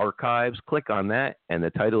Show Archives. Click on that, and the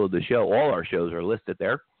title of the show, all our shows are listed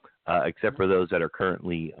there, except for those that are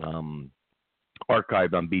currently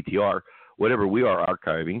archived on BTR. Whatever we are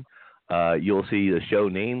archiving, you'll see the show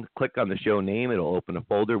name. Click on the show name. It'll open a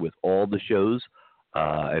folder with all the shows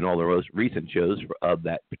and all the most recent shows of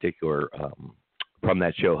that particular from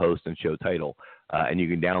that show host and show title. And you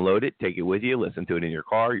can download it, take it with you, listen to it in your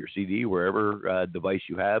car, your CD, wherever device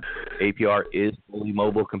you have. APR is fully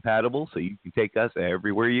mobile compatible, so you can take us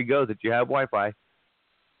everywhere you go that you have Wi-Fi.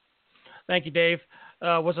 Thank you, Dave.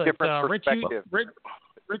 Was it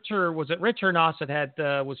Rich or Nos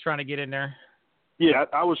that was trying to get in there? Yeah,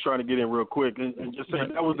 I was trying to get in real quick and just say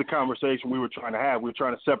that was the conversation we were trying to have. We were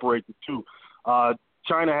trying to separate the two.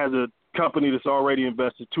 China has a company that's already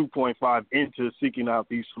invested $2.5 into seeking out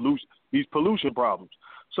these solutions, these pollution problems.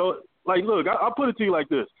 So, look, I'll put it to you like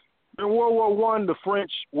this. In World War I, the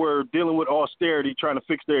French were dealing with austerity, trying to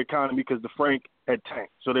fix their economy because the franc had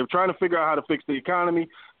tanked. So they were trying to figure out how to fix the economy.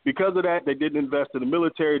 Because of that, they didn't invest in the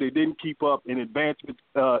military. They didn't keep up in advancements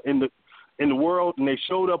in the world, and they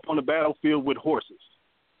showed up on the battlefield with horses.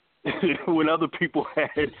 When other people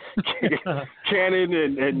had cannon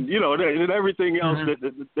and and everything else,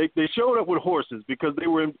 they showed up with horses because they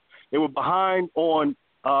were behind on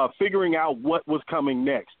figuring out what was coming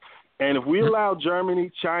next. And if we allow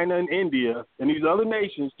Germany, China, and India and these other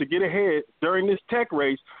nations to get ahead during this tech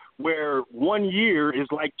race, where 1 year is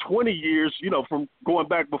like 20 years, from going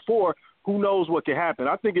back before, who knows what can happen.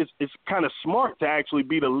 I think it's kind of smart to actually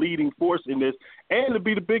be the leading force in this and to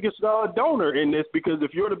be the biggest donor in this, because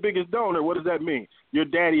if you're the biggest donor, what does that mean? You're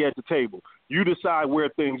daddy at the table. You decide where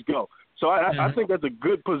things go. So I think that's a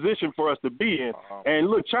good position for us to be in. And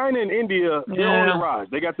look, China and India, they're on the rise.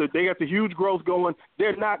 They got the huge growth going.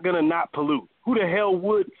 They're not gonna not pollute. Who the hell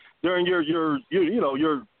would during your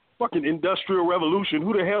fucking industrial revolution?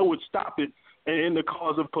 Who the hell would stop it in the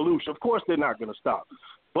cause of pollution? Of course, they're not gonna stop.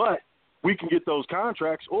 But we can get those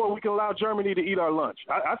contracts, or we can allow Germany to eat our lunch.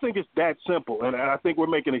 I think it's that simple, and I think we're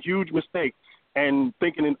making a huge mistake and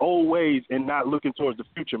thinking in old ways and not looking towards the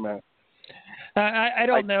future, man. I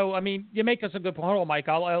don't know. I mean, you make us a good point. Hold on, Mike.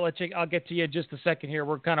 I'll get to you in just a second here.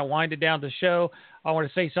 We're kind of winding down the show. I want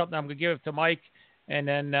to say something. I'm going to give it to Mike, and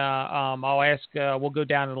then I'll ask. We'll go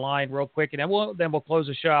down the line real quick, and then we'll close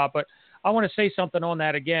the show out. But I want to say something on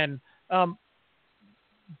that again.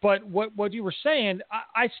 But what you were saying,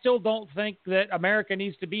 I still don't think that America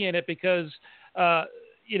needs to be in it because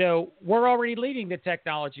we're already leading the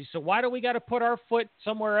technology. So why do we got to put our foot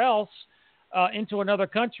somewhere else into another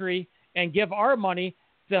country and give our money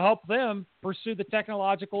to help them pursue the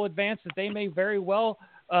technological advance that they may very well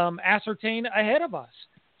ascertain ahead of us?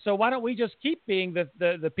 So why don't we just keep being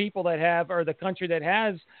the people that have, or the country that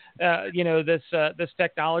has, this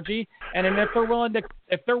technology? And then if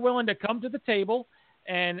they're willing to come to the table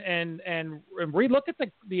and relook at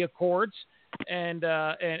the accords and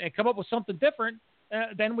come up with something different,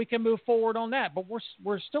 then we can move forward on that. But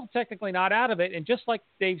we're still technically not out of it. And just like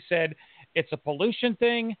Dave said, it's a pollution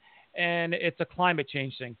thing and it's a climate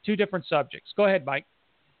change thing. Two different subjects. Go ahead, Mike.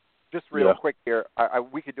 Just real quick here,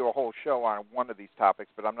 we could do a whole show on one of these topics,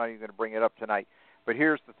 but I'm not even going to bring it up tonight. But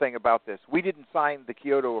here's the thing about this. We didn't sign the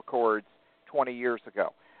Kyoto Accords 20 years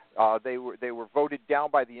ago. They were voted down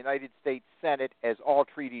by the United States Senate, as all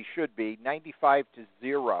treaties should be,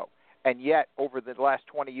 95-0. And yet, over the last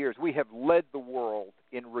 20 years, we have led the world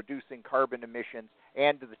in reducing carbon emissions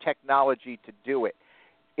and the technology to do it.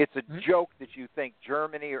 It's a joke that you think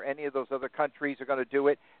Germany or any of those other countries are going to do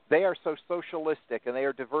it. They are so socialistic, and they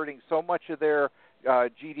are diverting so much of their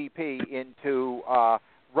GDP into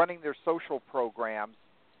running their social programs.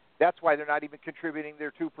 That's why they're not even contributing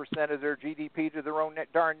their 2% of their GDP to their own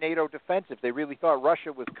darn NATO defense. If they really thought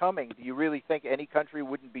Russia was coming, do you really think any country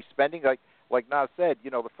wouldn't be spending? Like Nas said,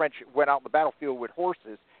 the French went out in the battlefield with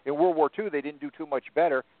horses. In World War II, they didn't do too much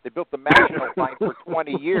better. They built the Maginot Line for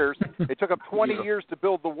 20 years. It took them 20 years to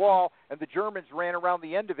build the wall, and the Germans ran around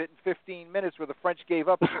the end of it in 15 minutes where the French gave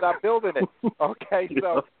up and stopped building it. Okay,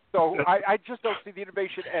 so I just don't see the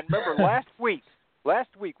innovation. And remember, last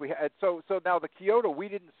week we had so now the Kyoto, we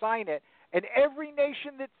didn't sign it, and every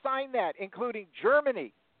nation that signed that, including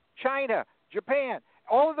Germany, China, Japan,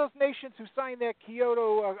 all of those nations who signed that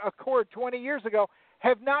Kyoto Accord 20 years ago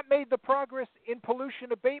have not made the progress in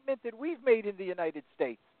pollution abatement that we've made in the United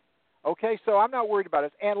States. Okay, so I'm not worried about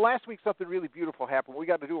it. And last week something really beautiful happened. We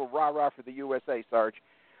got to do a rah-rah for the USA, Sarge.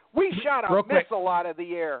 We shot a missile out of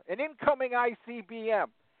the air, an incoming ICBM.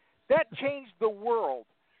 That changed the world,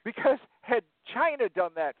 because had China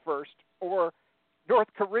done that first, or North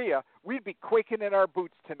Korea, we'd be quaking in our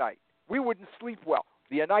boots tonight. We wouldn't sleep well.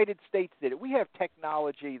 The United States did it. We have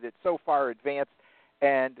technology that's so far advanced,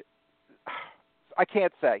 and I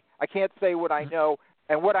can't say what I know,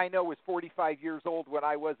 and what I know was 45 years old when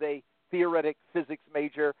I was a theoretic physics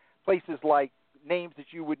major. Places like names that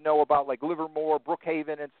you would know about, like Livermore,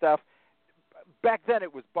 Brookhaven, and stuff. Back then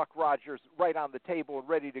it was Buck Rogers right on the table and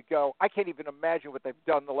ready to go. I can't even imagine what they've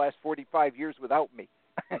done the last 45 years without me.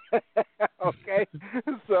 Okay?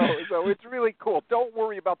 So it's really cool. Don't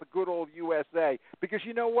worry about the good old USA, because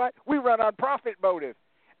you know what? We run on profit motive.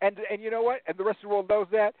 And you know what? And the rest of the world knows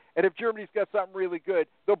that. And if Germany's got something really good,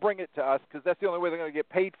 they'll bring it to us, because that's the only way they're going to get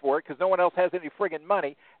paid for it, because no one else has any friggin'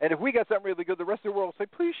 money. And if we got something really good, the rest of the world will say,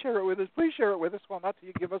 please share it with us, please share it with us. Well, not till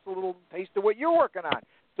you give us a little taste of what you're working on.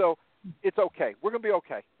 So it's okay. We're going to be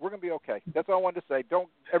okay. We're going to be okay. That's all I wanted to say.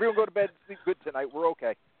 Everyone go to bed and sleep good tonight. We're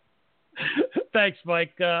okay. Thanks,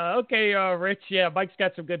 Mike. Okay, Rich. Yeah, Mike's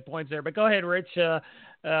got some good points there. But go ahead, Rich. Go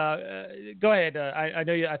ahead. I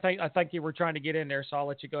know you. I think you were trying to get in there, so I'll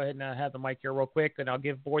let you go ahead and have the mic here real quick, and I'll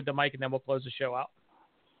give Boyd the mic, and then we'll close the show out.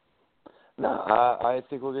 No, I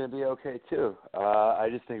think we're going to be okay too. I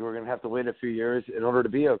just think we're going to have to wait a few years in order to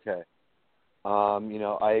be okay.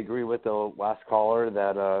 I agree with the last caller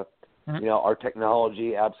that our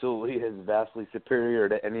technology absolutely is vastly superior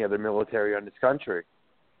to any other military in this country.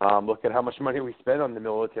 Look at how much money we spend on the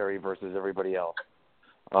military versus everybody else.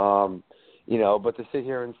 But to sit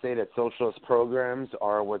here and say that socialist programs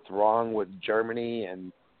are what's wrong with Germany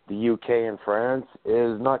and the UK and France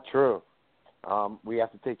is not true. We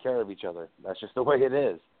have to take care of each other. That's just the way it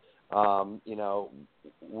is.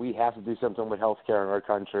 We have to do something with health care in our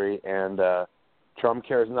country, and Trump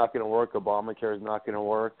care is not going to work. Obamacare is not going to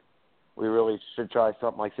work. We really should try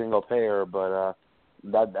something like single payer, but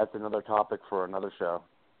that's another topic for another show.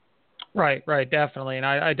 Right, definitely, and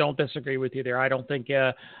I don't disagree with you there. I don't think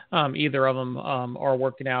either of them are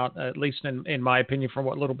working out, at least in my opinion, from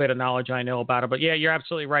what little bit of knowledge I know about it. But yeah, you're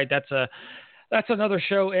absolutely right. That's another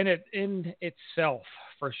show in itself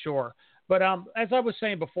for sure. But as I was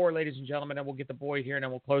saying before, ladies and gentlemen, and we'll get the boy here, and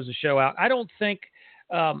then we'll close the show out. I don't think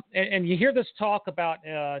and you hear this talk about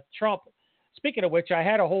Trump. Speaking of which, I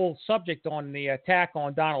had a whole subject on the attack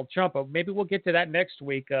on Donald Trump. Maybe we'll get to that next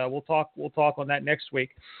week. We'll talk on that next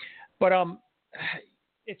week. But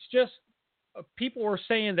it's just people were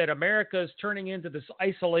saying that America is turning into this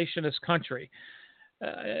isolationist country.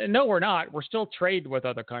 No, we're not. We're still trade with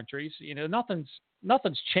other countries.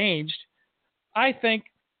 Nothing's changed. I think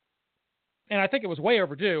it was way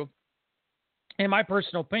overdue. In my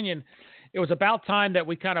personal opinion, it was about time that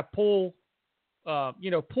we kind of pull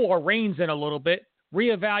our reins in a little bit,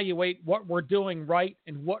 reevaluate what we're doing right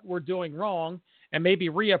and what we're doing wrong, and maybe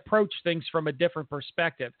reapproach things from a different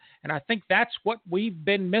perspective. And I think that's what we've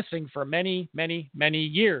been missing for many, many, many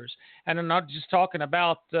years. And I'm not just talking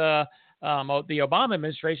about the Obama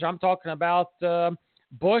administration. I'm talking about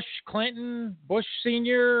Bush, Clinton, Bush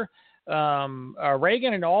Sr.,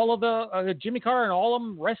 Reagan, and all of the Jimmy Carter, and all of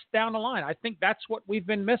them rest down the line. I think that's what we've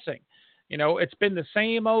been missing. It's been the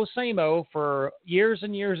same old for years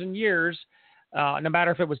and years and years, no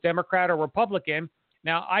matter if it was Democrat or Republican.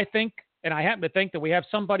 Now, I happen to think that we have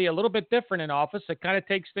somebody a little bit different in office that kind of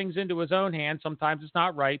takes things into his own hands. Sometimes it's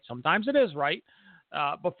not right. Sometimes it is right.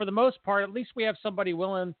 But for the most part, at least we have somebody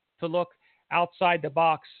willing to look outside the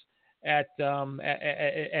box at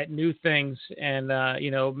new things and,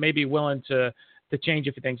 maybe willing to change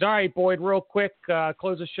a few things. All right, Boyd, real quick,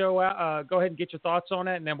 close the show out. Go ahead and get your thoughts on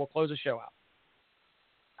it, and then we'll close the show out.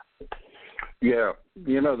 Yeah,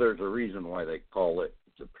 there's a reason why they call it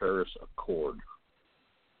the Paris Accord.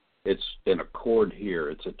 It's an accord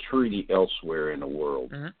here. It's a treaty elsewhere in the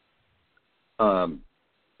world. Mm-hmm.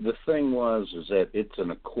 The thing is that it's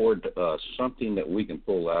an accord to us, something that we can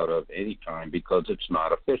pull out of any time because it's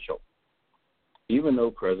not official. Even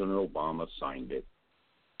though President Obama signed it,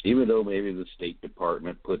 even though maybe the State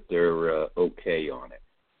Department put their okay on it,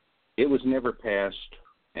 it was never passed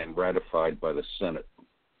and ratified by the Senate.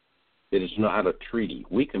 It is not a treaty.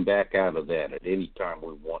 We can back out of that at any time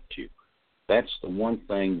we want to. That's the one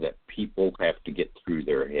thing that people have to get through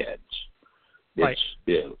their heads. Right.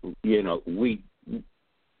 We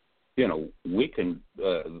can.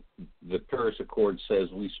 The Paris Accord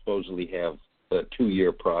says we supposedly have a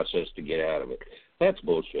 2-year process to get out of it. That's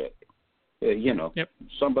bullshit. Yep.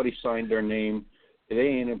 Somebody signed their name. They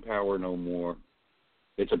ain't in power no more.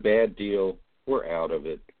 It's a bad deal. We're out of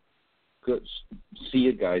it. Good. See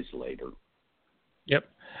you guys later. Yep.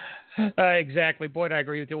 Exactly. Boyd, I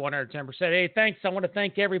agree with you 110%. Hey, thanks. I want to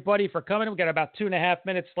thank everybody for coming. We've got about 2.5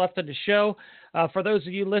 minutes left of the show. For those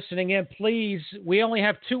of you listening in, please, we only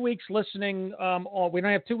have 2 weeks listening. We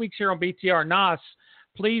don't have 2 weeks here on BTR NOS.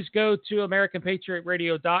 Please go to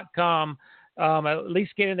AmericanPatriotRadio.com. At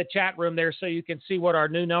least get in the chat room there so you can see what our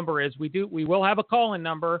new number is. We will have a call-in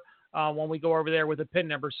number when we go over there with a PIN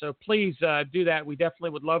number. So please do that. We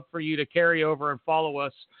definitely would love for you to carry over and follow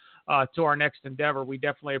us to our next endeavor. We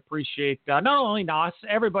definitely appreciate not only NOS,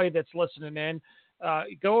 everybody that's listening in.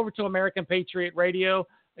 Go over to American Patriot Radio.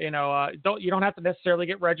 You don't have to necessarily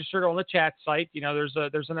get registered on the chat site. There's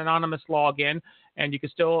an anonymous login, and you can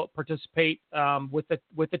still participate with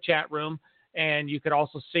the chat room. And you could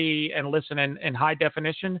also see and listen in high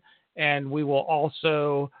definition. And we will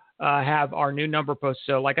also have our new number post.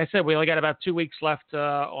 So like I said, we only got about 2 weeks left.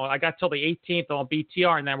 I got till the 18th on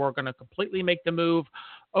BTR, and then we're going to completely make the move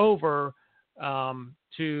over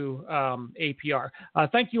to APR.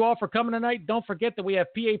 Thank you all for coming tonight. Don't forget that we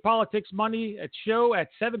have PA Politics Monday at show at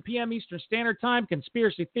 7 p.m. Eastern Standard Time,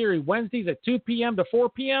 Conspiracy Theory Wednesdays at 2 p.m. to 4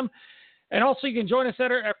 p.m. And also you can join us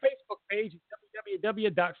at our Facebook page,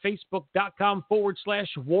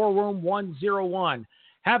 www.facebook.com/War Room 101.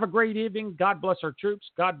 Have a great evening. God bless our troops.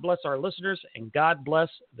 God bless our listeners. And God bless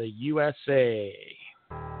the USA.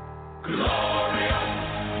 Glorious.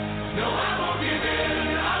 No,